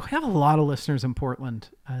 We have a lot of listeners in Portland.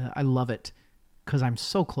 I love it because I'm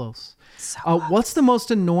so close. What's the most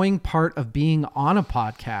annoying part of being on a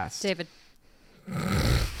podcast? David.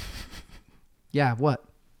 Yeah, what?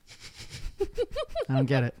 I don't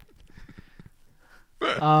get it.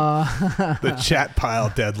 The chat pile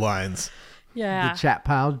deadlines. Yeah. The chat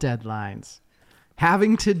pile deadlines.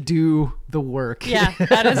 Having to do the work. Yeah,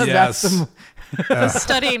 that is Yes. the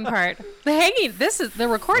studying part. The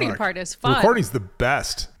recording part is fun. Recording's the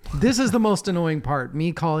best. This is the most annoying part.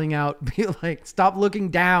 Me calling out, be like, stop looking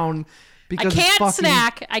down I because it's can't fucking,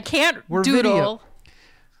 snack. I can't we're doodle.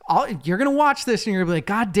 video. You're gonna watch this and you're gonna be like,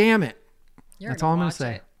 God damn it. You're That's all I'm gonna watch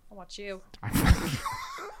say. it. I'll watch you.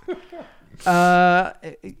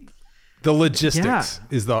 The logistics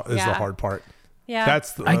is the Yeah. hard part. Yeah.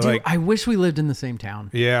 That's the, I do. like, I wish we lived in the same town.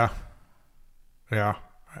 yeah. I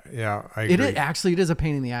agree. It is a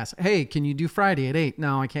pain in the ass. Hey, can you do Friday at 8?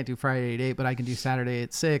 No, I can't do Friday at 8, but I can do Saturday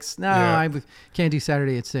at 6. No, Yeah. I can't do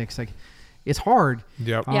Saturday at 6. Like, it's hard.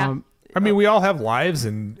 Yep. Yeah. I mean, we all have lives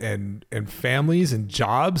and families and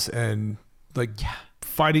jobs and like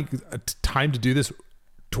finding a time to do this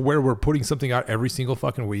to where we're putting something out every single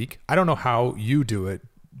fucking week. I don't know how you do it,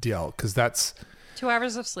 DL, because that's 2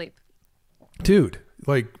 hours of sleep. dude,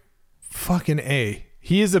 like fucking A.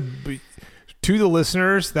 He is to the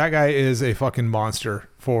listeners, that guy is a fucking monster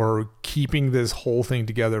for keeping this whole thing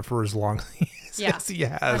together for as long as he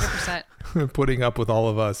has. 100%. Putting up with all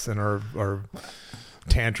of us and our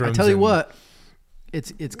tantrums. I tell you and- what,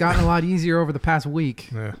 it's gotten a lot easier over the past week,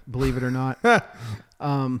 Yeah. believe it or not.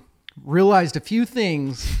 Realized a few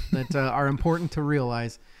things that are important to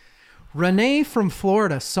realize. Renee from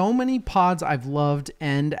Florida. So many pods I've loved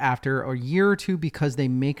end after a year or two because they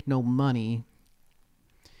make no money.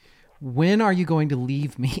 When are you going to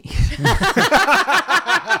leave me?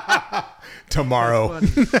 Tomorrow.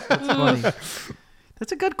 That's funny.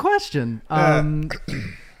 That's a good question.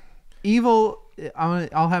 Evil,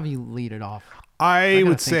 I'll have you lead it off. I gotta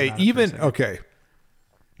would think say about it for a even second. okay.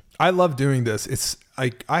 I love doing this. It's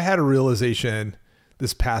like I had a realization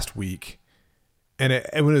this past week, and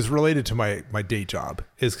it was related to my day job.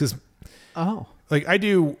 Is because Oh, like I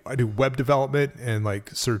do web development and like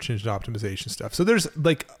search engine optimization stuff. So there's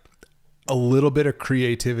like a little bit of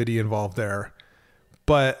creativity involved there,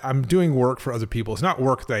 but I'm doing work for other people. It's not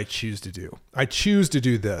work that I choose to do. I choose to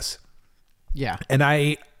do this. yeah. And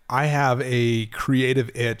I have a creative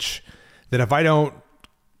itch that if I don't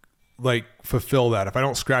like fulfill that, if I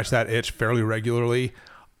don't scratch that itch fairly regularly,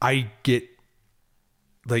 I get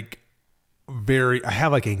like I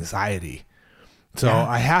have like anxiety. So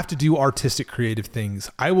I have to do artistic creative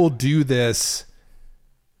things. I will do this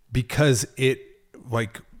because it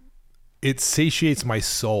satiates my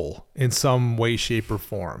soul in some way, shape, or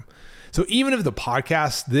form. So even if this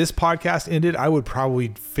podcast ended, I would probably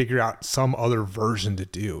figure out some other version to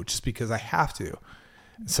do just because I have to.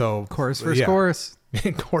 So Chorus versus chorus.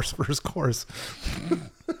 Chorus versus chorus.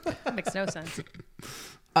 That makes no sense.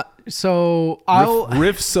 So I'll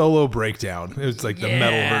Riff solo breakdown. It was like the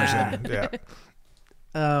metal version. Yeah.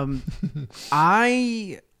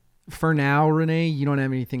 For now, Renee, you don't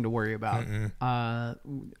have anything to worry about. I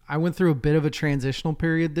went through a bit of a transitional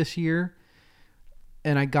period this year,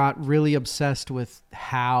 and I got really obsessed with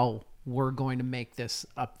how we're going to make this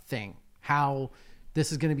a thing. How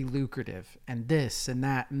this is going to be lucrative and this and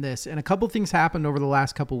that and this. And a couple things happened over the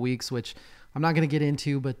last couple weeks, which I'm not going to get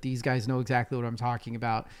into, but these guys know exactly what I'm talking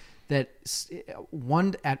about. That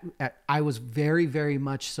one I was very, very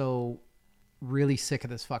much so really sick of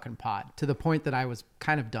this fucking pod to the point that I was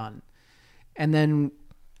kind of done. And then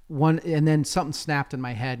something snapped in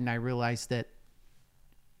my head and I realized that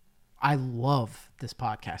I love this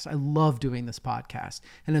podcast. I love doing this podcast.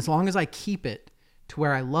 And as long as I keep it to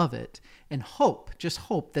where I love it and just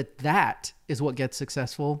hope that is what gets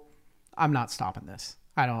successful, I'm not stopping this.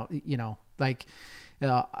 I don't,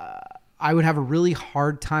 I would have a really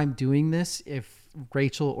hard time doing this if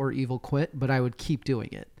Rachel or Evil quit, but I would keep doing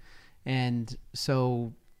it. And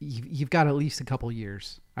so you've got at least a couple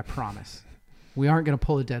years, I promise. We aren't going to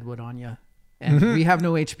pull a Deadwood on you. And we have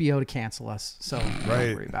no HBO to cancel us, so don't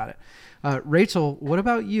worry about it. Rachel, what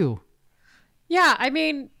about you? Yeah, I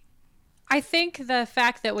mean, I think the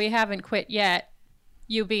fact that we haven't quit yet,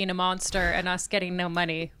 you being a monster and us getting no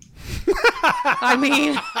money, I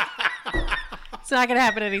mean, it's not going to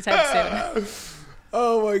happen anytime soon.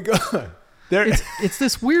 Oh my God. It's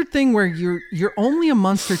this weird thing where you're only a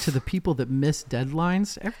monster to the people that miss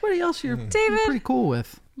deadlines. Everybody else you're pretty cool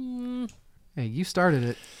with. Hey, you started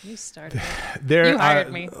it. You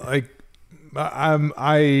hired me.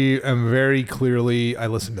 I am very clearly, I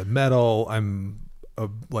listen to metal. I'm a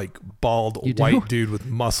bald white dude with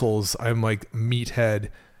muscles. I'm like meathead.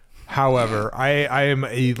 However, I am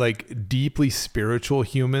a deeply spiritual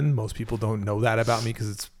human. Most people don't know that about me because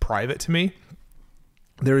it's private to me.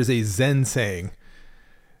 There is a Zen saying.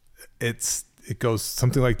 It goes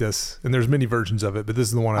something like this, and there's many versions of it, but this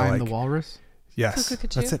is the one I like. I'm the walrus. Yes,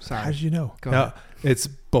 that's it. Sorry. How did you know? Go ahead. It's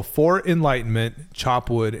before enlightenment, chop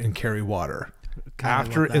wood and carry water. God,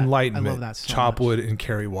 After enlightenment, chop wood and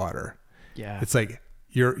carry water. Yeah, it's like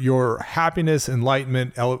your happiness,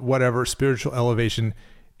 enlightenment, whatever spiritual elevation.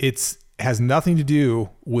 Has nothing to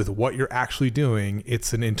do with what you're actually doing.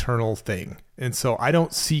 It's an internal thing, and so I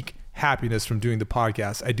don't seek happiness from doing the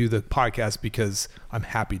podcast. I do the podcast because I'm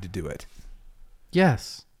happy to do it.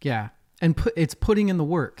 Yes, yeah, and it's putting in the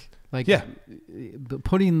work.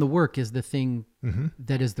 Putting in the work is the thing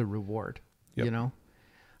that is the reward. Yep. You know,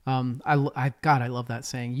 I love that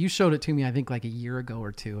saying. You showed it to me, I think, like a year ago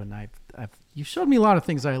or two, and you showed me a lot of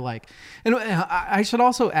things that I like. And I should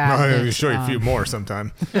also add, I'm show you a few more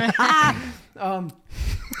sometime.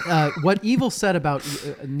 What Evil said about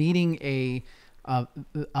needing a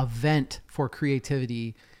vent for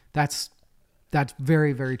creativity, that's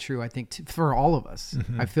very, very true. I think for all of us.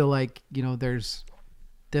 I feel like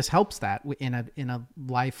this helps that in a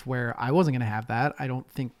life where I wasn't going to have that. I don't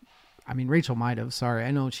think. I mean, Rachel might have. Sorry,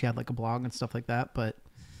 I know she had a blog and stuff like that, but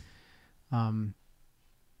I'm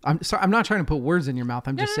sorry. I'm not trying to put words in your mouth.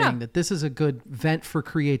 I'm just saying that this is a good vent for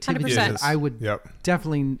creativity that I would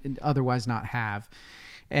definitely otherwise not have.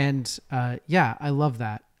 And I love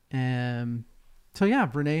that. So yeah,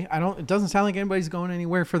 Renee, it doesn't sound like anybody's going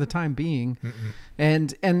anywhere for the time being.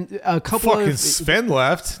 And a couple fucking Sven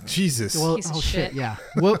left. Jesus. Well, shit. Yeah.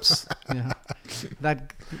 Whoops. Yeah.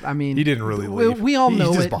 He didn't really leave. We all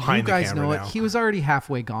know it. You guys know it. He was already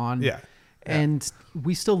halfway gone. Yeah. And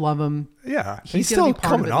we still love him. Yeah. He's still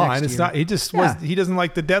coming on. It's not, he just was, he doesn't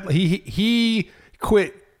like the deadline. He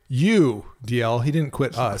quit you, DL. He didn't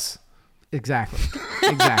quit us. Exactly.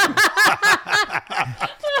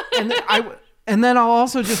 And then I'll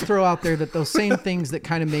also just throw out there that those same things that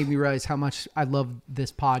kind of made me realize how much I love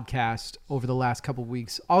this podcast over the last couple of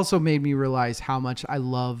weeks also made me realize how much I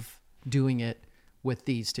love doing it with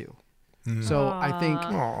these two. So I think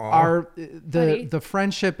the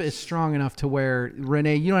friendship is strong enough to where,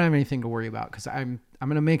 Renee, you don't have anything to worry about because I'm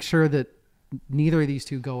going to make sure that neither of these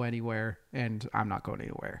two go anywhere, and I'm not going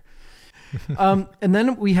anywhere. And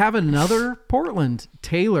then we have another Portland,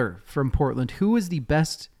 Taylor from Portland. Who is the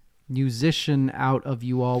best musician out of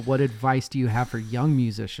you all? What advice do you have for young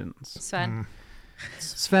musicians?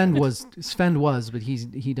 Sven was, but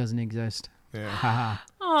he doesn't exist. Yeah.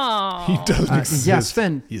 Oh, he doesn't exist. Yeah,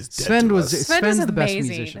 Sven. He's dead Sven to was. us. Sven's the best amazing.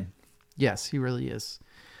 musician. Yes, he really is.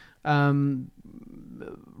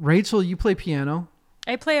 Rachel, you play piano.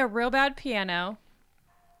 I play a real bad piano,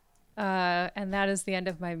 and that is the end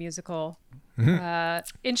of my musical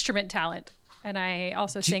instrument talent. And I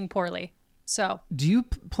also sing poorly. So, do you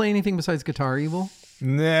play anything besides guitar, Evil?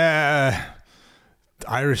 Nah.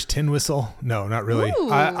 Irish tin whistle? No, not really.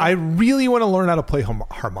 I really want to learn how to play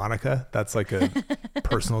harmonica. That's like a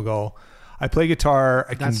personal goal. I play guitar.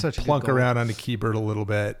 I can plunk around on the keyboard a little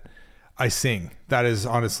bit. I sing. That is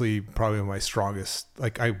honestly probably my strongest.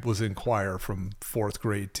 Like I was in choir from 4th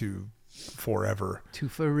grade to forever. To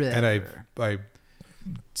forever. And I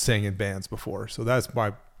sang in bands before. So that's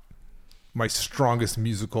my strongest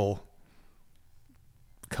musical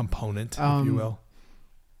component, if you will.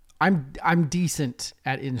 I'm decent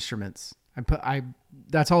at instruments.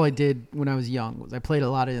 That's all I did when I was young. Was I played a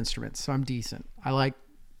lot of instruments, so I'm decent. I like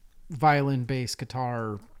violin, bass,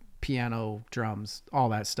 guitar, piano, drums, all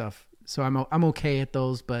that stuff. So I'm okay at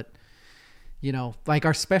those, but you know, like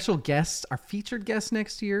our special guests, our featured guests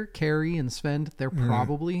next year, Carrie and Sven, they're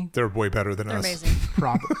way better than They're us. amazing.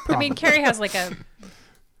 Probably. I mean, Carrie has like a gold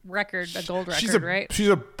record, right? She's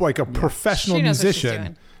a professional She knows what she's musician.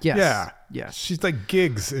 doing. Yes. Yeah. Yes. She's like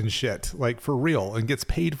gigs and shit, like for real, and gets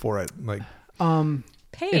paid for it. Like,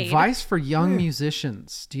 Paid. advice for young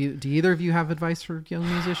musicians. Do either of you have advice for young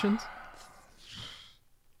musicians?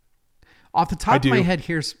 Off the top of my head,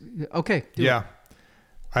 here's okay. Do it.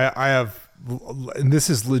 I have, and this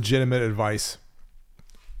is legitimate advice.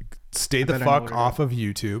 Stay the fuck off of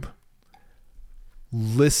YouTube.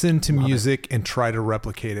 Listen to music and try to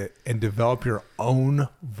replicate it and develop your own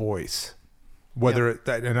voice. Whether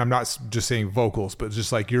and I'm not just saying vocals, but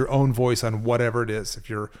just like your own voice on whatever it is. If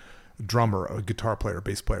you're a drummer, a guitar player,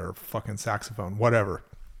 bass player, fucking saxophone, whatever.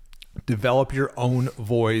 Develop your own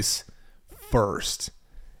voice first,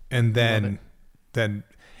 and then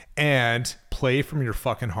play from your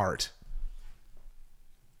fucking heart.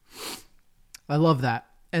 I love that,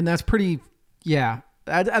 and that's pretty. Yeah,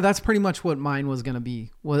 that's pretty much what mine was gonna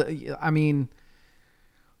be. Well, I mean,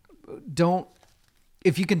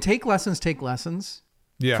 if you can take lessons, take lessons.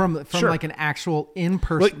 Yeah, from sure. like an actual in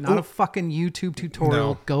person, not a fucking YouTube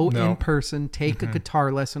tutorial. Go in person, take a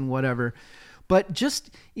guitar lesson, whatever. But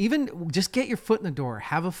just get your foot in the door.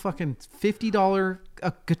 Have a fucking $50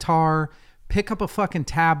 guitar. Pick up a fucking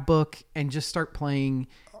tab book and just start playing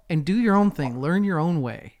and do your own thing. Learn your own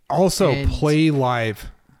way. Also, play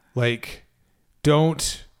live. Like,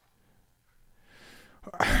 don't.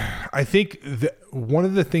 I think one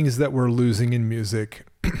of the things that we're losing in music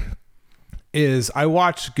is I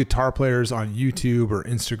watch guitar players on YouTube or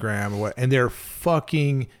Instagram and they're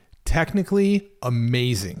fucking technically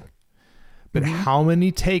amazing. But how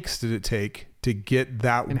many takes did it take to get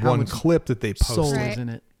that one clip that they posted? Soul is in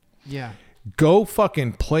it. Yeah. Go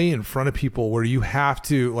fucking play in front of people where you have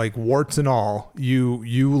to, like, warts and all, you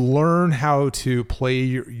learn how to play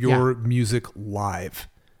your music live,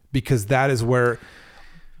 because that is where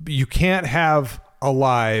you can't have a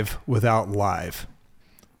live without live.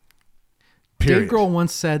 Period. Dave Grohl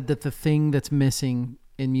once said that the thing that's missing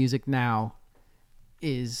in music now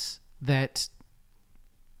is that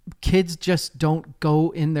kids just don't go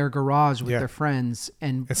in their garage with their friends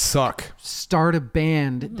and start a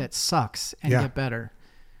band that sucks and get better.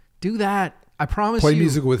 Do that. I promise you. Play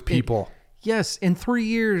music with people. Yes, in 3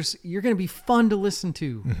 years you're going to be fun to listen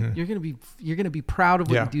to. You're going to be proud of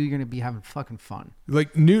what you do. You're going to be having fucking fun.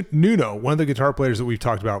 Like Nuno, one of the guitar players that we've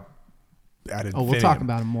talked about at Infinium. We'll talk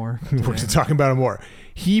about him more. We're talking about him more.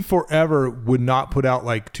 He forever would not put out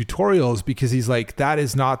like tutorials because he's like, that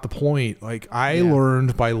is not the point. Like, I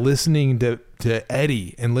learned by listening to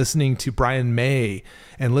Eddie and listening to Brian May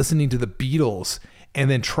and listening to the Beatles and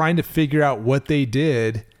then trying to figure out what they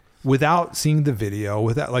did without seeing the video,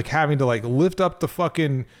 without like having to like lift up the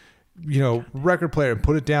fucking, record player and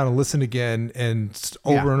put it down and listen again and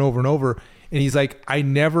over and over and over. And he's like, I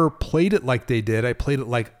never played it like they did. I played it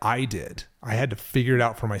like I did. I had to figure it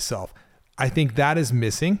out for myself. I think that is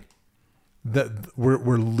missing. That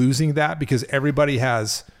we're losing that because everybody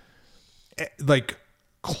has like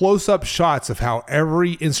close-up shots of how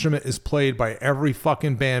every instrument is played by every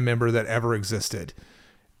fucking band member that ever existed.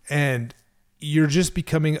 And you're just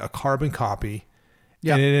becoming a carbon copy.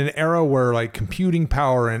 Yeah. And in an era where like computing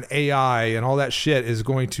power and AI and all that shit is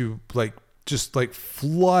going to like just like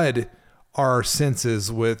flood our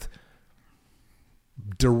senses with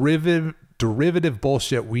derivative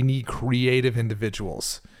bullshit, we need creative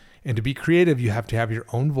individuals. And to be creative, you have to have your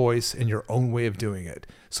own voice and your own way of doing it.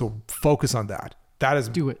 So focus on that. That is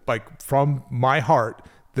like from my heart,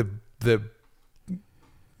 the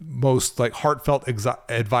most like heartfelt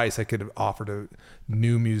advice I could offer to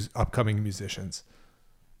new upcoming musicians.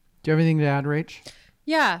 Do you have anything to add, Rach?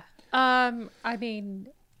 Yeah. I mean,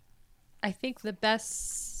 I think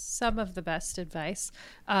some of the best advice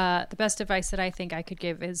that I think I could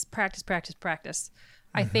give is practice, practice, practice.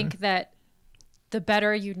 I think that the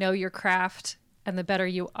better you know your craft and the better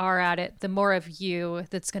you are at it, the more of you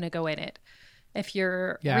that's going to go in it. If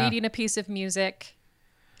you're reading a piece of music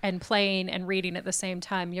and playing and reading at the same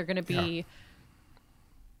time, you're going to be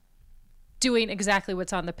doing exactly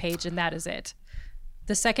what's on the page, and that is it.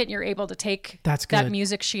 The second you're able to take that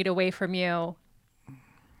music sheet away from you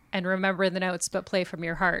and remember the notes but play from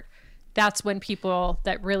your heart, that's when people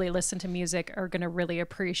that really listen to music are going to really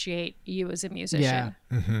appreciate you as a musician.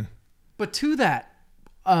 Yeah. But to that,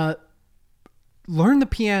 learn the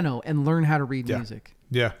piano and learn how to read music.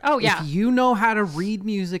 Yeah. Oh, yeah. If you know how to read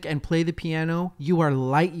music and play the piano, you are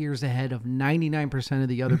light years ahead of 99% of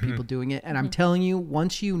the other people doing it. And I'm telling you,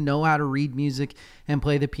 once you know how to read music and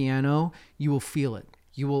play the piano, you will feel it.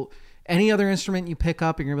 You will, any other instrument you pick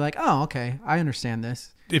up and you're like, oh, okay, I understand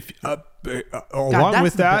this. If God,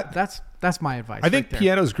 with that, that's my advice. I think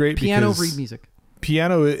piano is great. Piano, because read music.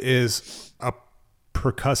 Piano is a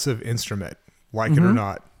percussive instrument, like it or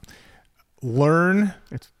not. Learn.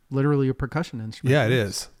 It's literally a percussion instrument. Yeah, it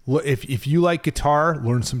is. If you like guitar,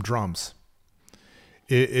 learn some drums.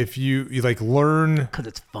 If you like learn, because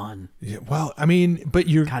it's fun. Yeah, well, I mean, but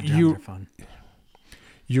drums are fun.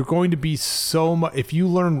 You're going to be so much. If you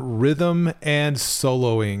learn rhythm and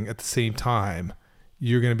soloing at the same time,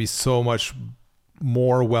 you're going to be so much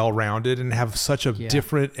more well-rounded and have such a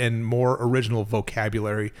different and more original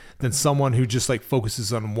vocabulary than someone who just like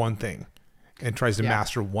focuses on one thing and tries to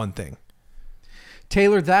master one thing.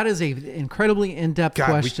 Taylor, that is an incredibly in-depth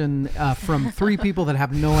question from three people that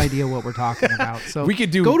have no idea what we're talking about. So we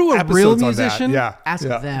could go to a real musician, ask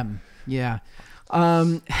Yeah. them. Yeah.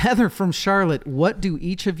 Heather from Charlotte, what do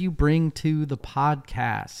each of you bring to the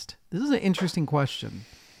podcast? This is an interesting question.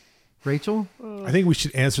 Rachel? I think we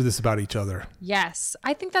should answer this about each other. Yes,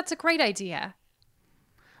 I think that's a great idea.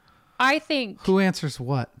 I think... Who answers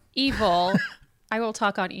what? Evil. I will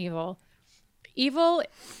talk on Evil. Evil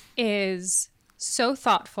is so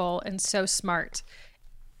thoughtful and so smart.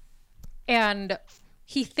 And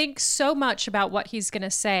he thinks so much about what he's going to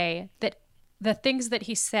say that the things that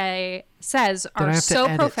he says are so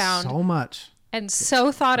profound so much and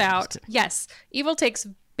so thought out. Yes, Evil takes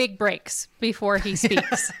big breaks before he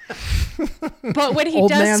speaks. But when he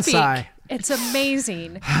does speak, it's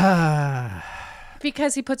amazing.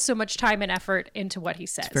 Because he puts so much time and effort into what he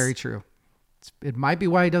says. It's very true. It might be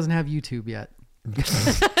why he doesn't have YouTube yet.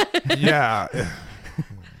 Yeah.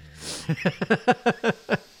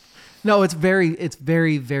 No, it's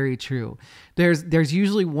very, very true. There's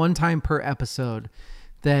usually one time per episode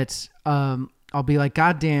that I'll be like,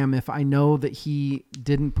 God damn, if I know that he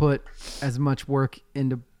didn't put as much work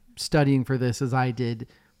into studying for this as I did,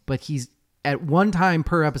 but he's at one time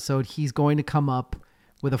per episode, he's going to come up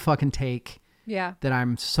with a fucking take that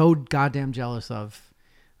I'm so goddamn jealous of.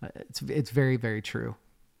 It's very, very true.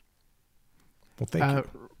 Well, thank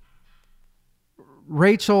you.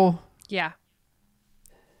 Rachel. Yeah.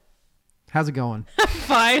 How's it going?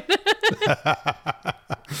 Fine.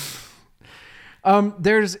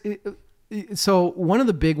 So one of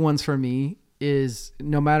the big ones for me is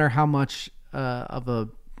no matter how much of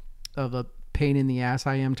a pain in the ass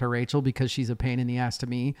I am to Rachel, because she's a pain in the ass to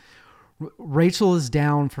me, Rachel is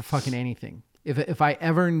down for fucking anything. If I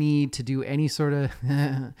ever need to do any sort of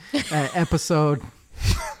episode,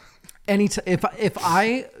 if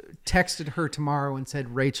I texted her tomorrow and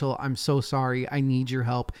said, Rachel, I'm so sorry, I need your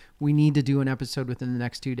help, we need to do an episode within the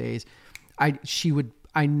next 2 days, I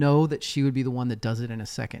know that she would be the one that does it in a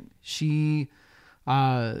second.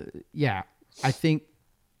 I think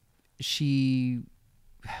she,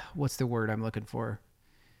 what's the word I'm looking for?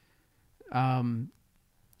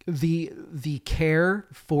 The care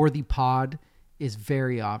for the pod is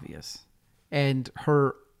very obvious. And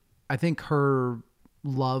I think her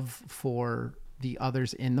love for the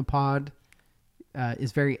others in the pod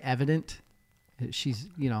is very evident. She's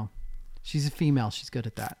a female. She's good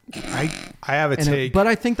at that. I have a take. But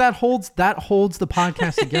I think that holds the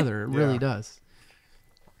podcast together. It really does.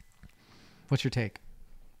 What's your take?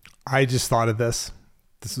 I just thought of this.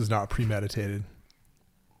 This was not premeditated.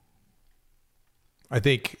 I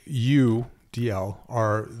think you, DL,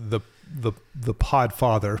 are the pod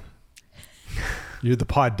father. You're the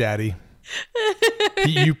pod daddy.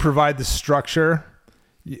 You provide the structure.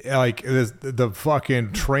 Like the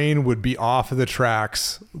fucking train would be off of the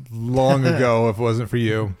tracks long ago if it wasn't for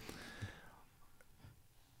you.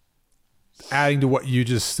 Adding to what you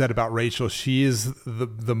just said about Rachel, she is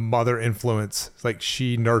the mother influence. Like,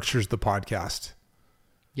 she nurtures the podcast.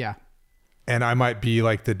 Yeah. And I might be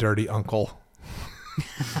like the dirty uncle.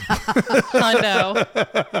 Oh no.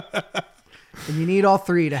 And you need all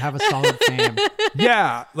three to have a solid fam.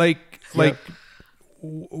 Yeah, like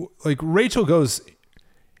Rachel goes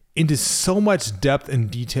into so much depth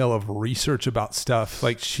and detail of research about stuff.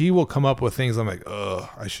 Like, she will come up with things I'm like, oh,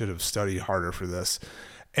 I should have studied harder for this.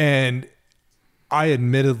 And I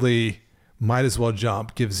admittedly might as well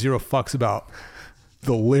give zero fucks about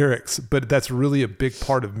the lyrics, but that's really a big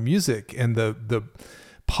part of music and the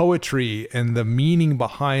poetry and the meaning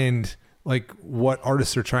behind like what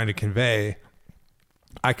artists are trying to convey,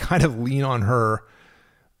 I kind of lean on her.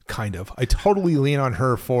 I totally lean on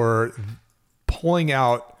her for pulling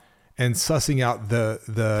out and sussing out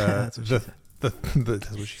that's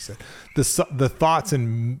what she said. The thoughts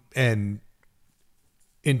and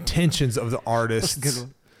intentions of the artists That's a good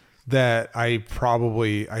one. that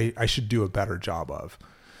I should do a better job of.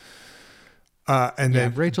 And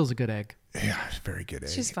then Rachel's a good egg. Yeah, very good egg.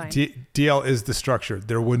 She's fine. DL is the structure.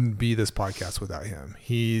 There wouldn't be this podcast without him.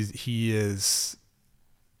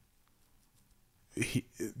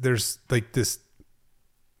 There's like this.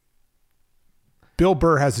 Bill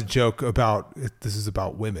Burr has a joke about, this is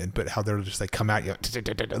about women, but how they're just like come at you.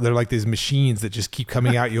 They're like these machines that just keep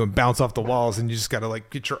coming at you and bounce off the walls, and you just got to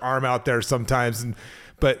like get your arm out there sometimes.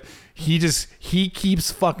 But he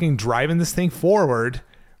keeps fucking driving this thing forward,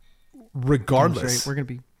 regardless. We're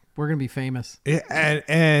gonna be famous.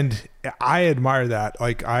 And I admire that.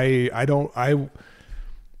 Like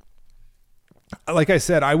like I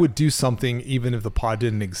said, I would do something even if the pod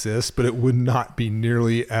didn't exist, but it would not be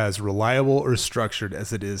nearly as reliable or structured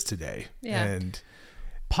as it is today. Yeah. And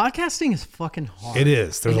podcasting is fucking hard. it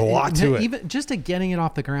is. There's a lot to it. Even just to getting it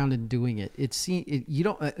off the ground and doing it.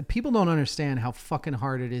 People don't understand how fucking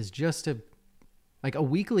hard it is just to, like, a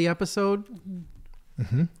weekly episode.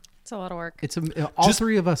 Mm-hmm. It's a lot of work. All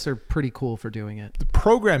three of us are pretty cool for doing it. The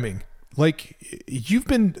programming, like you've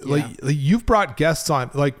been like you've brought guests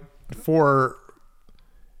on, like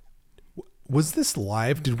was this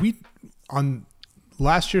live? Did we on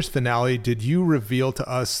last year's finale? Did you reveal to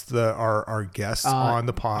us our guests on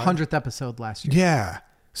the pod? 100th episode last year. Yeah.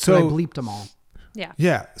 So I So bleeped them all. Yeah.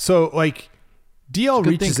 yeah. So like DL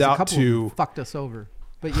Good thing, reaches 'cause a out couple to. of them fucked us over.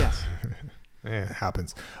 But yes. It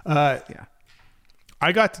happens. Yeah.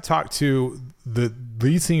 I got to talk to the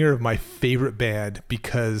lead singer of my favorite band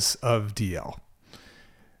because of DL.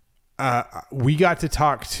 We got to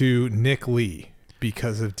talk to Nick Lee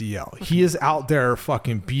because of DL. He is out there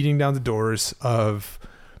fucking beating down the doors of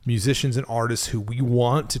musicians and artists who we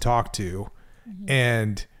want to talk to,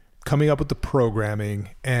 and coming up with the programming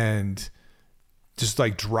and just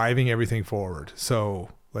like driving everything forward. So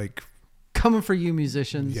like, Coming for you,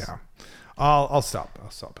 musicians. yeah, I'll stop.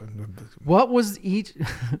 What was each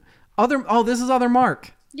other? Oh, this is other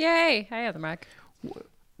Mark. Yay. Hi, other Mark.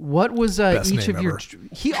 What was Best each name of your? ever.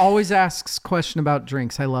 He always asks question about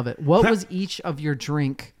drinks. I love it. What was each of your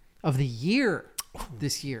drink of the year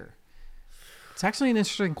this year? It's actually an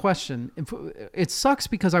interesting question. It sucks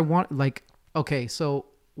because I want okay. So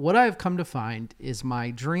what I've come to find is my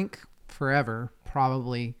drink forever,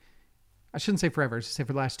 probably. I shouldn't say forever. I should say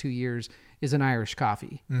for the last 2 years is an Irish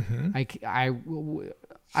coffee. Mm-hmm.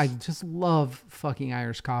 I just love fucking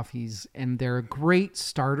Irish coffees, and they're a great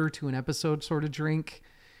starter to an episode sort of drink.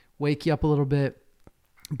 Wake you up a little bit.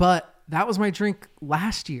 But that was my drink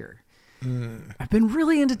last year. I've been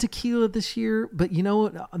really into tequila this year, but you know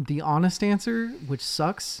what? The honest answer, which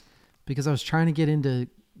sucks because I was trying to get into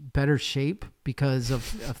better shape because of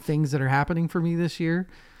things that are happening for me this year,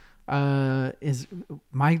 is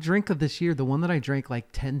my drink of this year. The one that I drank like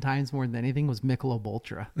 10 times more than anything was Michelob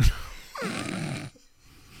Ultra.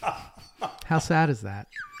 How sad is that?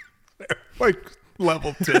 Like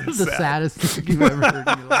level 10 The sad. saddest thing you've ever heard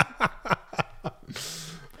in your life.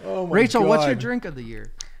 Oh my Rachel, what's your God. drink of the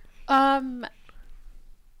year? I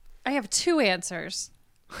have two answers.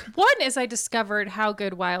 One is I discovered how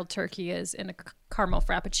good Wild Turkey is in a caramel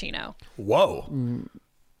frappuccino. Whoa.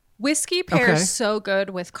 Whiskey pairs Okay. so good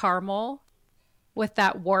with caramel, with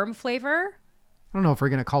that warm flavor, I don't know if we're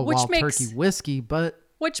going to call Which Wild makes- Turkey whiskey, but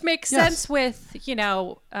which makes Yes. sense with,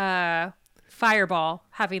 Fireball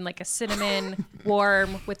having like a cinnamon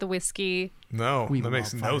warm with the whiskey. No, we that love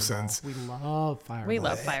makes no Fireball. sense. We love Fireball. We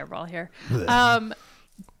love Fireball here.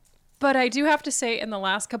 But I do have to say, in the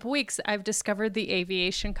last couple weeks, I've discovered the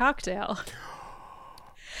aviation cocktail.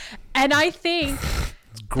 And I think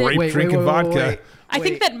Great Wait, drinking wait, wait, vodka. wait, wait. I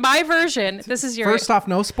think that my version, this is your First off,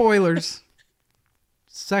 no spoilers.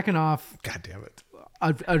 Second off, God damn it.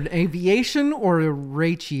 an aviation or a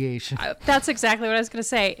ratiation? that's exactly what I was going to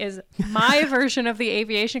say, is my version of the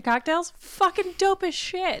aviation cocktails fucking dope as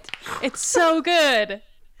shit. It's so good.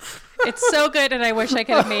 It's so good, and I wish I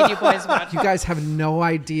could have made you boys watch. You guys have no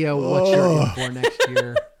idea what you're in for next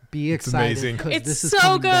year. Be excited. amazing. 'cause It's this is so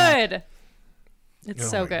coming back. good. It's Oh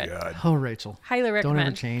so my good. God. Oh, Rachel. Highly Don't ever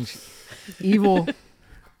recommend. change. Evil.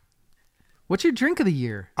 What's your drink of the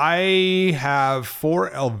year? I have for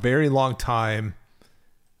a very long time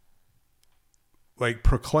like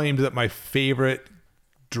proclaimed that my favorite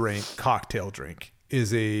cocktail drink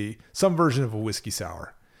is some version of a whiskey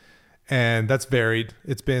sour. And that's varied.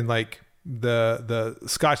 It's been like the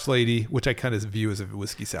Scotch Lady, which I kind of view as a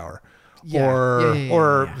whiskey sour, Yeah.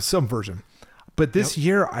 or Yeah. some version. But this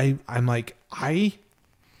year, I'm like, I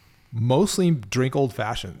mostly drink old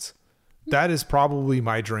fashions. That is probably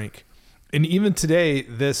my drink. And even today,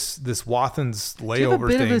 this Wathen's layover Do you have a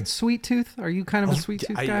bit thing. of a sweet tooth? Are you kind of a sweet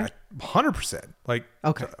tooth guy? 100%. Like,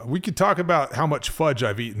 Okay. we could talk about how much fudge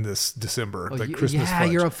I've eaten this December, Oh, like Christmas yeah,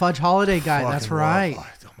 fudge. you're a fudge holiday guy. That's Fucking right.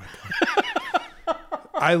 love- oh my God.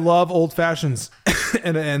 I love old fashions,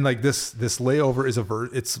 and like this layover is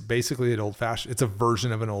it's basically an old fashioned. It's a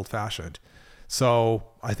version of an old fashioned. So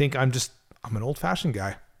I think I'm an old fashioned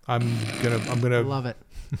guy. I'm gonna Love it.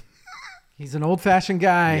 He's an old fashioned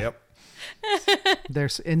guy. Yep.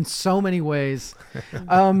 There's in so many ways.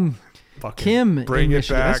 Kim bring in it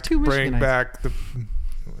Michigan. back. That's two Bring Michigonites. back the.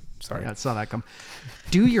 Sorry. Yeah, I saw that come.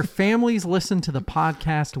 Do your families listen to the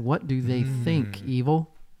podcast? What do they think, Evil?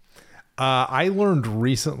 I learned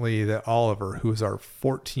recently that Oliver, who is our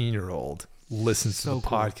 14-year-old, listens to the cool.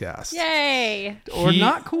 podcast. Yay. Or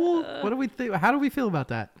not cool? What do we think? How do we feel about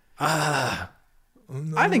that? I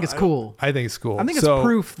think it's cool. I think it's cool. I think it's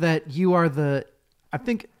proof that you are the. I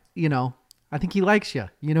think he likes you.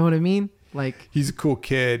 You know what I mean? Like, he's a cool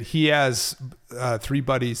kid. He has 3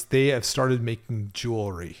 buddies. They have started making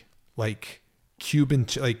jewelry, like Cuban,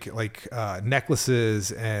 like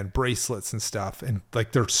necklaces and bracelets and stuff, and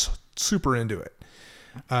like they're super into it.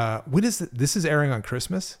 When is this is airing on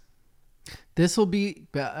Christmas? this will be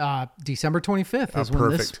December 25th. Is when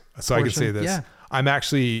Perfect. this So I can portion- say this. Yeah. I'm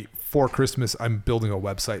actually, for Christmas, I'm building a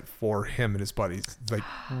website for him and his buddies. Like,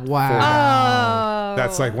 Wow.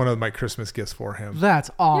 that's like one of my Christmas gifts for him. That's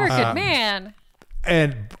You're awesome. a good man.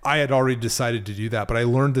 And I had already decided to do that, but I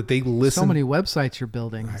learned that they listen. So many websites you're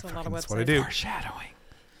building. That's a lot of That's websites. what I do. Foreshadowing.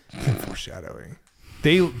 Foreshadowing.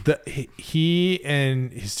 He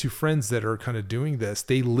and his 2 friends that are kind of doing this,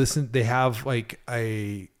 they listen. They have like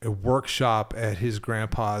a workshop at his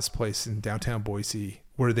grandpa's place in downtown Boise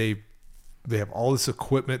where they have all this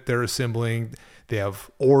equipment they're assembling. They have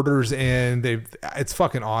orders in. It's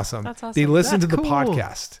fucking awesome. That's awesome. They listen That's to the cool.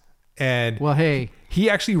 podcast, and Well, hey, he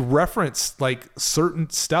actually referenced like certain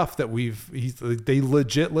stuff that they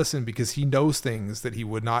legit listen because he knows things that he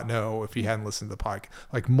would not know if he hadn't listened to the podcast,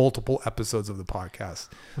 like multiple episodes of the podcast.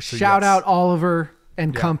 So shout yes. out Oliver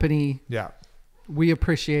and Yeah. company. Yeah. We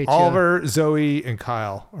appreciate you. Oliver, Zoe, and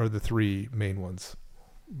Kyle are the 3 main ones.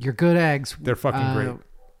 You're good eggs. They're fucking great.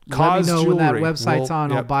 Let Cause me know when that Jewelry website's will-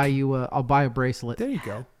 on. I'll yep. buy you. I'll buy a bracelet. There you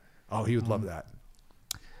go. Oh, he would love that.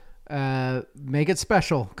 Make it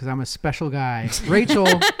special because I'm a special guy. Rachel,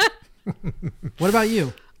 what about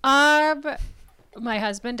you? My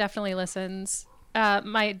husband definitely listens.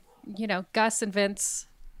 Gus and Vince,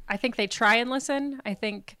 I think they try and listen. I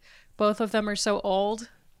think both of them are so old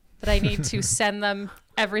that I need to send them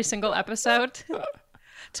every single episode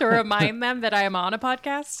to remind them that I am on a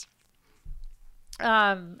podcast.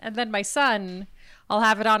 And then my son, I'll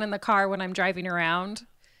have it on in the car when I'm driving around,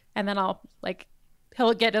 and then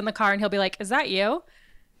he'll get in the car and he'll be like, "Is that you?"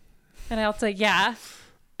 And I'll say, "Yeah."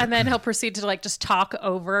 And then he'll proceed to just talk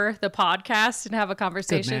over the podcast and have a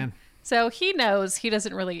conversation. man. So he knows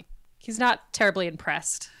he's not terribly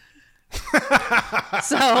impressed.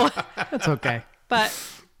 So, That's okay. but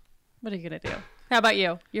what are you going to do? How about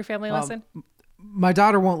you? Your family listen? My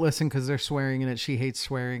daughter won't listen because they're swearing in it. She hates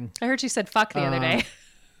swearing. I heard you said fuck the other day.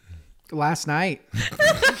 Last night,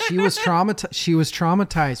 she was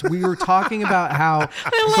traumatized. We were talking about how.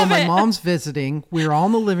 So my mom's visiting. We were all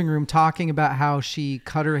in the living room talking about how she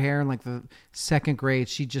cut her hair in like the 2nd grade.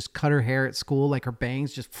 She just cut her hair at school, like her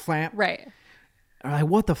bangs just flat. Right. I'm like,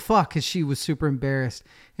 what the fuck? Because she was super embarrassed.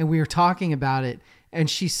 And we were talking about it. And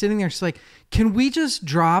she's sitting there. She's like, can we just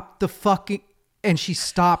drop the fucking... And she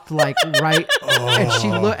stopped right. And she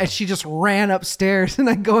looked and she just ran upstairs. And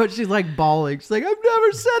I go and she's like bawling. She's like, I've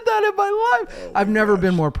never said that in my life. I've never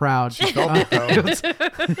been more proud.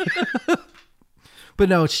 But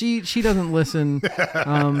no, she doesn't listen.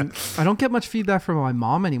 I don't get much feedback from my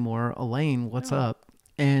mom anymore. Elaine, what's up?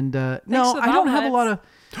 And no, for the I don't have a bobbleheads. lot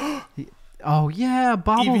of... Oh, yeah,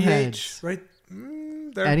 bobbleheads. EVH, right?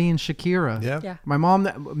 There. Eddie and Shakira. Yeah. Yeah. My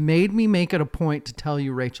mom made me make it a point to tell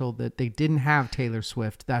you, Rachel, that they didn't have Taylor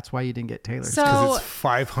Swift. That's why you didn't get Taylor Swift. So Because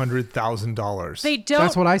it's $500,000. they don't.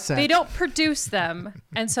 That's what I said. They don't produce them,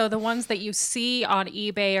 and so the ones that you see on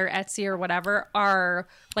eBay or Etsy or whatever are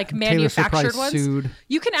like Taylor Swift probably manufactured ones. sued.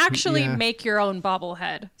 You can actually Yeah. make your own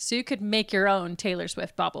bobblehead, so you could make your own Taylor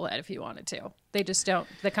Swift bobblehead if you wanted to. They just don't.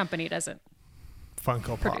 The company doesn't Funko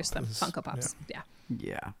Pop. produce them. Funko Pops. Yeah.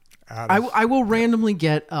 Yeah. I will randomly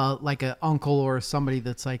get like an uncle or somebody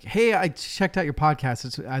that's like, hey, I checked out your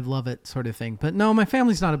podcast. I love it, sort of thing. But no, my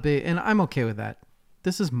family's not a big, and I'm okay with that.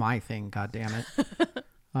 This is my thing. God damn it.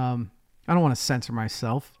 I don't want to censor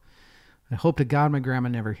myself. I hope to God my grandma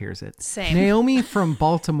never hears it. Same. Naomi from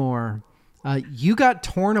Baltimore, you got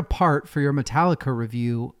torn apart for your Metallica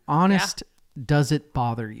review. Honest, does it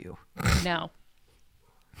bother you? No.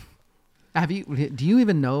 Do you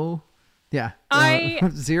even know? Yeah.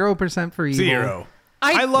 0% for evil. 0.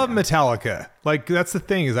 I love Metallica. Like, that's the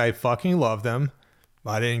thing, is I fucking love them.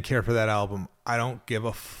 I didn't care for that album. I don't give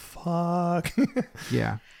a fuck.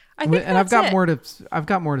 Yeah. I've got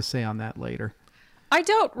more to say on that later. I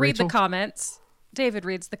don't read Rachel? the comments. David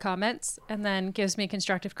reads the comments and then gives me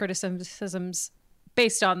constructive criticisms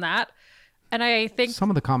based on that. And I think some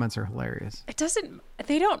of the comments are hilarious.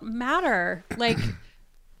 They don't matter. Like,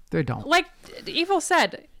 they don't. Like Evil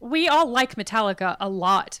said, we all like Metallica a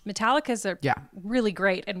lot. Metallica's are really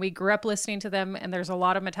great, and we grew up listening to them, and there's a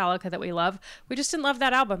lot of Metallica that we love. We just didn't love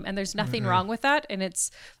that album, and there's nothing wrong with that. And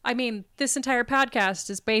this entire podcast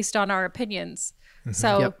is based on our opinions.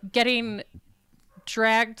 So getting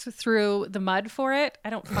dragged through the mud for it, I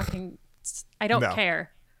don't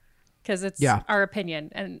care, because it's our opinion,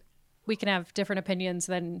 and we can have different opinions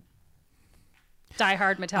than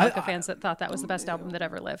diehard Metallica fans that thought that was the best album that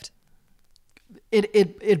ever lived.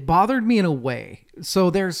 It bothered me in a way. So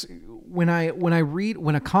there's when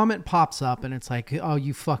a comment pops up and it's like, oh,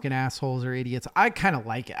 you fucking assholes or idiots, I kind of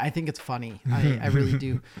like it. I think it's funny. I really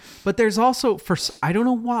do. But there's also, I don't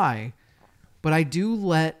know why, but I do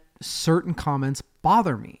let certain comments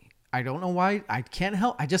bother me. I don't know why. I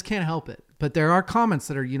just can't help it. But there are comments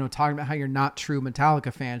that are, talking about how you're not true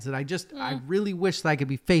Metallica fans, that I really wish that I could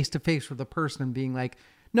be face to face with the person and being like,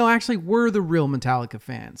 no, actually, we're the real Metallica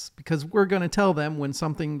fans, because we're going to tell them when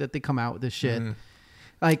something that they come out with this shit.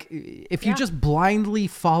 Like, if you just blindly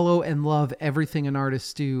follow and love everything an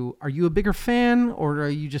artist do, are you a bigger fan, or are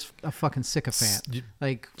you just a fucking sycophant?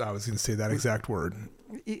 Like, I was going to say that exact word.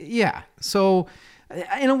 Yeah. So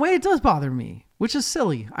in a way it does bother me, which is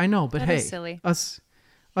silly. I know, but hey, silly.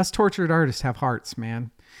 Us tortured artists have hearts,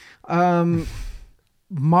 man.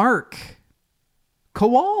 Mark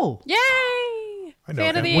Kowal. Yay!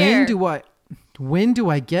 Fan of the year. When do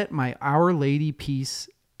I get my Our Lady Peace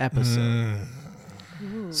episode?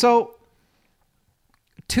 So,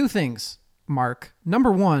 two things, Mark.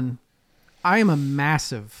 Number one, I am a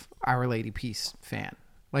massive Our Lady Peace fan.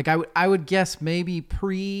 Like, I would guess maybe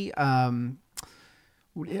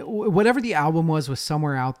whatever the album was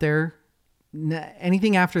Somewhere Out There.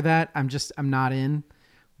 Anything after that, I'm not in.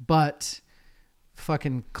 But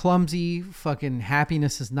fucking Clumsy, fucking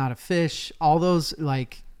Happiness Is Not a Fish, all those,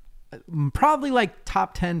 like, probably like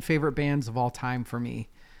top 10 favorite bands of all time for me.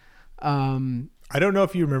 I don't know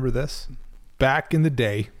if you remember this. Back in the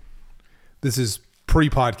day, this is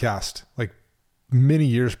pre-podcast, like many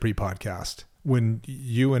years pre-podcast, when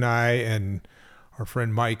you and I and our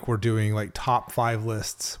friend Mike were doing like top 5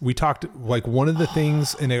 lists. We talked, like, one of the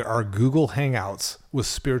things in our Google Hangouts was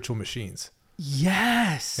Spiritual Machines.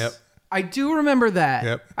 Yes. Yep. I do remember that.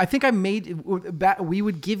 Yep. I think we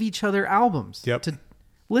would give each other albums to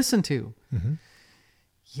listen to. Mm-hmm.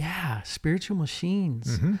 Yeah, Spiritual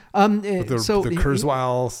Machines. Mm-hmm. The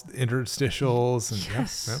Kurzweil interstitials. And,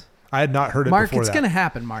 yes. Yep. I had not heard it Mark, before. It's going to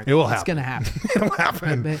happen, Mark. It will happen. It's going to happen. It'll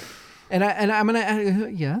happen. And I'm going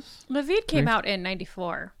to yes. Levite came out in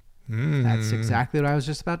 94. That's exactly what I was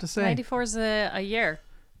just about to say. 94 is a year.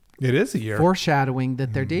 It is a year. Foreshadowing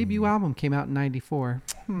that their debut album came out in 94.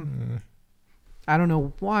 I don't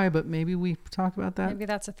know why, but maybe we talk about that. Maybe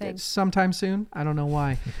that's a thing. Sometime soon. I don't know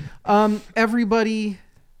why. Everybody,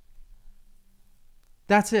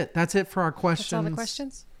 that's it. That's it for our questions. That's all the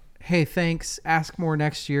questions? Hey, thanks. Ask more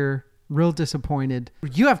next year. Real disappointed.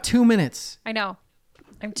 You have 2 minutes. I know.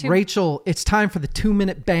 Rachel, it's time for the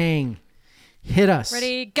 2-minute bang. Hit us.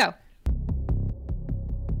 Ready, go.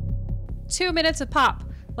 2 minutes of pop.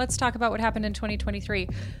 Let's talk about what happened in 2023.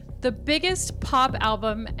 The biggest pop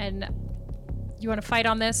album, and you want to fight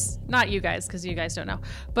on this? Not you guys, because you guys don't know.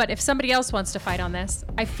 But if somebody else wants to fight on this,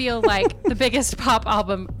 I feel like the biggest pop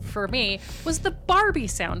album for me was the Barbie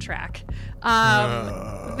soundtrack.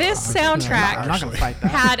 This soundtrack I'm not gonna fight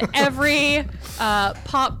that. had every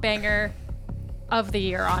pop banger of the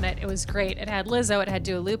year on it. It was great. It had Lizzo, it had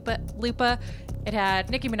Dua Lipa, it had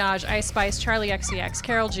Nicki Minaj, Ice Spice, Charlie XCX,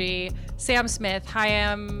 Karol G, Sam Smith,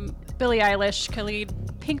 Haim, Billie Eilish, Khalid,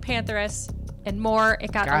 Pink Pantheress, and more.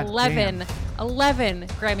 It got 11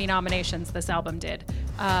 Grammy nominations, this album did.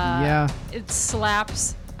 It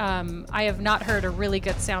slaps. I have not heard a really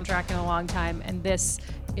good soundtrack in a long time, and this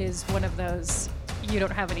is one of those you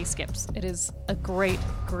don't have any skips. It is a great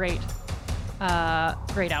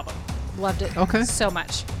album. Loved it so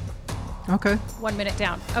much. Okay. 1 minute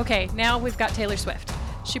down. Okay, now we've got Taylor Swift.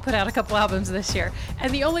 She put out a couple albums this year.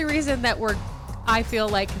 And the only reason that I feel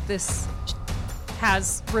like this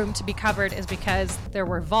has room to be covered is because there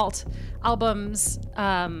were vault albums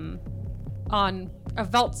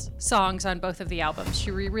vault songs on both of the albums.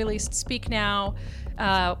 She re-released Speak Now,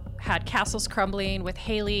 had Castles Crumbling with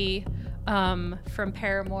Haley from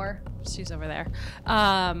Paramore. She's over there.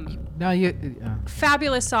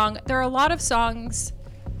 Fabulous song. There are a lot of songs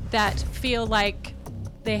that feel like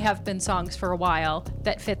they have been songs for a while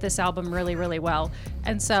that fit this album really, really well.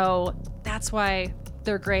 And so that's why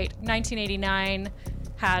they're great. 1989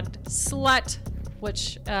 had Slut,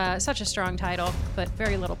 which such a strong title, but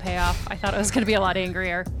very little payoff. I thought it was going to be a lot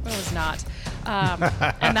angrier. It was not.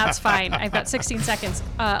 And that's fine. I've got 16 seconds.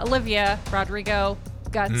 Olivia Rodrigo,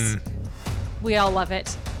 Guts. We all love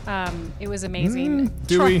it. It was amazing.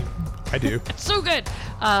 Do we? I do. It's so good.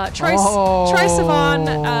 Troye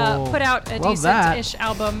Sivan put out a Love decent-ish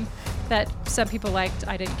album that some people liked.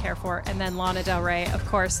 I didn't care for. And then Lana Del Rey, of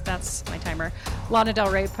course, that's my timer. Lana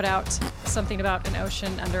Del Rey put out something about an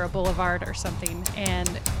ocean under a boulevard or something. And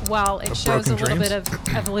while it shows a little bit of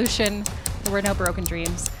evolution, there were no broken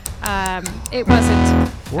dreams. It wasn't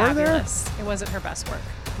fabulous. It wasn't her best work.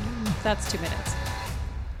 That's 2 minutes.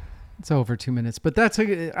 It's over 2 minutes, but that's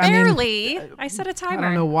barely. I set a timer. I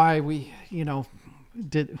don't know why we,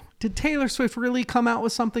 did Taylor Swift really come out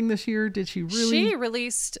with something this year? Did she really? She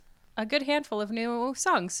released a good handful of new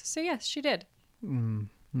songs. So yes, she did.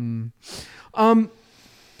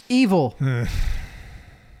 Evil.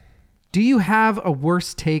 Do you have a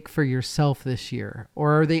worst take for yourself this year?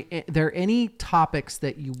 Or are there any topics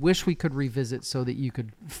that you wish we could revisit so that you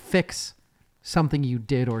could fix something you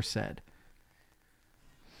did or said?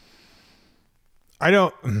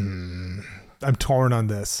 I'm torn on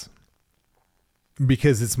this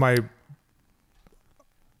because I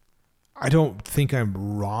don't think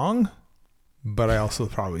I'm wrong, but I also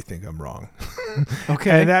probably think I'm wrong.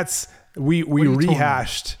 Okay. And that's, we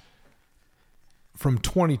rehashed from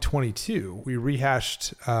 2022. We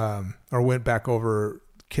rehashed, or went back over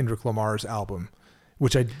Kendrick Lamar's album,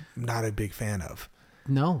 which I'm not a big fan of.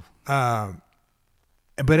 No.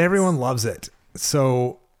 But everyone loves it.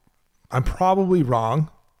 So I'm probably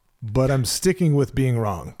wrong, but I'm sticking with being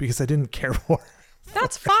wrong because I didn't care for it.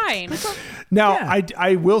 That's fine. Now, yeah.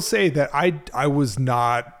 I will say that I was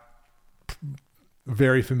not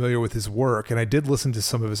very familiar with his work, and I did listen to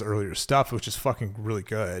some of his earlier stuff, which is fucking really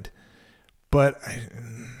good. But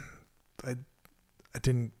I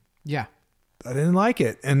didn't. Yeah. I didn't like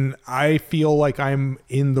it, and I feel like I'm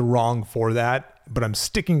in the wrong for that, but I'm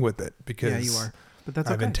sticking with it because you are. But that's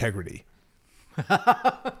I have okay. integrity.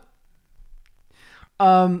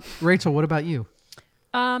 Rachel, what about you?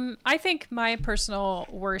 I think my personal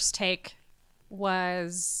worst take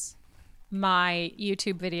was my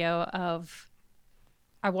YouTube video of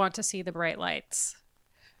I Want to See the Bright Lights.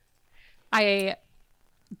 I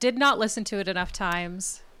did not listen to it enough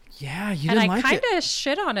times. Yeah, you didn't like it. And I kind of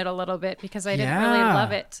shit on it a little bit because I didn't really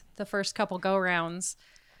love it the first couple go-rounds.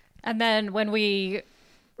 And then when we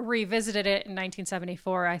revisited it in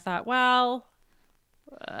 1974, I thought, well,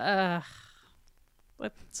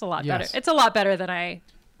 it's a lot better. It's a lot better than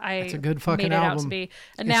it's a good fucking made it album. Out to be.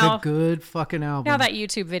 And it's now, a good fucking album. Now that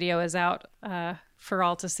YouTube video is out for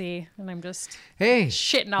all to see, and I'm just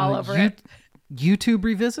shitting all over it. YouTube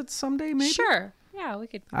revisits someday, maybe? Sure. Yeah, we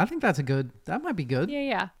could. I think that might be good.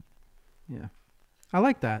 Yeah. I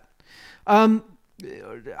like that.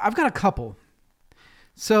 I've got a couple.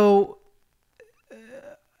 So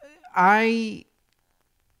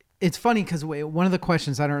it's funny because one of the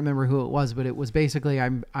questions, I don't remember who it was, but it was basically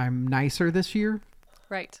I'm nicer this year.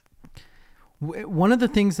 Right. One of the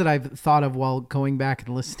things that I've thought of while going back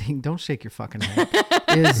and listening, don't shake your fucking head,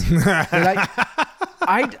 is that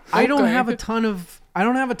I don't have a ton of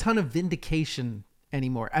vindication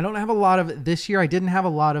anymore. I don't have a lot of this year. I didn't have a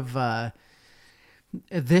lot of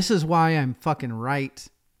this is why I'm fucking right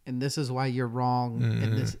and this is why you're wrong.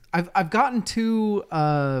 And this I've gotten too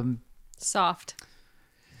soft.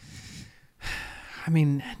 I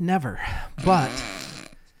mean, never. But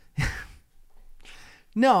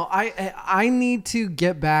no, I need to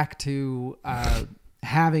get back to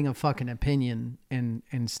having a fucking opinion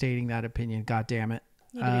and stating that opinion. God damn it.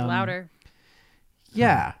 You need to be louder.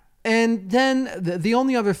 Yeah. And then the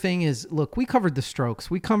only other thing is, look, we covered the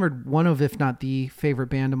Strokes. We covered one of, if not the favorite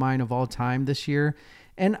band of mine of all time this year.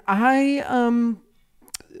 And I,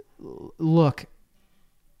 look,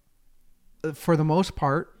 for the most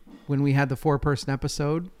part, when we had the 4-person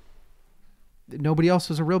episode, nobody else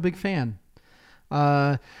was a real big fan.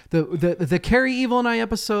 The Carrie, Evil, and I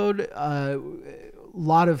episode,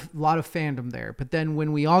 lot of fandom there. But then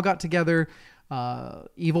when we all got together,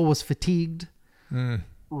 Evil was fatigued.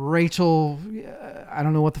 Rachel, I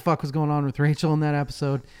don't know what the fuck was going on with Rachel in that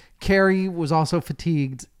episode. Carrie was also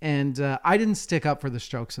fatigued, and I didn't stick up for the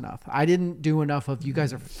Strokes enough. I didn't do enough of, you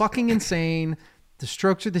guys are fucking insane. The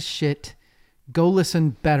Strokes are the shit. Go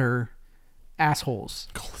listen better, assholes.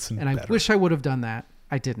 Go listen and better. I wish I would have done that.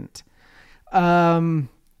 I didn't.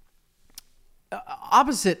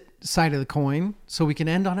 Opposite side of the coin, so we can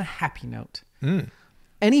end on a happy note.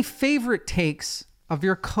 Any favorite takes of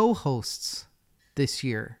your co-hosts this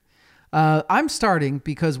year? I'm starting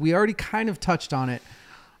because we already kind of touched on it.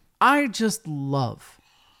 I just love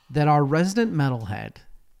that our resident metalhead,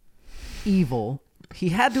 Evil, he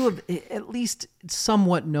had to have at least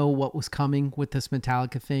somewhat know what was coming with this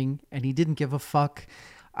Metallica thing, and he didn't give a fuck.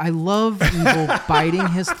 I love Evil biting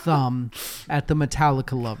his thumb at the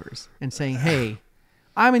Metallica lovers and saying, "Hey,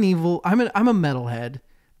 I'm a metalhead.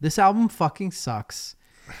 This album fucking sucks."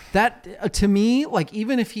 That to me, like,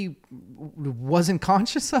 even if he wasn't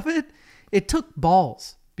conscious of it, it took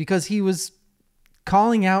balls, because he was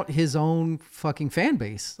calling out his own fucking fan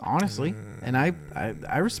base, honestly, and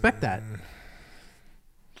I respect that.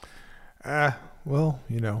 Well,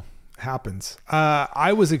 happens.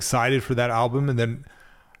 I was excited for that album, and then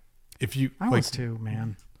I was too,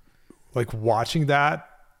 man. Like, watching that,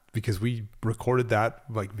 because we recorded that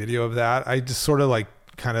video of that, I just sort of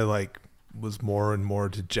kind of was more and more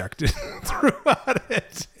dejected throughout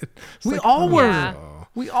it. We all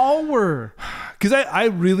were. Because I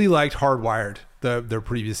really liked Hardwired, their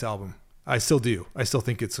previous album. I still do. I still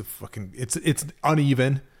think it's it's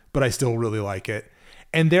uneven, but I still really like it.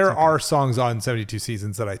 And there are songs on 72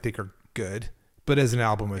 Seasons that I think are good, but as an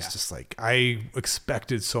album, it's just I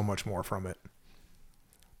expected so much more from it.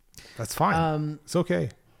 That's fine. It's okay.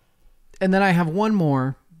 And then I have one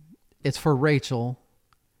more. It's for Rachel.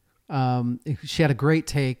 She had a great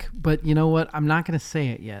take, but you know what? I'm not going to say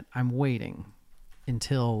it yet. I'm waiting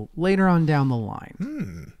until later on down the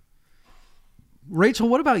line. Rachel,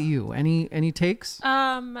 what about you? Any takes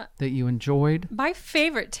that you enjoyed? My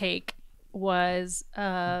favorite take was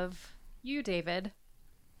of you, David,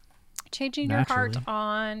 changing your heart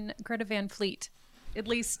on Greta Van Fleet, at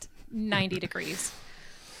least 90 degrees.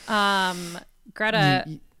 Greta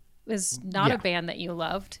is not a band that you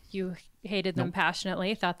loved. You hated them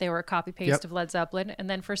passionately, thought they were a copy-paste of Led Zeppelin, and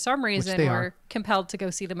then for some reason were compelled to go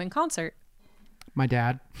see them in concert. My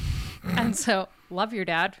dad. And so, love your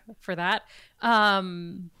dad for that.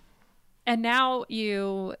 And now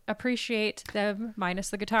you appreciate them, minus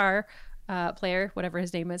the guitar player, whatever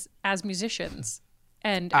his name is, as musicians.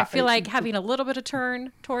 And I feel like having a little bit of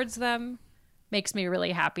turn towards them makes me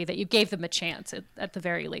really happy that you gave them a chance at the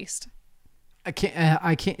very least. I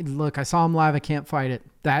can't look, I saw him live. I can't fight it.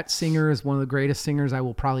 That singer is one of the greatest singers I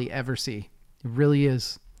will probably ever see. It really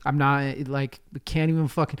is. I'm not can't even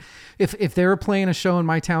fucking, if they were playing a show in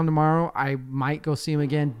my town tomorrow, I might go see him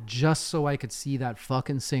again just so I could see that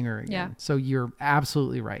fucking singer again. Yeah. So you're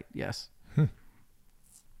absolutely right. Yes.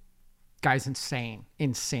 Guy's insane.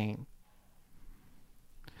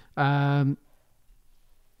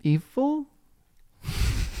 Evil?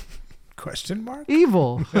 Question mark?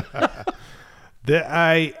 Evil.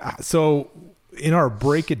 So in our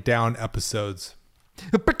Break It Down episodes,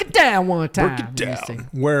 break it down one time. Break It Down,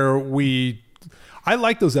 where I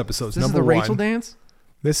like those episodes. This is the Rachel dance?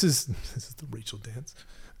 This is the Rachel dance.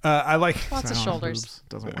 I like lots of shoulders.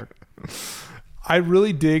 Doesn't work. I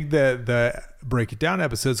really dig the Break It Down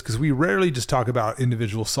episodes, because we rarely just talk about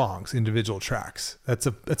individual songs, individual tracks. That's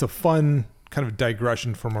a fun kind of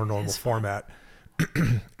digression from our normal format.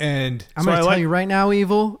 And I'm going to tell you right now,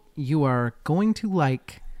 Evil, you are going to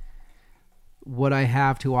like what I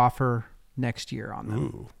have to offer next year on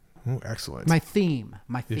them. Ooh, excellent. My theme.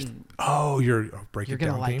 Your Break It Down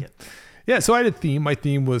gonna like theme. it. Yeah, so I had a theme. My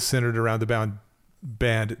theme was centered around the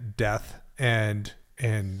band Death and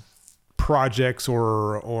projects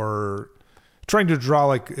or trying to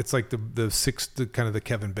draw it's like the kind of the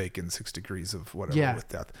Kevin Bacon 6 degrees of whatever with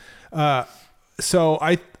Death. So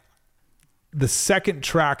the second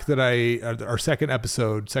track that our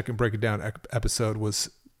second Break It Down episode was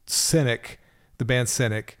Cynic, the band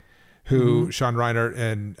Cynic, who Sean Reinert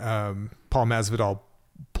and Paul Masvidal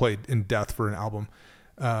played in Death for an album.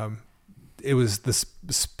 It was the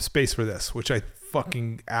Space for This, which I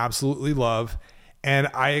fucking absolutely love. And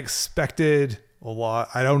I expected a lot.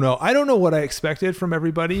 I don't know what I expected from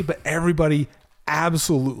everybody, but everybody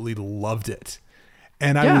absolutely loved it.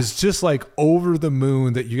 And I Yeah. was just like over the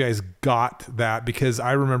moon that you guys got that, because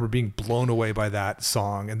I remember being blown away by that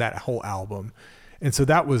song and that whole album. And so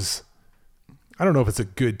that was, I don't know if it's a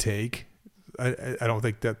good take. I don't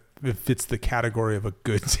think that it fits the category of a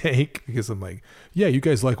good take, because I'm like, yeah, you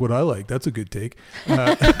guys like what I like. That's a good take.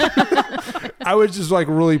 I was just like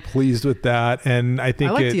really pleased with that. And I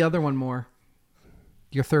think I like the other one more.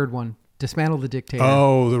 Your third one, Dismantle the Dictator.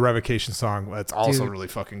 Oh, the Revocation song. That's also Dude, really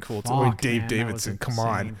fucking cool. fuck, Oh, Dave man, that Davidson. was Come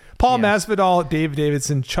on. insane. Paul Yes. Masvidal, Dave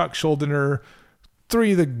Davidson, Chuck Schuldiner,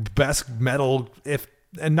 three of the best metal,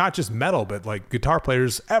 and not just metal, but like guitar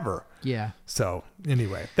players ever. Yeah. So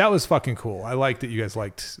anyway, that was fucking cool. I like that you guys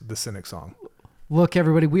liked the Cynic song. Look,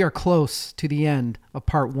 everybody, we are close to the end of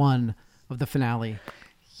part 1 of the finale.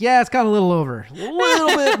 Yeah, it's got a little over. A little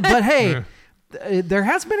bit. But hey, there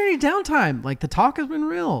hasn't been any downtime. Like, the talk has been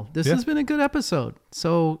real. This Yeah. has been a good episode.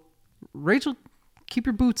 So, Rachel, keep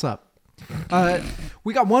your boots up.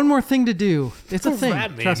 We got one more thing to do. It's a What does thing.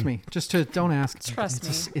 that mean? Trust me. Don't ask. Trust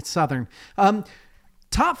me. It's Southern.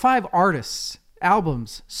 Top 5 artists,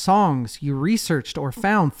 albums, songs you researched or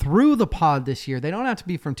found through the pod this year. They don't have to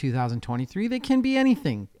be from 2023. They can be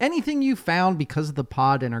anything. Anything you found because of the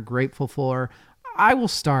pod and are grateful for. I will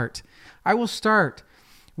start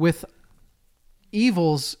with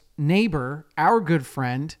Evil's neighbor, our good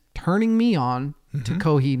friend, turning me on to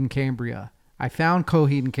Coheed and Cambria. I found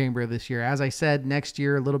Coheed and Cambria this year. As I said, next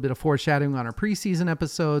year, a little bit of foreshadowing on our preseason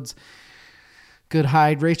episodes. Good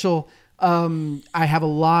hide, Rachel. I have a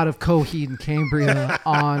lot of Coheed and Cambria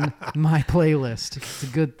on my playlist. It's a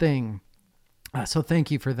good thing. So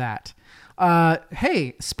thank you for that.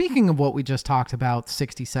 Hey, speaking of what we just talked about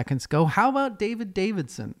 60 seconds ago, how about David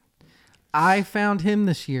Davidson? I found him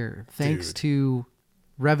this year thanks to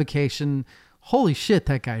Revocation. Holy shit,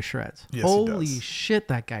 that guy shreds. Yes, he Holy does. shit,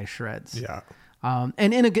 that guy shreds. Yeah.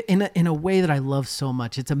 And in a way that I love so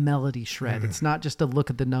much. It's a melody shred. It's not just a look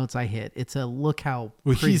at the notes I hit. It's a look how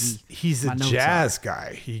Well, pretty he's my a notes jazz are.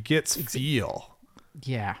 guy. He gets feel.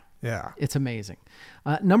 Yeah. Yeah. It's amazing.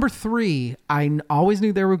 Number 3, I always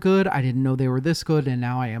knew they were good. I didn't know they were this good, and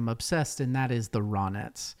now I am obsessed, and that is the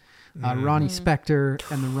Ronettes. Ronnie Spector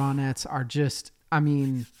and the Ronettes are just, I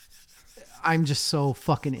mean, I'm just so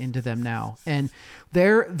fucking into them now. And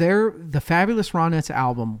the Fabulous Ronettes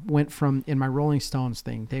album went from, in my Rolling Stones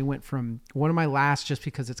thing, they went from one of my last, just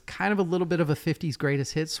because it's kind of a little bit of a 50s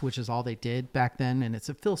greatest hits, which is all they did back then. And it's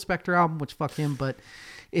a Phil Spector album, which fuck him, but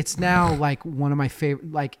it's now like one of my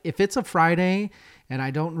favorite, like if it's a Friday and I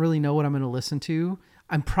don't really know what I'm going to listen to,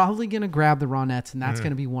 I'm probably going to grab the Ronettes, and that's going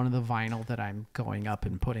to be one of the vinyl that I'm going up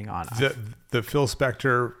and putting on. The Phil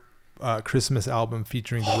Spector Christmas album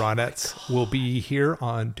featuring the Ronettes will be here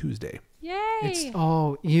on Tuesday. Yay!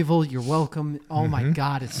 Evil, you're welcome. Oh my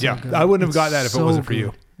God, it's so good. I wouldn't have It's got that if it so wasn't for good.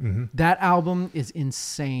 you. That album is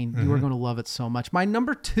insane. You are going to love it so much. My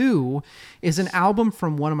number 2 is an album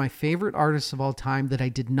from one of my favorite artists of all time that I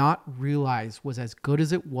did not realize was as good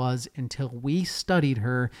as it was until we studied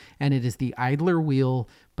her, and it is The Idler Wheel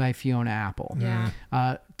by Fiona Apple.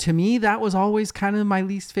 Yeah. To me, that was always kind of my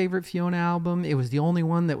least favorite Fiona album. It was the only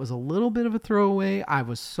one that was a little bit of a throwaway. I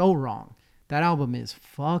was so wrong. That album is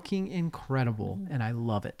fucking incredible, and I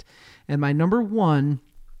love it. And my number 1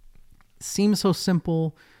 seems so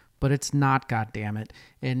simple, but it's not, goddammit.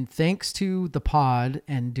 And thanks to the pod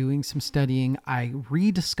and doing some studying, I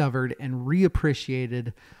rediscovered and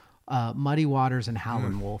reappreciated Muddy Waters and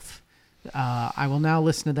Howlin' Wolf. I will now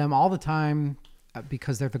listen to them all the time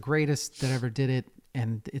because they're the greatest that ever did it.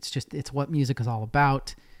 And it's what music is all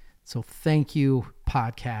about. So thank you,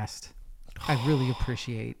 podcast. I really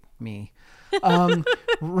appreciate me.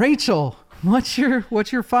 Rachel, what's your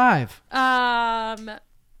 5?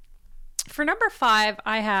 For number 5,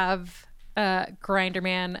 I have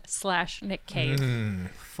Grinderman / Nick Cave.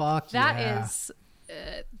 Fuck That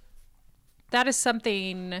yeah. that is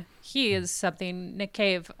something. He is something, Nick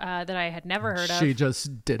Cave, that I had never heard She of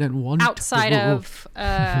just didn't want outside to.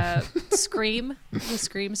 of Scream. The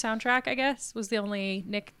Scream soundtrack, I guess, was the only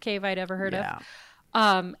Nick Cave I'd ever heard Yeah.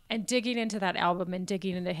 of. And digging into that album and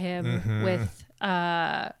digging into him with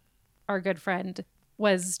our good friend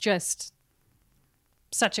was just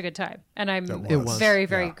such a good time. And I'm It was. very,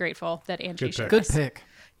 very grateful that Angie Good showed Good us. pick.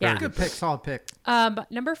 Yeah. Good pick. Solid pick.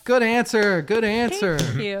 Number Good answer. Good answer.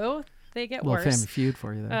 Thank you. They get Little worse. Family Feud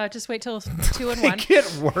for you there. Just wait till 2 and 1.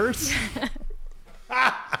 Get worse.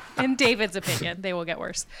 In David's opinion, they will get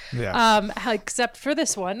worse. Yeah. Except for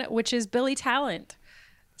this one, which is Billy Talent.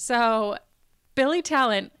 So, Billy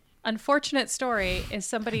Talent, unfortunate story, is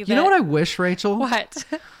somebody that. You know what I wish, Rachel? What?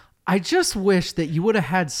 I just wish that you would have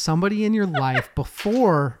had somebody in your life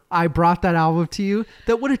before I brought that album to you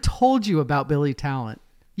that would have told you about Billy Talent.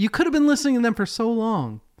 You could have been listening to them for so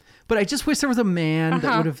long. But I just wish there was a man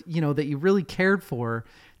that would have, that you really cared for,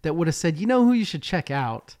 that would have said, who you should check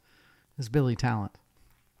out is Billy Talent.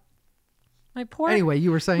 Anyway,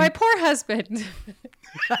 you were saying? My poor husband.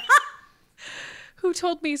 Who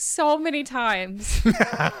told me so many times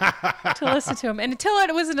to listen to him. And until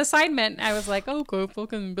it was an assignment, I was like, oh, go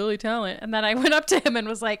fucking Billy Talent. And then I went up to him and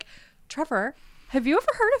was like, Trevor, have you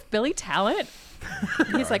ever heard of Billy Talent?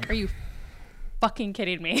 And he's like, are you fucking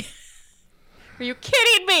kidding me? Are you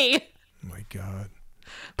kidding me? Oh my God.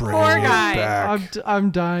 Bring Poor it guy. Back.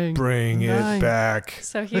 I'm dying. Bring it back.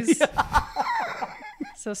 So he's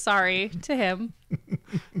so sorry to him.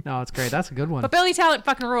 No, it's great. That's a good one. But Billy Talent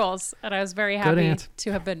fucking rules. And I was very happy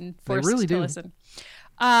to have been forced to listen.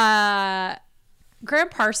 Graham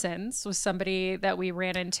Parsons was somebody that I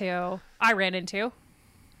ran into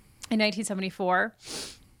in 1974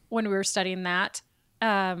 when we were studying that.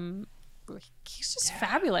 He's just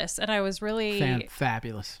fabulous. And I was really...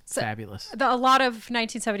 Fabulous. A lot of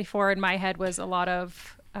 1974 in my head was a lot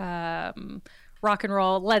of rock and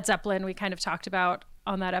roll. Led Zeppelin, we kind of talked about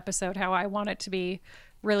on that episode how I want it to be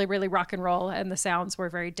really, really rock and roll, and the sounds were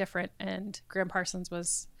very different. And Graham Parsons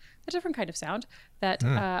was a different kind of sound that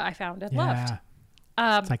I found and loved.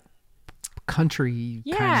 It's like country,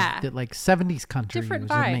 kind of, like 70s country. Different it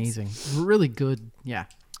was vibes. Amazing. Really good. Yeah.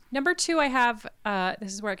 Number 2 I have,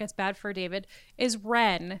 this is where it gets bad for David, is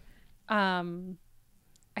Ren.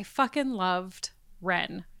 I fucking loved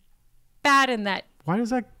Ren. Bad in that. Why does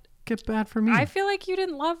that get bad for me? I feel like you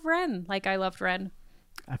didn't love Ren like I loved Ren.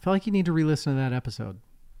 I feel like you need to re-listen to that episode.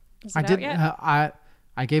 Is it out yet?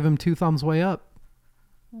 I gave him 2 thumbs way up.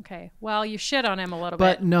 Okay. Well, you shit on him a little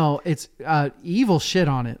but bit. No, it's evil shit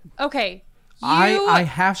on it. Okay. I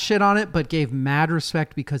half shit on it, but gave mad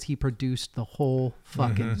respect because he produced the whole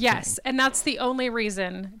fucking Yes, thing. and that's the only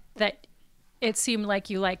reason that it seemed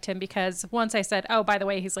like you liked him, because once I said, oh, by the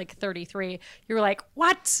way, he's like 33, you were like,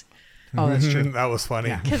 what? Oh, that's true. That was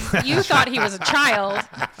funny. Because you thought he was a child.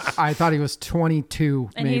 I thought he was 22,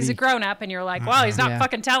 and maybe. He's a grown up, and you're like, well, he's not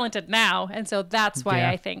fucking talented now. And so that's why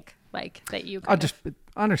I think like that you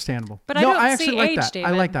understandable. But I don't actually see like age, that. David.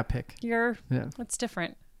 I like that pick. It's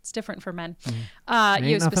different. It's different for men. Ain't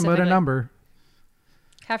You nothing but a number.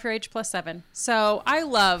 Half your age plus 7. So I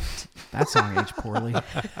loved that song aged poorly.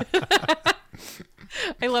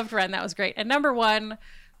 I loved Ren. That was great. And number 1,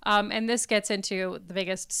 and this gets into the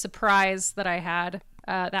biggest surprise that I had,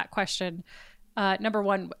 that question. Number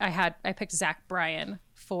 1, I picked Zach Bryan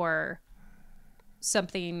for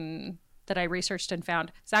something that I researched and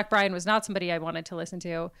found. Zach Bryan was not somebody I wanted to listen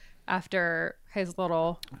to after his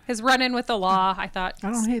run-in with the law. I thought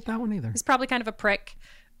I don't hate that one either. He's probably kind of a prick.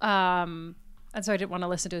 And so I didn't want to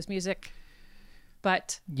listen to his music.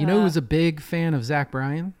 But you know who's a big fan of Zach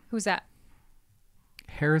Bryan? Who's that?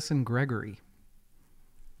 Harrison Gregory.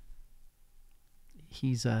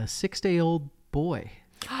 He's a 6-day-old boy.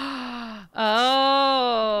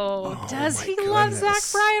 Does he love Zach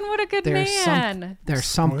Bryan? What a good man. There's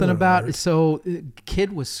something about it. So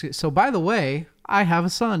kid was by the way, I have a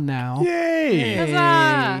son now. Yay!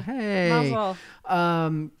 Hey.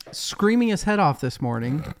 Screaming his head off this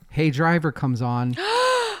morning. Hey Driver comes on.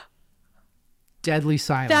 Deadly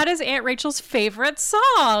silent. That is Aunt Rachel's favorite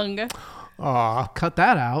song. Aw, cut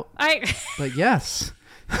that out. But yes.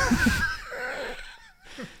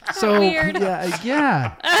 So weird.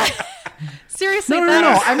 Yeah. Seriously,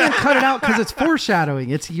 no. I'm gonna cut it out because it's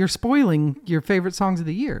foreshadowing. You're spoiling your favorite songs of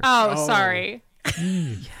the year. Oh. Sorry.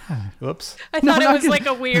 Yeah. Whoops. I thought it was like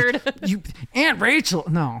a weird. Aunt Rachel.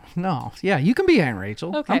 No. Yeah, you can be Aunt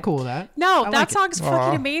Rachel. Okay. I'm cool with that. No, I that like song's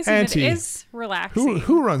freaking amazing. Auntie. It is relaxing.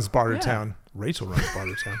 Who runs Bartertown? Rachel runs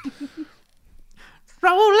Bartertown.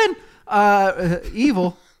 Rolling.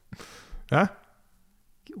 Evil. Huh?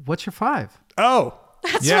 What's your 5? Oh.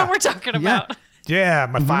 That's what we're talking about. Yeah,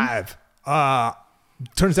 my 5.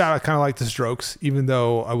 Turns out I kind of like the Strokes, even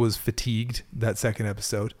though I was fatigued that second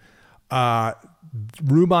episode.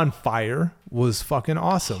 Room on Fire was fucking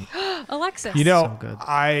awesome. Alexis. You know, So good.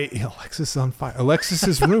 Alexis is on fire.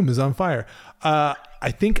 Alexis's room is on fire.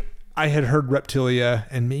 I think I had heard Reptilia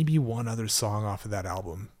and maybe one other song off of that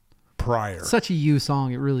album prior. Such a you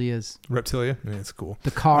song. It really is. Reptilia? Yeah, it's cool.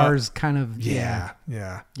 The Cars kind of. Yeah.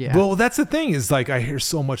 Yeah. Well, that's the thing is like I hear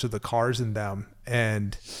so much of the Cars in them,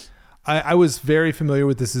 and I was very familiar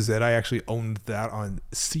with This Is It. I actually owned that on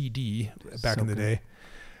CD back in the day.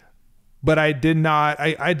 But I did not.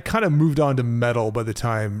 I'd kind of moved on to metal by the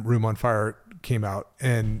time Room on Fire came out,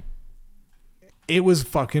 and it was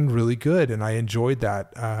fucking really good, and I enjoyed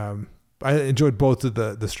that. I enjoyed both of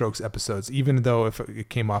the Strokes episodes, even though if it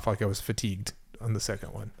came off like I was fatigued on the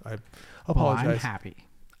second one. I apologize. Well, I'm happy.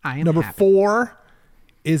 I am Number happy. 4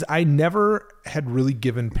 is I never had really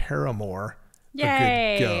given Paramore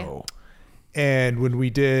Yay. a good go. And when we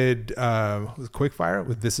did with Quickfire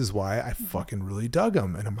with This Is Why, I fucking really dug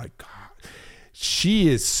them. And I'm like, God, she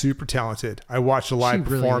is super talented. I watched a live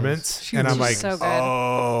She really performance is. She and I'm really like, is so good.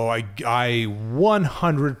 oh, I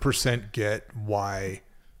 100% get why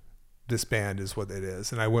this band is what it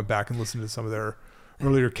is. And I went back and listened to some of their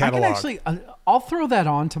earlier catalog. I can actually, I'll throw that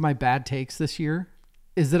on to my bad takes this year,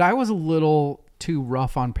 is that I was a little too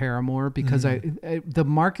rough on Paramore because the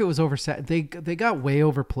market was overset. They got way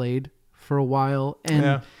overplayed for a while,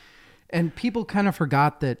 and people kind of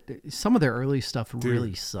forgot that some of their early stuff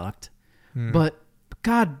really sucked. But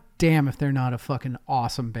god damn if they're not a fucking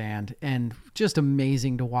awesome band and just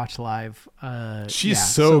amazing to watch live. She's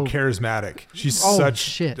so charismatic. She's such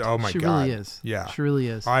shit. Oh my she god. Really is. Yeah. She really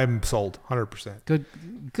is. I'm sold 100%. Good.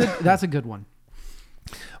 That's a good one.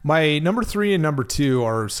 My number 3 and number 2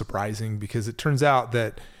 are surprising because it turns out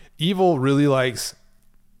that Evil really likes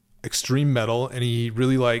extreme metal and he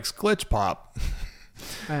really likes glitch pop.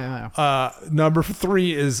 Number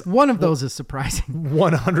 3 is one of those is surprising.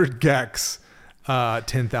 100 Gex,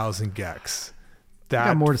 10,000 Gex. I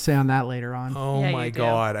got more to say on that later on. Oh my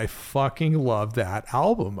god, I fucking love that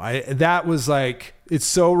album. That was like, it's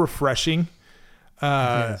so refreshing.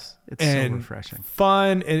 It's so refreshing,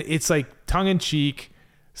 fun, and it's like tongue in cheek,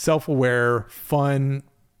 self-aware, fun.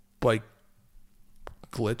 Like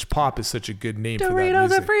glitch pop is such a good name for that music.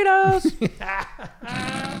 Doritos and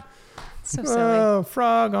Fritos. So silly.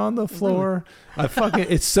 Frog on the floor.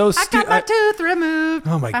 It's so stupid. I got my tooth removed.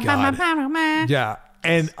 Oh my god. Yeah,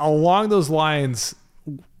 and along those lines,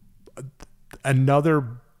 another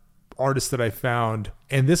artist that I found,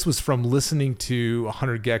 and this was from listening to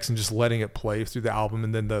 100 Gex and just letting it play through the album,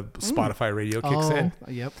 and then the Spotify radio kicks in.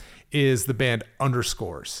 Yep. Is the band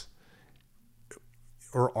Underscores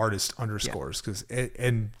or Artist Underscores because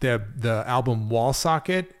and the album Wall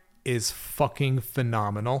Socket is fucking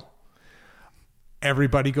phenomenal.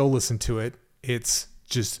 Everybody go listen to it. It's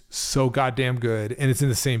just so goddamn good, and it's in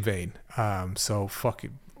the same vein. So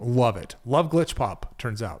fucking love it. Love glitch pop.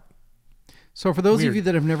 Turns out. So for those of you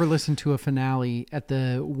that have never listened to a finale,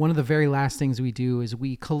 one of the very last things we do is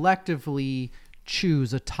we collectively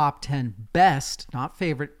choose a top 10 best, not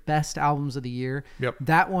favorite, best albums of the year. Yep.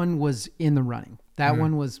 That one was in the running. That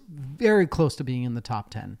one was very close to being in the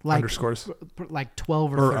top 10. Like Underscores? Like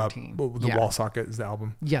 12 or 13. The Wall Socket is the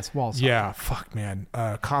album. Yes, Wall Socket. Yeah, fuck, man.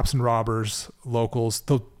 Cops and Robbers, Locals,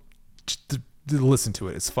 they'll listen to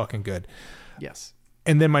it. It's fucking good. Yes.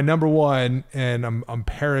 And then my number 1, and I'm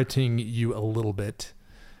parroting you a little bit.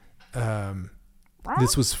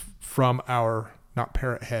 This was from our, not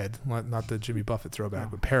Parrot Head, not the Jimmy Buffett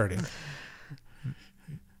throwback, but parroting.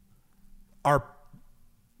 Our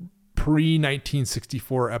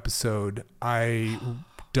pre-1964 episode, I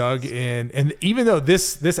dug in, and even though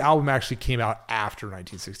this album actually came out after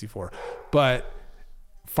 1964, but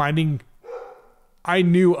I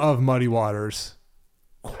knew of Muddy Waters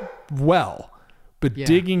well. But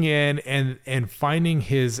digging in and finding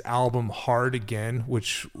his album Hard Again,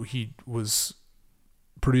 which he was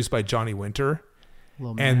produced by Johnny Winter,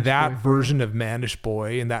 and that version of Mannish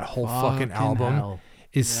Boy and that whole fucking album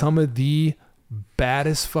is some of the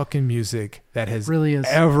baddest fucking music that has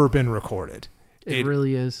ever been recorded. It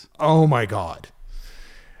really is. Oh my god.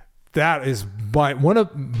 That is one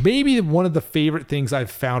of the favorite things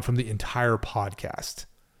I've found from the entire podcast.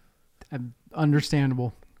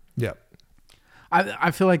 Understandable. Yep.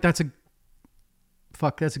 I feel like that's a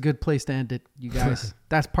good place to end it, you guys.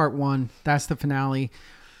 That's part 1. That's the finale.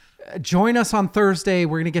 Join us on Thursday.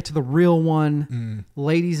 We're going to get to the real one.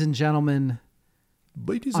 Ladies and gentlemen.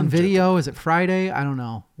 On video. Is it Friday? I don't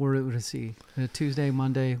know. We're going to see. Tuesday,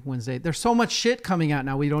 Monday, Wednesday. There's so much shit coming out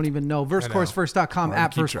now. We don't even know. VerseChorusFirst.com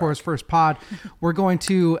at VerseChorusFirstPod. We're going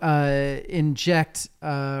to inject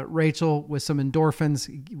Rachel with some endorphins.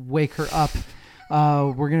 Wake her up.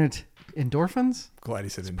 We're going to... Endorphins? Glad he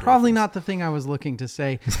said endorphins. Probably not the thing I was looking to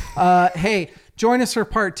say. Hey, join us for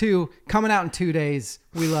part 2 coming out in 2 days.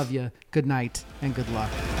 We love you. Good night and good luck.